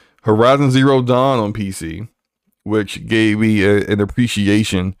 Horizon Zero Dawn on PC, which gave me an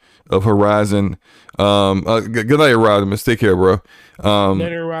appreciation of Horizon. Good night, Rodimus. Take care, bro.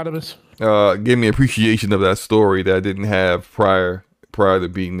 Later, Rodimus. Gave me appreciation of that story that I didn't have prior to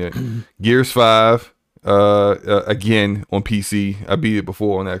beating it. Gears 5. Again on PC. I beat it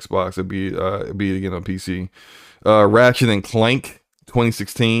before on Xbox. I beat it again on PC. Ratchet and Clank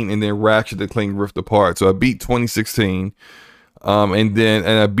 2016, and then Ratchet and Clank Rift Apart. So I beat 2016. And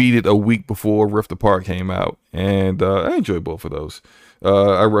I beat it a week before Rift Apart came out, and I enjoyed both of those.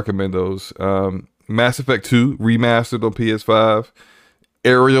 I recommend those. Mass Effect 2 remastered on PS5.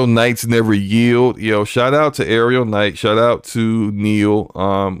 Aerial Knights Never Yield. Shout out to Aerial Knight. Shout out to Neil,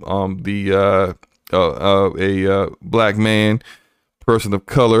 a black man, person of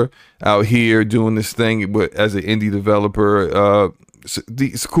color, out here doing this thing as an indie developer.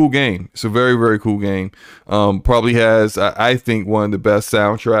 It's a cool game. It's a very, very cool game. Probably has, I think, one of the best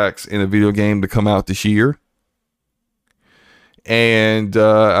soundtracks in a video game to come out this year. And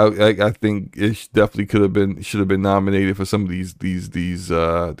I think it definitely should have been nominated for some of these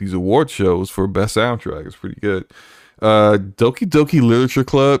award shows for best soundtrack. It's pretty good. Doki Doki Literature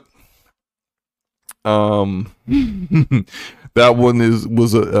Club. That one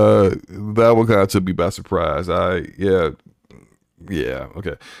that one kind of took me by surprise.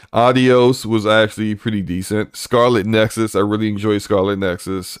 Okay. Adios was actually pretty decent. Scarlet Nexus, I really enjoyed Scarlet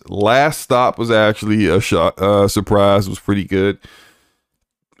Nexus. Last Stop was actually a surprise. Was pretty good.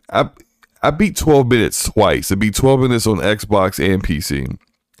 I beat 12 minutes twice. I beat 12 minutes on Xbox and PC.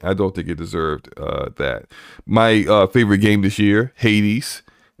 I don't think it deserved that. My favorite game this year, Hades,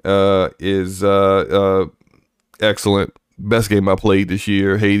 is excellent. Best game I played this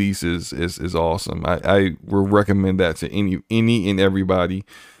year. Hades is awesome. I will recommend that to any and everybody.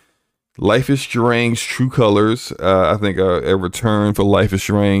 Life is Strange True Colors. I think a return for Life is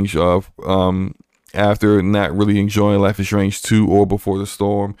Strange after not really enjoying Life is Strange 2 or Before the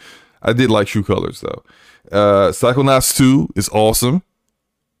Storm. I did like True Colors though. Psychonauts 2 is awesome.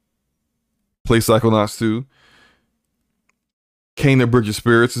 Play Psychonauts 2. Kena Bridge of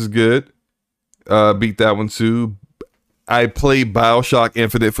Spirits is good. Beat that one too. I played BioShock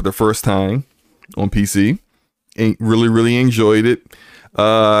Infinite for the first time on PC and really enjoyed it.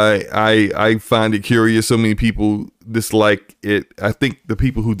 I find it curious. So many people dislike it. I think the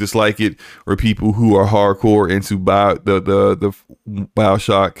people who dislike it are people who are hardcore into the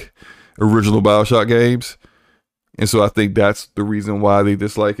BioShock, original BioShock games. And so I think that's the reason why they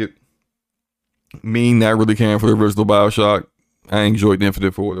dislike it. Me not really caring for the original BioShock, I enjoyed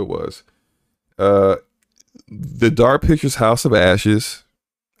Infinite for what it was. The Dark Pictures House of Ashes,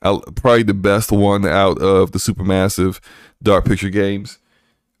 probably the best one out of the supermassive Dark Picture games.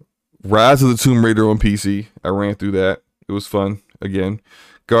 Rise of the Tomb Raider on PC, I ran through that. It was fun again.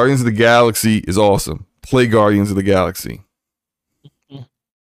 Guardians of the Galaxy is awesome. Play Guardians of the Galaxy.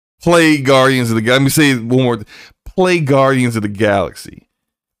 Play Guardians of the Galaxy. Let me say it one more. Play Guardians of the Galaxy.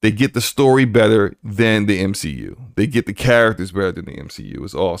 They get the story better than the MCU. They get the characters better than the MCU.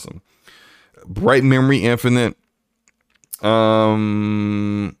 It's awesome. Bright Memory Infinite.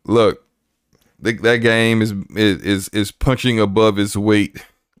 Look, that game is punching above its weight.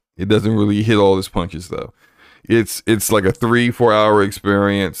 It doesn't really hit all its punches though. It's like a 3-4 hour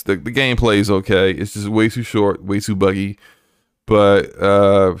experience. The gameplay is okay. It's just way too short, way too buggy. But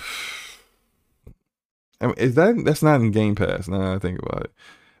I mean, that's not in Game Pass now that I think about it.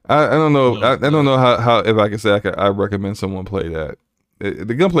 I don't know. I don't know how if I can say I recommend someone play that.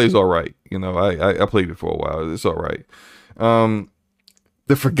 The gunplay is all right. I played it for a while. It's all right.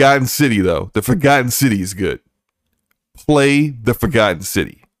 The Forgotten City though. The Forgotten City is good. Play The Forgotten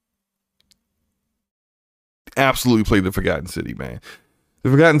City. Absolutely play The Forgotten City, man. The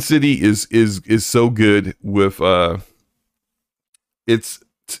Forgotten City is so good with it's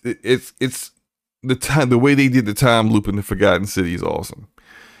the time, the way they did the time loop in The Forgotten City is awesome.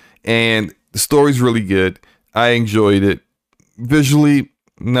 And the story's really good. I enjoyed it. Visually,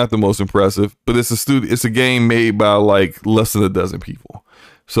 not the most impressive, but it's a game made by like less than a dozen people.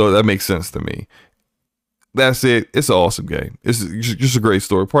 So that makes sense to me. That's it. It's an awesome game. It's just a great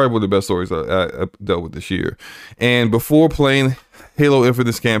story. Probably one of the best stories I dealt with this year. And before playing Halo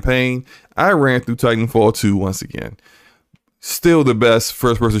Infinite's campaign, I ran through Titanfall 2 once again. Still the best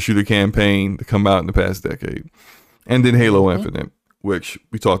first-person shooter campaign to come out in the past decade. And then Halo Infinite, which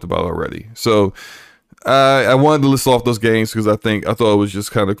we talked about already. So I wanted to list off those games because I thought it was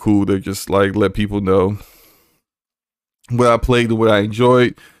just kind of cool to just like let people know what I played and what I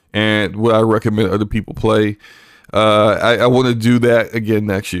enjoyed and what I recommend other people play. I want to do that again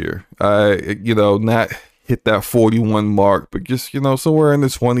next year. Not hit that 41 mark, but just, somewhere in the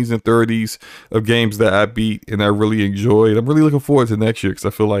 20s and 30s of games that I beat and I really enjoyed. I'm really looking forward to next year because I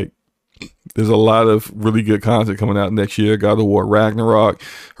feel like there's a lot of really good content coming out next year. God of War Ragnarok,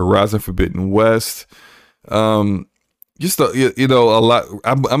 Horizon Forbidden West. Just a lot.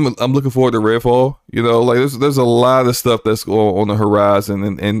 I'm looking forward to Redfall. There's a lot of stuff that's on the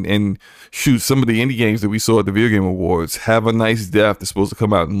horizon, and shoot, some of the indie games that we saw at the Video Game Awards. Have a Nice Death is supposed to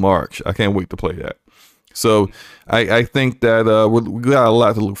come out in March. I can't wait to play that. So I think that we got a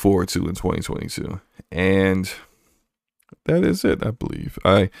lot to look forward to in 2022, and that is it, I believe.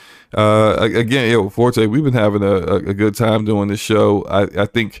 Again, Forte, we've been having a good time doing this show. I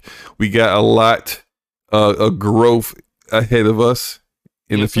think we got a lot of growth ahead of us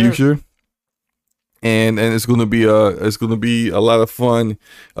in the future. Sir. And it's gonna be a lot of fun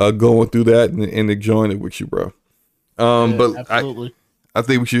going through that and enjoying it with you, bro. But absolutely. I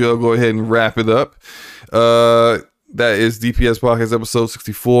think we should go ahead and wrap it up. That is DPS Podcast episode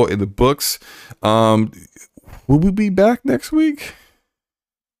 64 in the books. Will we be back next week?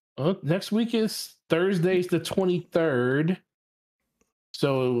 Next week is Thursday's the 23rd.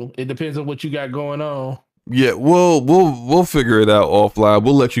 So it depends on what you got going on. Yeah, we'll figure it out offline.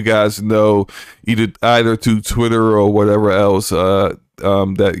 We'll let you guys know either to Twitter or whatever else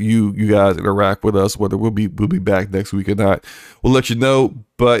that you guys interact with us, whether we'll be back next week or not. We'll let you know.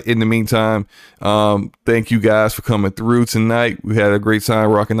 But in the meantime, thank you guys for coming through tonight. We had a great time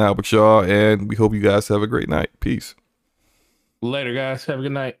rocking out with y'all, and we hope you guys have a great night. Peace. Later, guys. Have a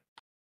good night.